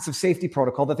absence of safety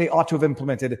protocol that they ought to have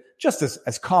implemented just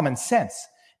as common sense.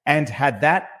 And had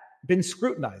that been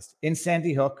scrutinized in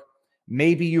Sandy Hook,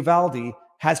 maybe Uvalde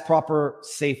has proper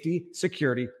safety,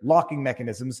 security, locking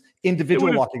mechanisms,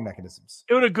 individual locking mechanisms.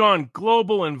 It would have gone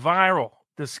global and viral.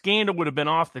 The scandal would have been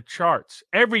off the charts.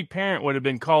 Every parent would have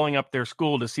been calling up their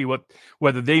school to see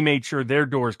whether they made sure their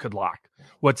doors could lock,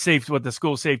 what the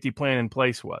school safety plan in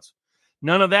place was.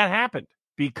 None of that happened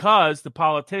because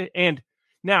and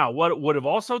now what it would have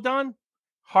also done,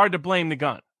 hard to blame the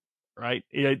gun, right?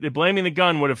 Blaming the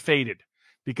gun would have faded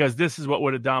because this is what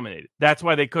would have dominated. That's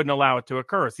why they couldn't allow it to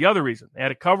occur. It's the other reason. They had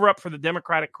to cover up for the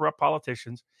Democratic corrupt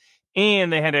politicians,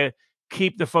 and they had to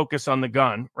keep the focus on the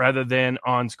gun rather than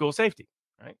on school safety.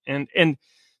 Right. And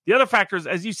the other factor is,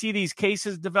 as you see these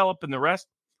cases develop and the rest,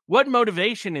 what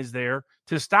motivation is there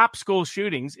to stop school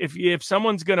shootings if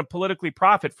someone's going to politically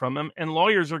profit from them and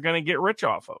lawyers are going to get rich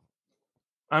off of?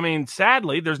 I mean,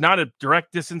 sadly, there's not a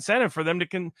direct disincentive for them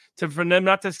for them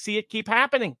not to see it keep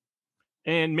happening.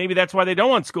 And maybe that's why they don't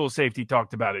want school safety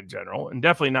talked about in general, and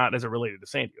definitely not as it related to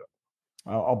Sandy Hook.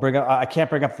 I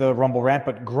can't bring up the Rumble rant,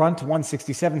 but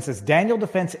Grunt167 says Daniel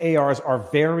Defense ARs are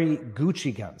very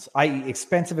Gucci guns, i.e.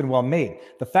 expensive and well made.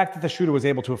 The fact that the shooter was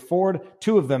able to afford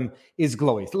 2 of them is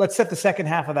glowy. So let's set the second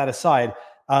half of that aside.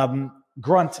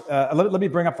 Grunt, let me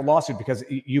bring up the lawsuit, because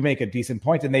you make a decent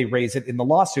point, and they raise it in the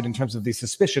lawsuit in terms of the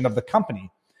suspicion of the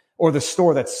company or the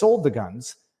store that sold the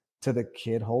guns to the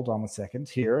kid. Hold on a second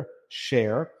here.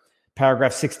 Share.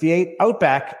 Paragraph 68,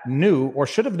 Outback knew or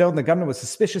should have known the gunman was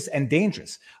suspicious and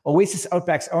dangerous. Oasis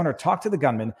Outback's owner talked to the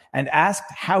gunman and asked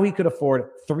how he could afford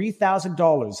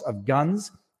 $3,000 of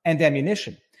guns and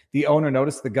ammunition. The owner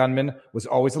noticed the gunman was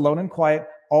always alone and quiet,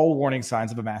 all warning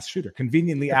signs of a mass shooter.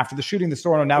 Conveniently, after the shooting, the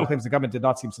store owner now claims the gunman did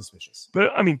not seem suspicious.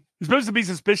 But, I mean, you're supposed to be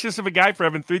suspicious of a guy for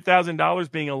having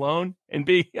 $3,000 being alone and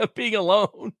being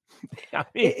alone. I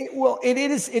mean, it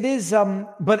is,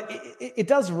 but it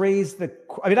does raise I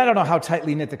mean, I don't know how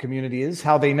tightly knit the community is,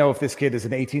 how they know if this kid is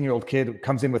an 18-year-old kid who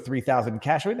comes in with $3,000 in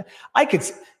cash. I mean,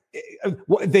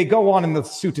 they go on in the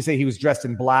suit to say he was dressed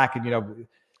in black, and,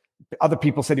 other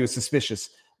people said he was suspicious.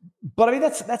 But I mean,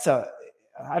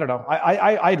 I don't know.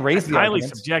 I'd raise the highly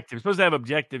argument. Subjective. You're supposed to have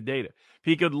objective data. If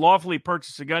he could lawfully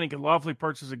purchase a gun, he could lawfully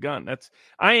purchase a gun.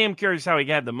 I am curious how he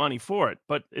had the money for it.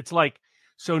 But it's like,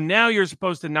 so now you're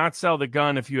supposed to not sell the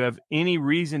gun if you have any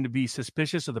reason to be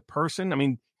suspicious of the person. I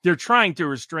mean, they're trying to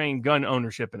restrain gun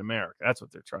ownership in America. That's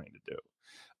what they're trying to do,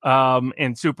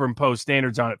 and superimpose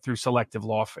standards on it through selective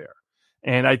lawfare.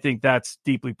 And I think that's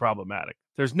deeply problematic.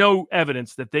 There's no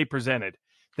evidence that they presented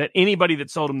that anybody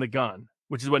that sold him the gun,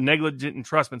 which is what negligent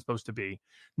entrustment's supposed to be,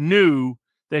 knew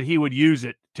that he would use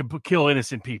it to kill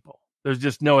innocent people. There's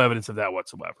just no evidence of that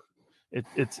whatsoever.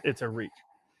 It's a reach.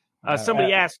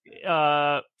 Somebody asked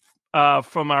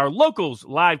from our locals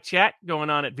live chat going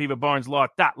on at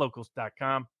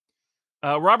vivabarneslaw.locals.com.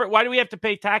 Robert, why do we have to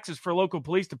pay taxes for local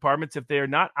police departments if they are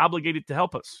not obligated to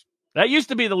help us? That used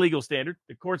to be the legal standard.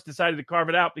 The courts decided to carve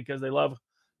it out because they love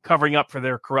covering up for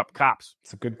their corrupt cops.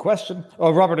 It's a good question.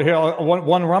 Oh, Robert, here,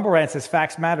 one Rumble rant says,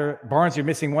 facts matter. Barnes, you're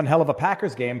missing one hell of a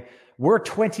Packers game. We're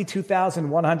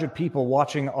 22,100 people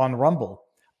watching on Rumble.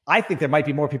 I think there might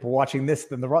be more people watching this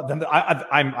than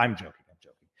I'm joking.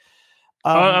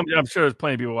 I'm sure there's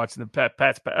plenty of people watching the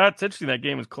Pats. It's interesting. That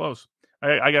game was close.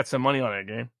 I got some money on that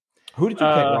game. Who did you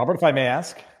pick, Robert, if I may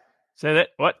ask? Say that?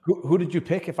 What? Who did you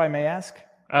pick, if I may ask?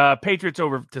 Patriots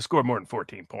over to score more than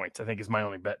 14 points, I think, is my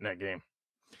only bet in that game.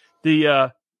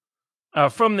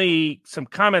 Some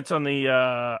comments on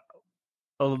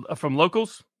from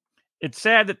locals. It's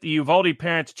sad that the Uvalde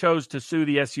parents chose to sue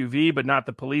the SUV, but not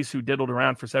the police who diddled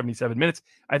around for 77 minutes.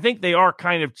 I think they are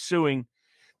kind of suing.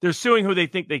 They're suing who they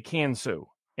think they can sue,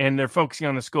 and they're focusing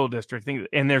on the school district thing,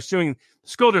 and they're suing the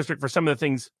school district for some of the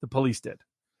things the police did,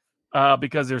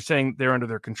 because they're saying they're under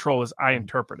their control, as I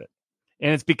interpret it.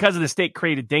 And it's because of the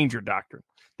state-created danger doctrine.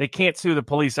 They can't sue the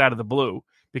police out of the blue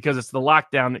because it's the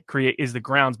lockdown that is the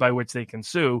grounds by which they can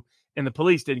sue, and the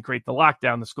police didn't create the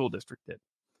lockdown, the school district did.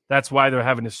 That's why they're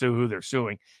having to sue who they're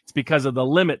suing. It's because of the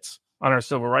limits on our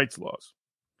civil rights laws.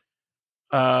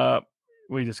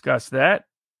 We discussed that.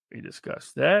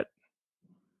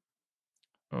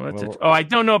 Oh, I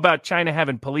don't know about China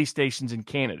having police stations in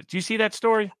Canada. Do you see that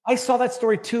story? I saw that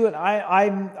story too, and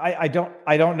I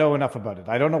don't know enough about it.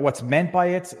 I don't know what's meant by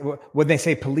it. When they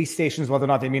say police stations, whether or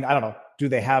not they mean, I don't know. Do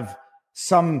they have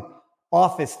some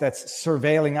office that's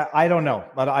surveilling? I don't know,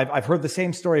 but I've heard the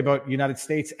same story about United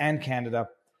States and Canada.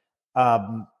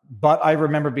 But I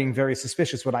remember being very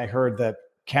suspicious when I heard that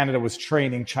Canada was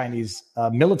training Chinese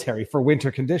military for winter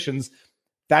conditions.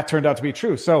 That turned out to be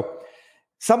true. So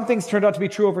some things turned out to be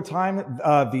true over time.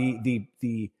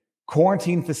 The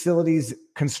quarantine facilities,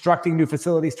 constructing new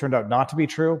facilities, turned out not to be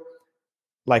true.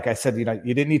 Like I said, you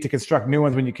didn't need to construct new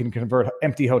ones when you can convert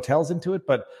empty hotels into it.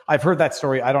 But I've heard that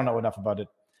story. I don't know enough about it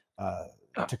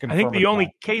to confirm. I think the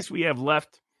only case we have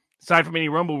left, aside from any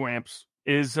rumble ramps,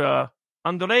 is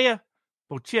Andrea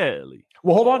Bocelli.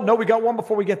 Well, hold on. No, we got one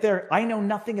before we get there. I know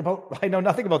nothing about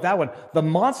that one. The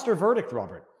monster verdict,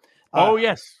 Robert. Oh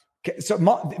yes. So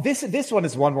this one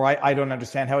is one where I don't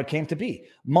understand how it came to be.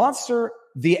 Monster,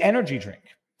 the energy drink,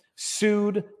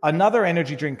 sued another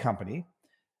energy drink company.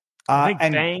 I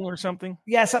think Bang or something.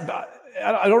 Yes, I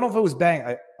don't know if it was Bang.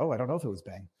 I don't know if it was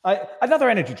Bang. Another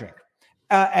energy drink,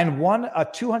 and won a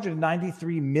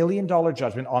 $293 million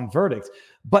judgment on verdict.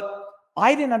 But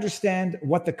I didn't understand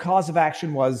what the cause of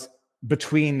action was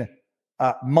between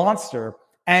Monster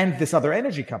and this other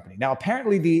energy company. Now,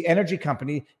 apparently, the energy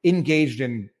company engaged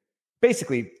in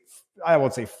basically, I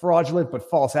won't say fraudulent, but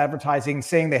false advertising,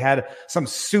 saying they had some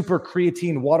super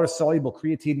creatine, water-soluble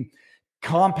creatine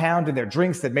compound in their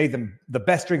drinks that made them the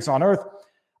best drinks on earth.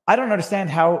 I don't understand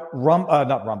how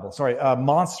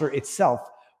Monster itself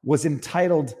was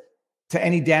entitled to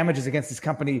any damages against this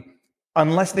company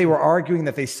unless they were arguing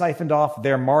that they siphoned off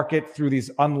their market through these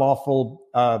unlawful,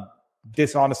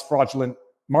 dishonest, fraudulent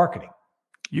marketing.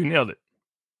 You nailed it.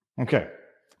 Okay.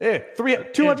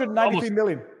 293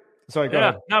 million. Sorry, go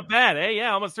ahead. Not bad, eh?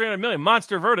 Yeah, almost 300 million.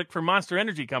 Monster verdict for Monster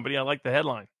Energy Company. I like the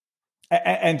headline.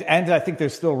 And I think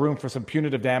there's still room for some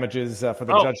punitive damages for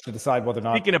the judge to decide whether or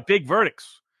not. Speaking of big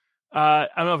verdicts, I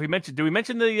don't know if we mentioned. Did we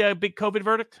mention the big COVID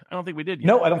verdict? I don't think we did yet.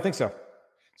 No, I don't think so.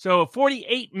 So, a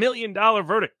 $48 million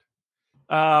verdict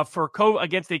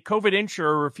against a COVID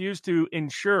insurer refused to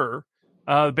insure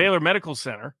the Baylor Medical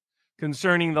Center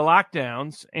concerning the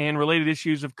lockdowns and related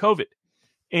issues of COVID.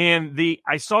 And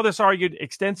I saw this argued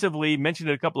extensively, mentioned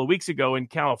it a couple of weeks ago in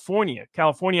California.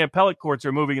 California appellate courts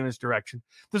are moving in this direction.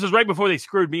 This was right before they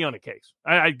screwed me on a case.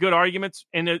 I had good arguments,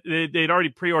 and they'd already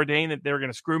preordained that they were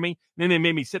going to screw me. And then they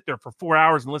made me sit there for 4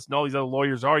 hours and listen to all these other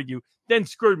lawyers argue, then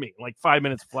screwed me in like 5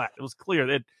 minutes flat. It was clear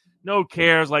that no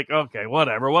cares, like, okay,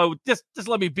 whatever. Well, just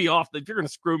let me be off. If you're going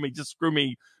to screw me, just screw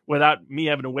me without me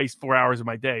having to waste 4 hours of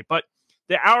my day. But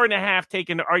the hour and a half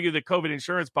taken to argue the COVID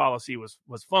insurance policy was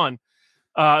fun.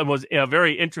 It was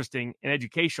very interesting and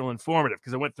educational, informative,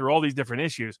 because I went through all these different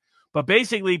issues. But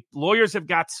basically, lawyers have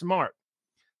got smart.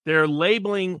 They're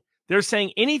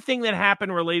saying anything that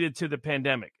happened related to the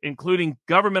pandemic, including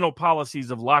governmental policies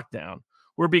of lockdown,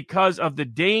 were because of the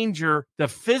danger, the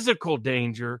physical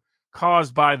danger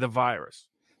caused by the virus.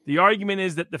 The argument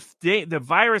is that the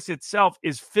virus itself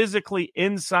is physically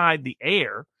inside the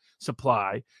air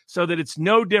supply, so that it's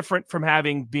no different from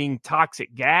being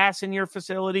toxic gas in your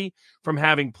facility, from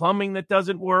having plumbing that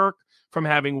doesn't work, from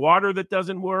having water that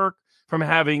doesn't work, from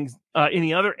having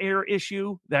any other air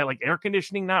issue, that like air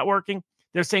conditioning not working.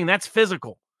 They're saying that's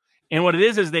physical. And what it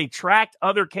is they tracked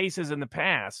other cases in the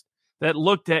past that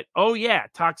looked at,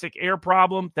 toxic air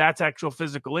problem, that's actual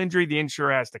physical injury. The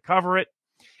insurer has to cover it.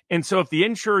 And so if the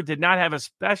insurer did not have a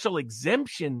special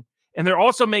exemption, and they're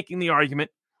also making the argument,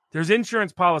 there's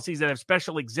insurance policies that have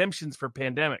special exemptions for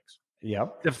pandemics.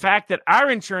 Yep. The fact that our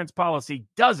insurance policy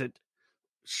doesn't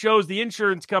shows the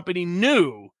insurance company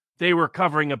knew they were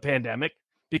covering a pandemic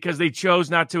because they chose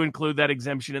not to include that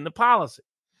exemption in the policy.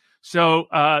 So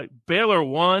Baylor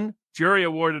won. Jury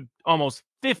awarded almost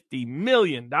 $50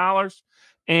 million.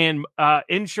 And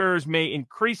insurers may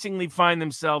increasingly find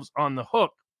themselves on the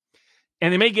hook.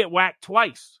 And they may get whacked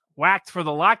twice. Whacked for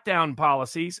the lockdown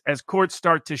policies as courts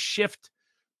start to shift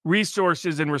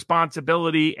resources and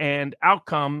responsibility and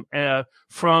outcome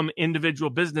from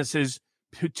individual businesses,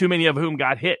 too many of whom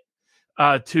got hit,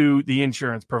 to the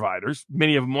insurance providers,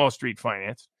 many of them Wall Street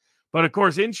financed. But of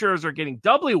course, insurers are getting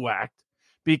doubly whacked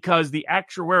because the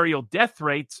actuarial death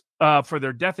rates for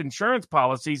their death insurance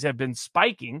policies have been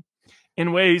spiking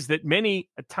in ways that many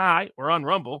tie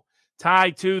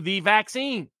to the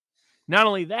vaccine. Not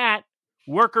only that,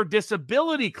 worker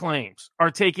disability claims are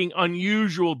taking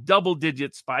unusual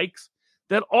double-digit spikes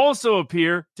that also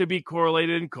appear to be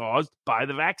correlated and caused by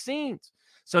the vaccines.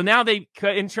 So now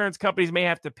insurance companies may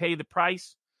have to pay the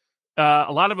price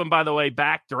A lot of them, by the way,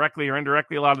 backed directly or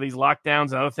indirectly a lot of these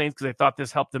lockdowns and other things because they thought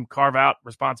this helped them carve out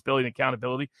responsibility and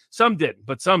accountability. Some didn't,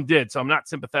 but some did. So I'm not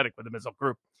sympathetic with them as a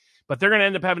group. But they're going to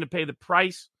end up having to pay the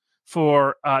price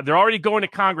for. They're already going to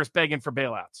Congress begging for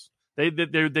bailouts.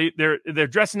 They're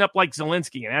dressing up like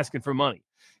Zelensky and asking for money,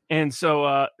 and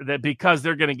so that because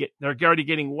they're already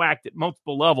getting whacked at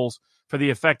multiple levels for the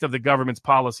effect of the government's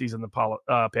policies in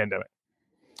the pandemic.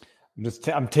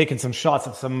 I'm taking some shots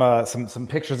of some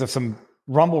pictures of some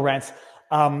Rumble rants.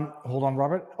 Hold on,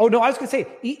 Robert. Oh no, I was going to say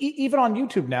even on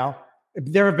YouTube now,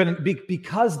 there have been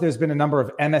because there's been a number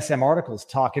of MSM articles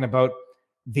talking about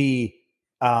the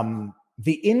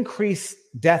increased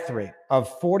death rate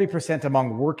of 40%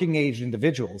 among working age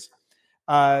individuals.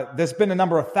 There's been a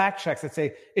number of fact checks that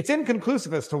say it's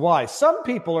inconclusive as to why. Some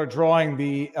people are drawing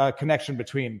the connection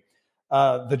between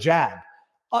the jab.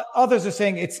 Others are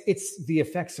saying it's the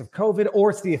effects of COVID or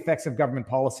it's the effects of government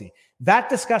policy. That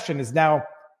discussion is now,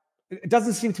 it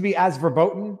doesn't seem to be as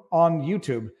verboten on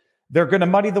YouTube. They're going to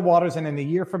muddy the waters, and in a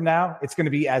year from now, it's going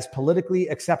to be as politically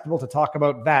acceptable to talk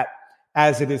about that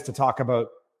as it is to talk about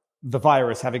the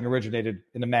virus having originated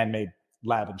in a man-made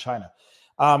lab in China.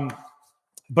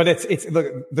 But it's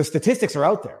the statistics are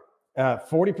out there.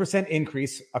 40%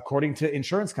 increase according to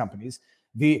insurance companies.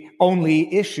 The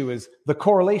only issue is the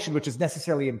correlation, which is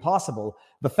necessarily impossible.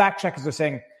 The fact checkers are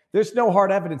saying there's no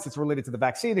hard evidence it's related to the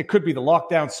vaccine. It could be the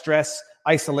lockdown, stress,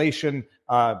 isolation,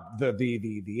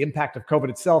 the impact of COVID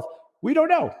itself. We don't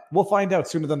know. We'll find out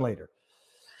sooner than later.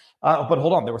 But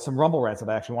hold on, there were some Rumble rants that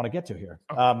I actually want to get to here.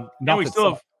 Now we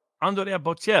still have Andrea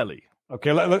Bocelli.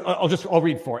 Okay, I'll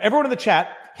read four. Everyone in the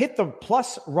chat, hit the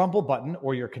plus Rumble button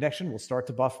or your connection will start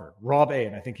to buffer. Rob A,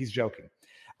 and I think he's joking.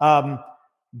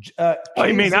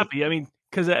 He may not be. I mean,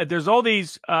 because there's all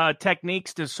these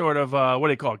techniques to sort of what do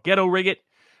they call it? Ghetto rig it.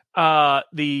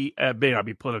 May not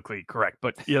be politically correct,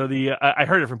 but I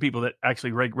heard it from people that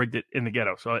actually rigged it in the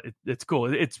ghetto. So it's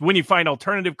cool. It's when you find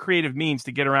alternative creative means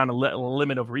to get around a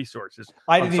limit of resources.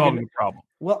 I didn't solving even the problem.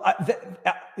 Well,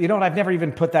 you know what? I've never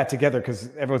even put that together because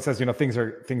everyone says things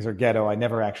are ghetto. I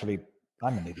never actually.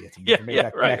 I'm an idiot.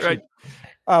 Right.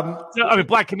 I mean,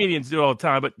 black comedians do it all the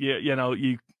time, but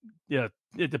it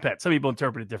depends. Some people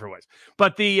interpret it different ways.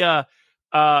 But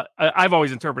I've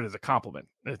always interpreted it as a compliment.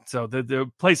 So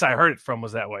the place I heard it from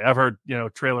was that way. I've heard,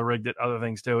 trailer rigged it, other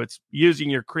things too. It's using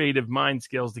your creative mind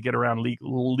skills to get around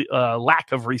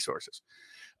lack of resources.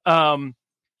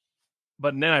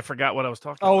 But then I forgot what I was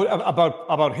talking about.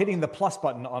 About hitting the plus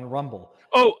button on Rumble.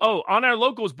 On our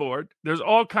locals board, there's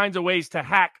all kinds of ways to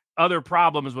hack other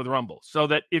problems with Rumble, so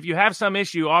that if you have some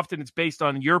issue, often it's based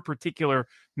on your particular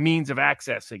means of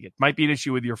accessing it. Might be an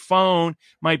issue with your phone,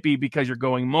 might be because you're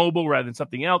going mobile rather than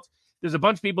something else. There's a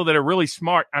bunch of people that are really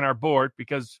smart on our board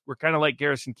because we're kind of like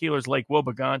Garrison Keillor's Lake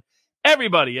Wobegon.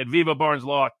 Everybody at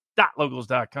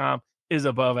vivabarneslaw.locals.com is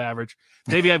above average.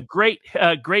 They have great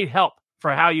help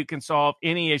for how you can solve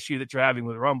any issue that you're having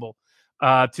with Rumble.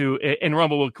 And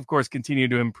Rumble will, of course, continue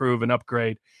to improve and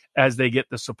upgrade as they get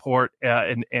the support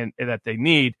and that they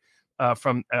need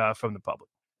from the public.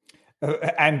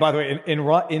 And by the way,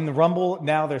 in the Rumble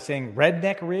now they're saying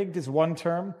redneck rigged is one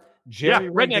term. Jerry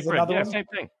rigged is another one. Same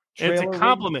thing. It's a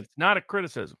compliment, not a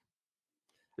criticism.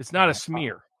 It's not a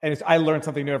smear. And I learn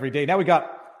something new every day. Now we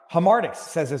got Hamartix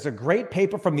says there's a great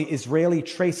paper from the Israeli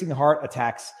tracing heart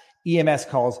attacks. EMS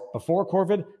calls before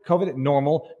COVID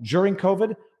normal, during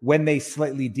COVID when they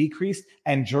slightly decreased,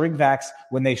 and during vax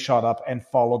when they shot up, and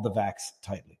followed the vax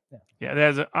tightly. Yeah,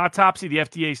 there's an autopsy. The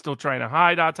FDA is still trying to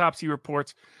hide autopsy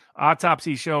reports.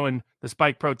 Autopsy showing the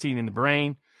spike protein in the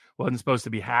brain wasn't supposed to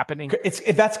be happening.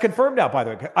 That's confirmed now, by the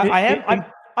way.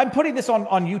 I'm putting this on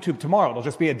YouTube tomorrow. It'll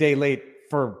just be a day late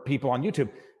for people on YouTube.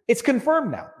 It's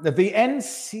confirmed now that the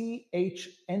NCBI,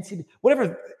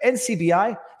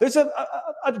 there's a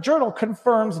journal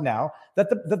confirms now that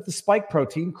the spike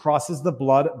protein crosses the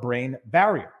blood-brain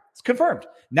barrier. It's confirmed.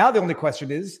 Now the only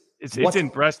question is, it's in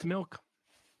breast milk.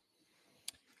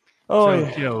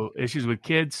 Issues with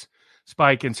kids,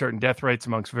 spike in certain death rates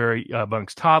amongst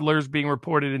toddlers being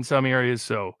reported in some areas.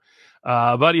 So,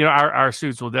 but our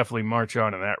suits will definitely march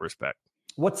on in that respect.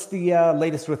 What's the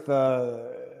latest with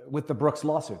the Brooks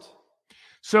lawsuits?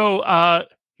 So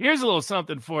here's a little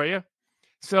something for you.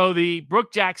 So the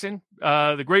Brooke Jackson,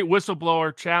 the great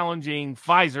whistleblower challenging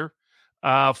Pfizer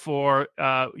for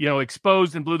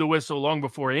exposed and blew the whistle long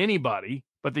before anybody,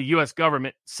 but the U.S.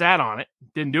 government sat on it,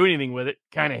 didn't do anything with it,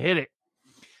 kind of hid it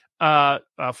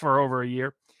for over a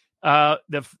year.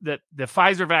 The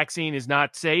Pfizer vaccine is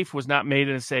not safe, was not made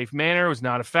in a safe manner, was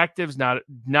not effective, not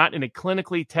in a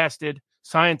clinically tested,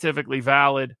 scientifically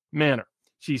valid manner.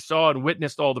 She saw and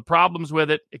witnessed all the problems with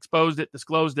it, exposed it,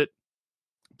 disclosed it,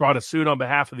 brought a suit on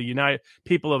behalf of the United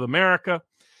People of America.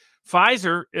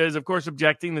 Pfizer is, of course,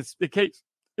 objecting. The case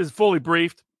is fully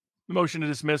briefed. Motion to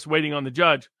dismiss, waiting on the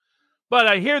judge. But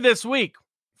I hear this week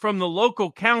from the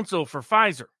local counsel for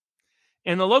Pfizer.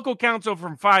 And the local counsel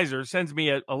from Pfizer sends me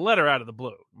a letter out of the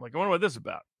blue. I'm like, I wonder what this is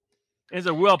about. He's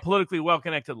a politically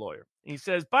well-connected lawyer. He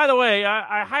says, by the way,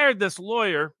 I hired this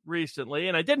lawyer recently,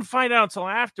 and I didn't find out until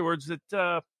afterwards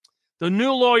that the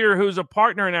new lawyer who's a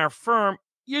partner in our firm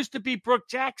used to be Brooke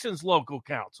Jackson's local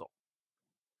counsel.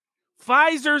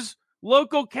 Pfizer's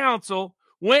local counsel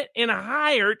went and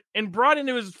hired and brought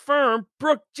into his firm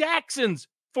Brooke Jackson's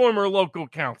former local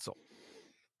counsel.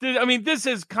 I mean, this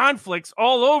is conflicts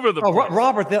all over the place.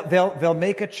 Robert, they'll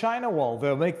make a China wall.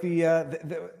 They'll make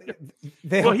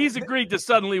well, he's agreed to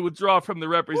suddenly withdraw from the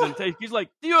representation. He's like,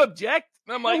 "Do you object?"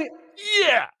 And I'm like,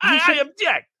 "Yeah, I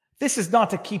object." This is not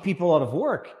to keep people out of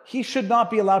work. He should not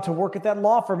be allowed to work at that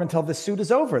law firm until this suit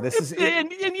is over. This is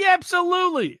and yeah,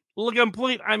 absolutely. Look,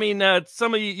 complete. I mean,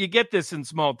 some of you get this in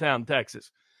small town Texas,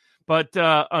 but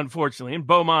unfortunately, in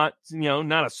Beaumont,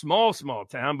 not a small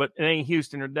town, but it ain't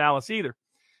Houston or Dallas either.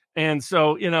 And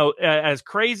so, as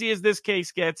crazy as this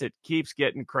case gets, it keeps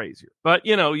getting crazier. But,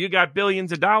 you got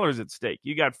billions of dollars at stake.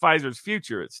 You got Pfizer's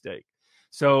future at stake.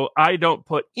 So I don't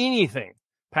put anything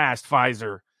past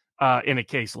Pfizer in a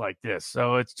case like this.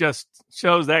 So it just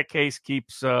shows that case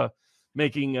keeps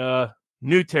making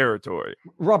new territory.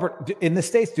 Robert, in the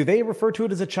States, do they refer to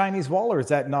it as a Chinese wall, or is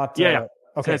that not? Yeah.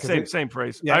 Okay, same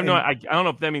phrase. Yeah, I don't know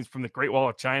if that means from the Great Wall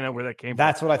of China, where that came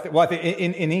that's from. What I think. Well, I think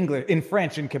in English, in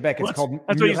French, in Quebec, it's called.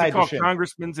 That's what you used to call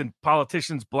congressmen's and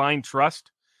politicians' blind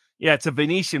trust. Yeah, it's a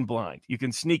Venetian blind. You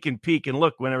can sneak and peek and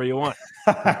look whenever you want.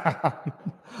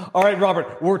 All right,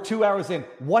 Robert, we're 2 hours in.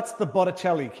 What's the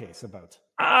Botticelli case about?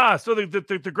 So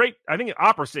the great, I think,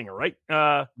 opera singer, right?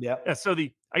 Yeah. So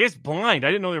I guess blind. I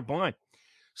didn't know they were blind.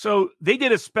 So they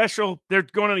did a special. They're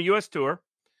going on a U.S. tour.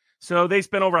 So they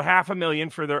spent over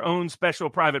 $500,000 for their own special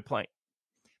private plane.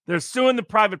 They're suing the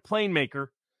private plane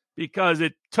maker because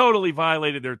it totally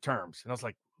violated their terms. And I was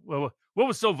like, well, what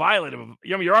was so violative?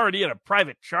 You're already in a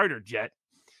private charter jet.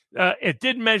 It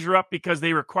didn't measure up because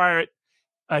they require it.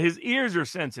 His ears are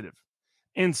sensitive.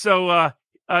 And so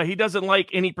he doesn't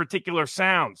like any particular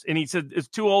sounds. And he said it's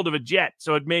too old of a jet,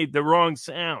 so it made the wrong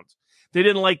sounds. They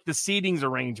didn't like the seatings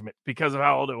arrangement because of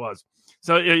how old it was.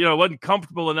 So, it wasn't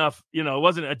comfortable enough. It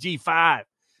wasn't a G5.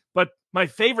 But my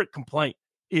favorite complaint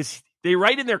is they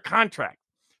write in their contract.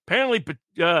 Apparently,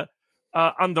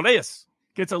 Andreas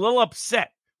gets a little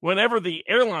upset whenever the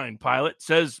airline pilot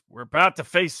says we're about to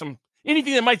face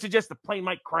anything that might suggest the plane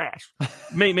might crash,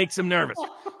 makes him nervous.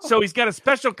 So he's got a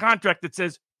special contract that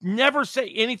says never say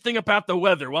anything about the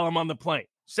weather while I'm on the plane.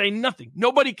 Say nothing.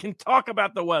 Nobody can talk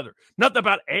about the weather. Nothing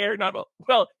about air.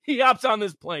 Well, he hops on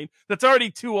this plane that's already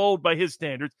too old by his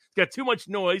standards. It's got too much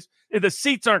noise. The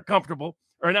seats aren't comfortable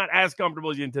or not as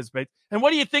comfortable as you anticipate. And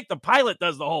what do you think the pilot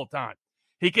does the whole time?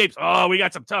 He keeps, we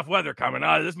got some tough weather coming.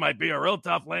 This might be a real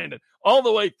tough landing. All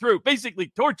the way through,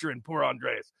 basically torturing poor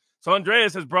Andreas. So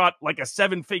Andreas has brought like a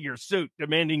 7-figure suit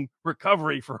demanding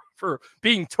recovery for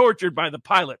being tortured by the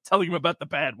pilot, telling him about the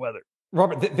bad weather.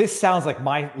 Robert, this sounds like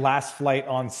my last flight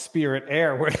on Spirit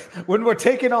Air. When we're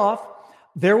taking off,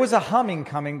 there was a humming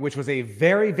coming, which was a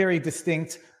very, very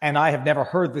distinct, and I have never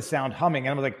heard the sound humming.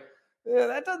 And I'm like,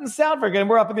 that doesn't sound very good. And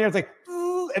we're up in the air. It's like,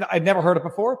 and I'd never heard it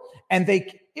before. And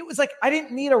it was like, I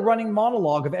didn't need a running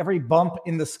monologue of every bump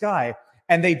in the sky.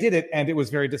 And they did it, and it was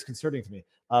very disconcerting to me.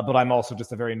 But I'm also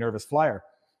just a very nervous flyer.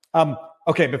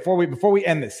 Okay, before we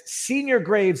end this, Senior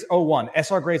Graves 01,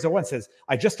 SR Graves 01 says,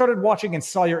 I just started watching and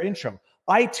saw your intro.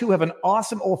 I too have an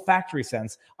awesome olfactory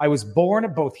sense. I was born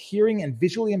both hearing and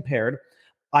visually impaired.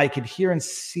 I could hear and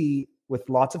see with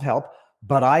lots of help,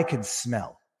 but I could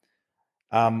smell.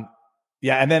 And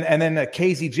then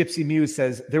KZ Gypsy Muse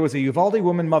says, there was a Uvalde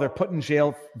woman mother put in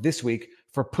jail this week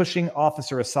for pushing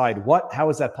officer aside. What? How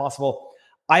is that possible?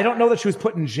 I don't know that she was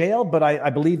put in jail, but I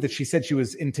believe that she said she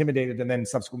was intimidated and then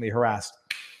subsequently harassed.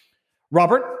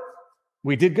 Robert,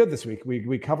 we did good this week.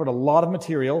 We covered a lot of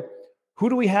material. Who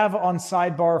do we have on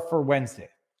sidebar for Wednesday?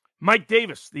 Mike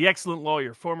Davis, the excellent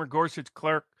lawyer, former Gorsuch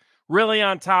clerk, really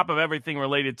on top of everything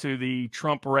related to the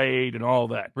Trump raid and all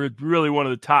that. Really one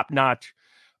of the top-notch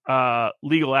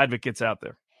legal advocates out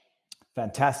there.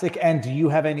 Fantastic. And do you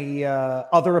have any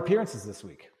other appearances this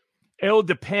week? It'll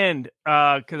depend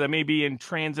because I may be in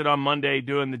transit on Monday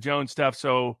doing the Jones stuff.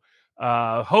 So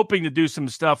hoping to do some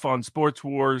stuff on Sports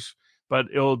Wars, but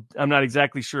I'm not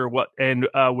exactly sure what. And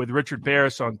with Richard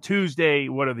Barris on Tuesday,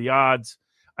 what are the odds?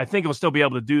 I think I'll still be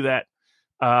able to do that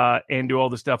and do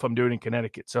all the stuff I'm doing in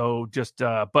Connecticut. So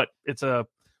but it's a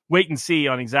wait and see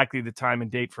on exactly the time and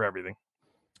date for everything.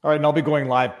 All right, and I'll be going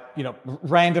live,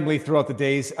 randomly throughout the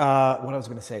days. What I was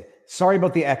going to say. Sorry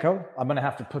about the echo. I'm going to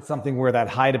have to put something where that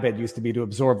hide-a-bed used to be to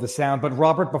absorb the sound. But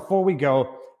Robert, before we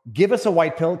go, give us a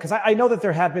white pill, because I know that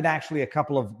there have been actually a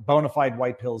couple of bona fide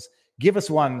white pills. Give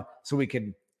us one so we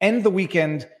can end the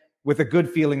weekend with a good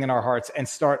feeling in our hearts and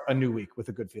start a new week with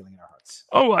a good feeling in our hearts.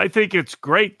 Oh, I think it's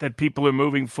great that people are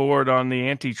moving forward on the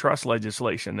antitrust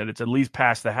legislation, that it's at least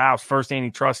passed the House. First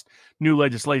antitrust new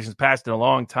legislation is passed in a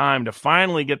long time to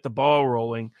finally get the ball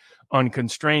rolling on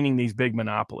constraining these big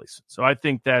monopolies. So I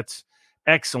think that's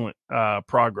excellent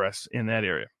progress in that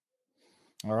area.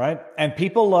 All right. And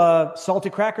people, Salty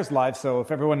Crackers live. So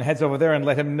if everyone heads over there and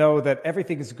let him know that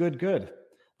everything is good.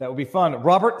 That would be fun.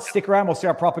 Robert, stick around. We'll say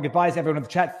our proper goodbyes. Everyone in the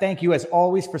chat, thank you as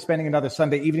always for spending another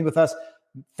Sunday evening with us.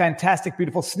 Fantastic,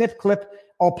 beautiful snip clip.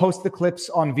 I'll post the clips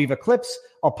on Viva Clips.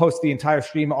 I'll post the entire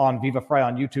stream on Viva Fry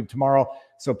on YouTube tomorrow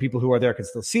so people who are there can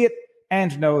still see it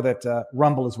and know that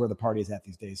Rumble is where the party is at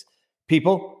these days.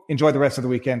 People, enjoy the rest of the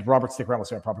weekend. Robert, stick around. We'll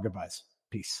say our proper goodbyes.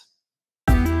 Peace.